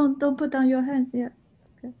 Don't put down your hands yet.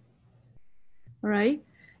 Okay. All right.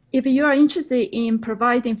 If you are interested in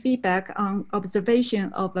providing feedback on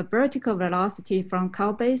observation of a vertical velocity from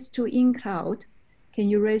cloud base to in cloud, can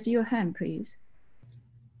you raise your hand, please?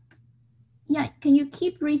 Yeah, can you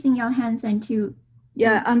keep raising your hands until?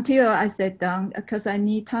 Yeah, until I sit down, because I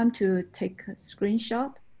need time to take a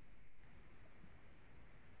screenshot.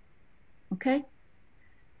 Okay.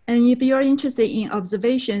 And if you're interested in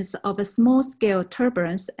observations of a small scale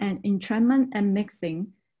turbulence and entrainment and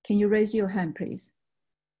mixing, can you raise your hand, please?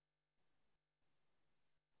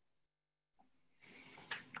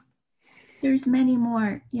 There's many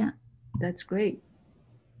more, yeah. That's great.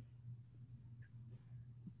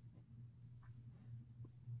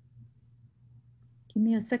 Give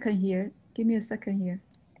me a second here. Give me a second here.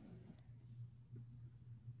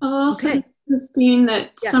 I'll also, okay. Christine,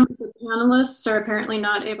 that some of the panelists are apparently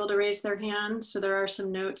not able to raise their hand, so there are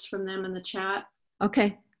some notes from them in the chat.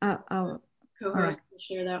 Okay, I'll co-host will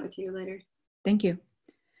share that with you later. Thank you.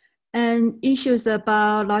 And issues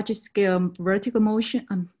about large scale vertical motion.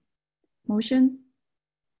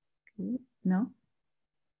 No.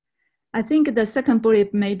 I think the second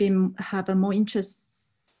bullet maybe have a more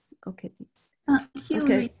interest. Okay.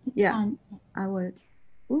 Okay. Yeah. I would.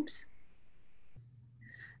 Oops.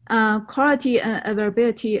 Quality and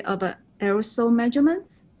availability of aerosol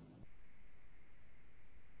measurements.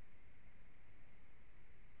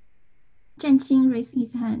 Chen Qing raised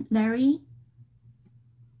his hand. Larry.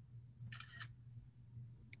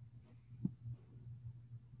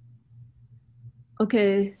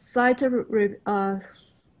 Okay, site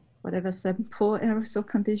whatever sample aerosol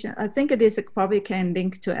condition. I think this probably can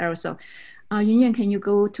link to aerosol. Yunyan, can you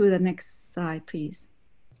go to the next slide, please?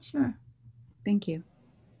 Sure. Thank you.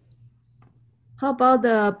 How about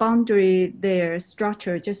the boundary layer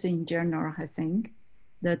structure, just in general, I think?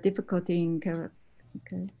 The difficulty in,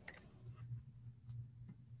 okay.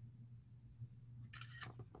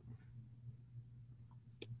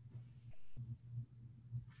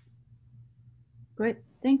 Great,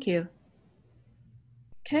 thank you.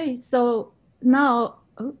 Okay, so now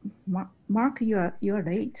Oh, Mark, you are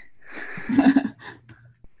late.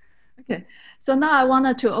 Okay, so now I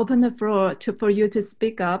wanted to open the floor for you to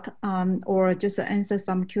speak up, or just answer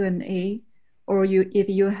some Q&A, or if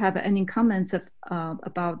you have any comments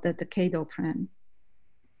about the decadal plan.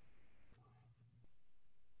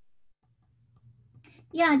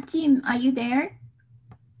 Yeah, Jim, are you there?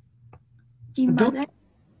 Jim Butler?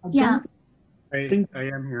 Yeah. I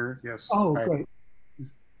am here, yes. Oh, Hi. great.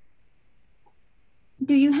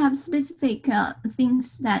 Do you have specific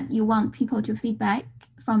things that you want people to feedback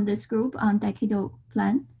from this group on decadal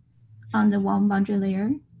plan on the warm boundary layer?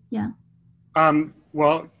 Yeah.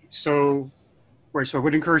 Well, so I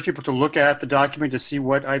would encourage people to look at the document to see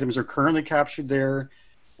what items are currently captured there,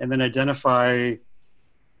 and then identify,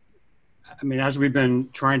 I mean, as we've been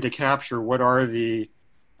trying to capture, what are the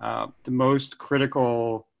most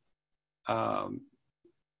critical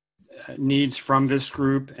needs from this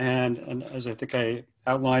group, and as I think I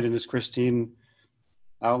outlined, and as Christine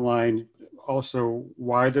outlined, also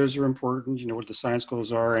why those are important, you know, what the science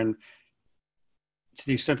goals are, and to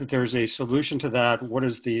the extent that there's a solution to that, what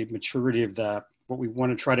is the maturity of that? What we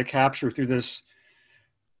want to try to capture through this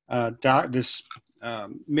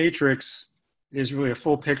matrix is really a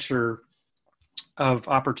full picture of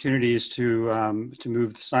opportunities to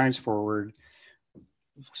move the science forward.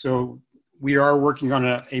 So we are working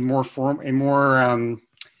on a more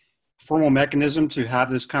formal mechanism to have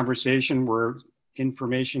this conversation where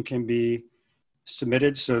information can be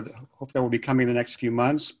submitted. So I hope that will be coming in the next few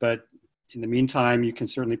months. But in the meantime, you can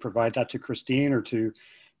certainly provide that to Christine or to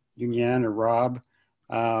Yunyan or Rob.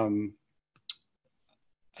 I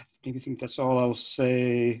think that's all I'll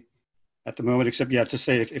say at the moment, except to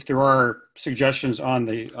say if there are suggestions on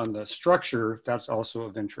the structure, that's also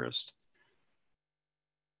of interest.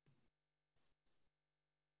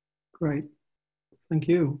 Great, thank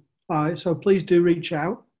you. So please do reach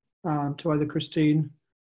out to either Christine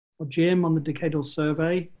or Jim on the decadal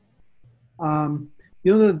survey. One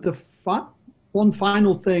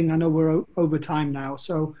final thing, I know we're over time now,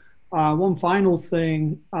 so one final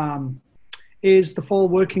thing is the fall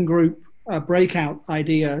working group breakout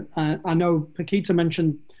idea. I know Paquita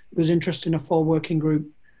mentioned there was interest in a fall working group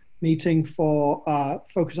meeting for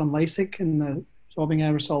focus on LASIK in the absorbing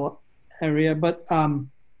aerosol area, but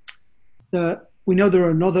we know there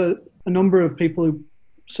are a number of people who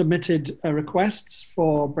submitted requests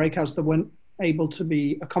for breakouts that weren't able to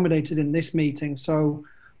be accommodated in this meeting. So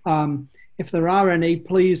if there are any,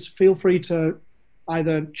 please feel free to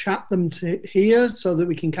either chat them to here so that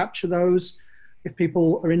we can capture those if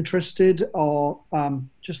people are interested, or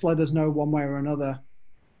just let us know one way or another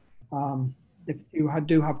if you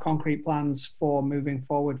do have concrete plans for moving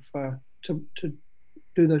forward to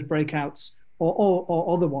do those breakouts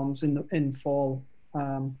or other ones in fall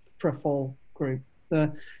for a fall group.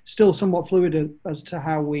 They're still somewhat fluid as to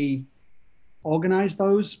how we organize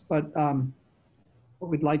those, but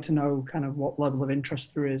we'd like to know kind of what level of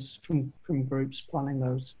interest there is from groups planning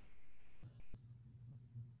those.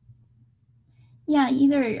 Yeah,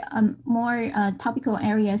 either more topical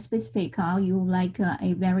area specific, or you like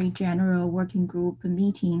a very general working group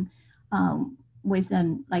meeting with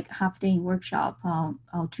like half-day workshop or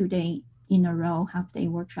 2 day in a row half-day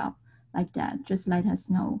workshop like that. Just let us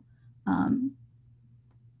know. And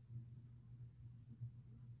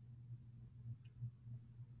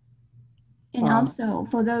also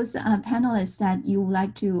for those panelists that you would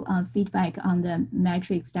like to feedback on the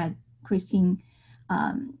metrics that Christine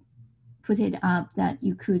put it up, that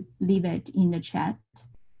you could leave it in the chat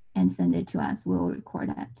and send it to us. We'll record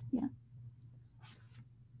that. Yeah.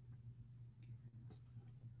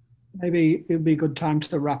 Maybe it would be a good time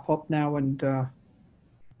to wrap up now and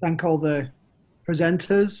thank all the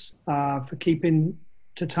presenters for keeping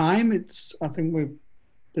to time. I think we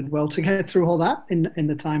did well to get through all that in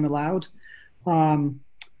the time allowed. And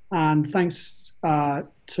thanks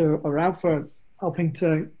to Aral for helping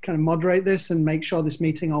to kind of moderate this and make sure this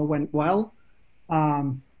meeting all went well.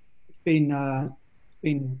 It's been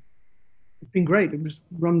great. It was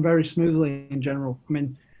run very smoothly in general. I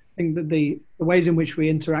mean, I think that the ways in which we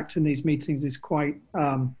interact in these meetings is quite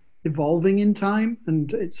evolving in time,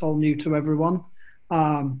 and it's all new to everyone.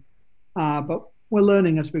 But we're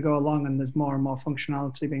learning as we go along, and there's more and more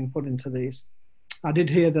functionality being put into these. I did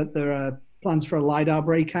hear that there are plans for a LiDAR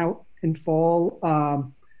breakout in fall.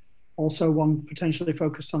 Also one potentially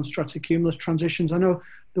focused on stratocumulus transitions. I know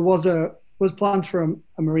there was plans for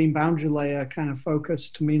a marine boundary layer kind of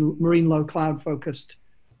focused, marine low cloud focused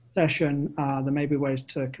session. There may be ways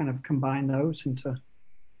to kind of combine those into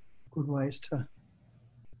good ways to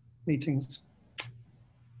meetings.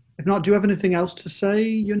 If not, do you have anything else to say,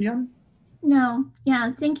 Yunyan? No,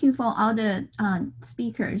 yeah, thank you for all the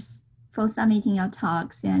speakers for submitting your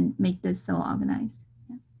talks and make this so organized.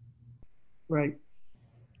 Yeah. Right.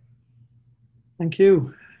 Thank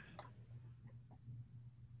you.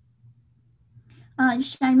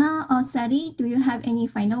 Shaima or Sally, do you have any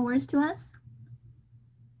final words to us?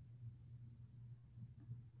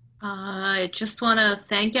 I just want to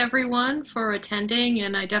thank everyone for attending,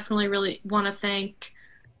 and I definitely really want to thank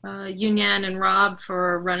Yunyan and Rob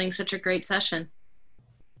for running such a great session.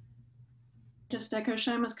 Just echo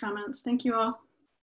Shaima's comments. Thank you all.